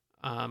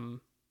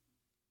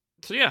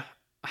 So yeah,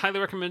 highly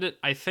recommend it.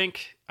 I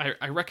think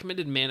I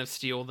recommended Man of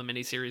Steel, the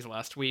miniseries,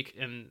 last week,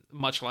 and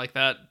much like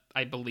that,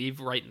 I believe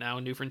right now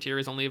New Frontier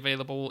is only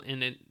available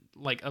in an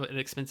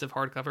expensive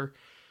hardcover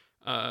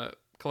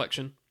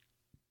collection.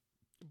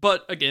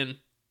 But again,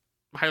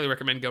 highly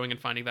recommend going and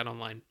finding that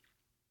online.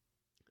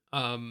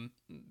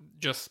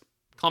 Just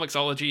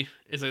Comixology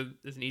is an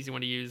easy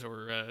one to use,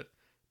 or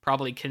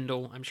probably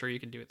Kindle. I'm sure you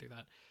can do it through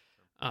that.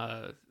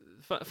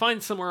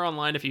 Find somewhere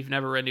online, if you've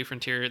never read New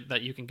Frontier,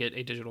 that you can get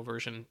a digital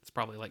version. It's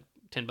probably like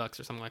 $10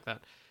 or something like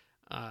that.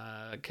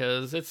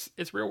 Because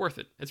it's real worth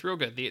it. It's real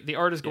good. The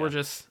art is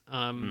gorgeous.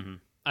 One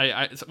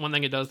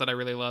thing it does that I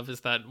really love is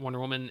that Wonder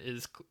Woman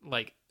is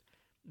like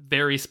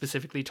very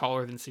specifically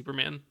taller than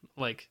Superman.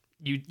 Like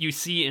you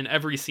see in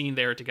every scene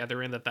they're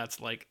together in that's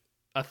like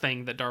a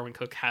thing that Darwin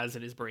Cook has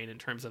in his brain in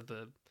terms of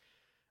the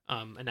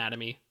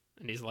anatomy,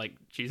 and he's like,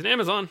 she's an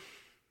Amazon.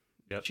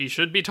 Yep. She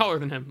should be taller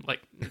than him.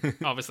 Like,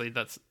 obviously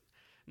that's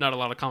not a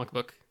lot of comic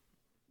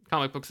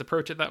books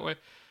approach it that way.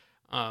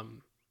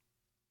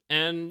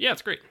 And yeah,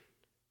 it's great.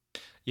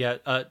 Yeah,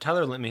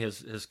 Tyler lent me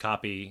his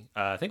copy,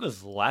 I think it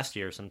was last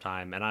year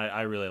sometime, and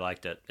I really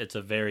liked it. It's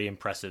a very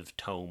impressive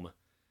tome.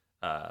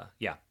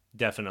 Yeah,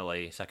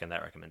 definitely second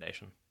that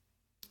recommendation.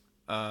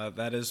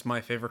 That is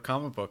my favorite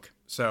comic book,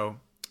 so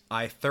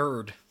I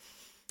third.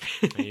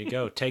 There you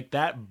go. Take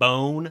that,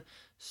 Bone.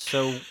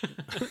 So,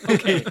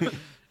 okay.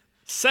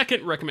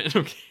 Second recommend.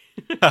 Okay.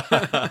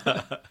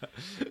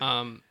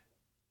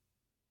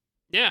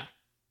 Yeah.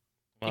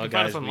 Well, you can guys,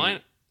 find us online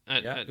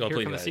at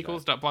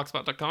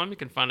herecomthesequels.blogspot.com. You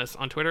can find us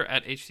on Twitter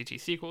at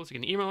HCTSequels. You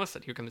can email us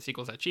at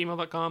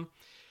herecomthesequels@gmail.com.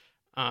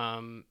 You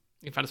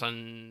can find us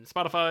on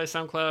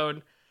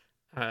Spotify,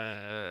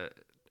 SoundCloud,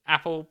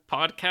 Apple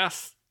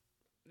Podcasts,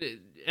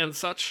 and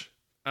such.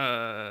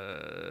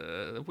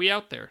 We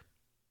out there.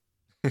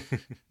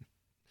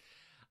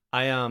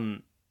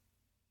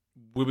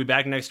 We'll be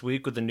back next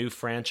week with a new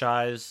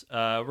franchise.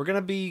 We're going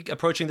to be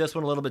approaching this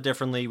one a little bit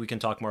differently. We can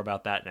talk more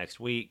about that next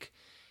week.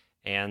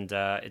 And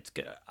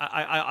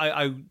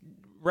I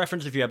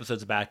referenced a few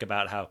episodes back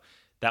about how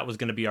that was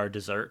going to be our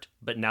dessert.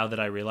 But now that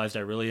I realized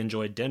I really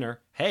enjoyed dinner,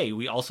 hey,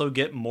 we also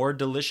get more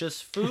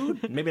delicious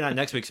food. Maybe not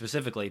next week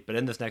specifically, but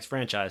in this next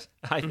franchise,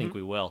 I think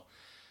we will.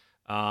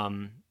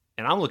 And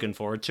I'm looking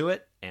forward to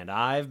it. And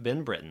I've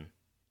been Britton.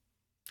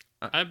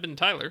 I've been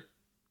Tyler.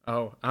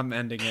 Oh, I'm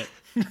ending it.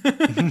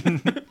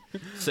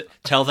 So,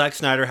 tell Zack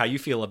Snyder how you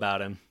feel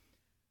about him.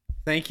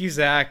 Thank you,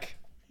 Zach.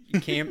 You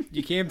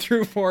came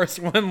through for us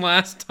one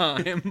last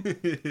time.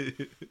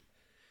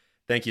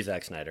 Thank you,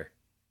 Zack Snyder.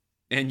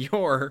 And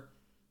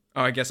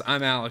I guess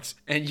I'm Alex.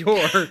 And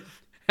you're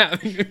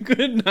having a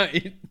good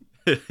night.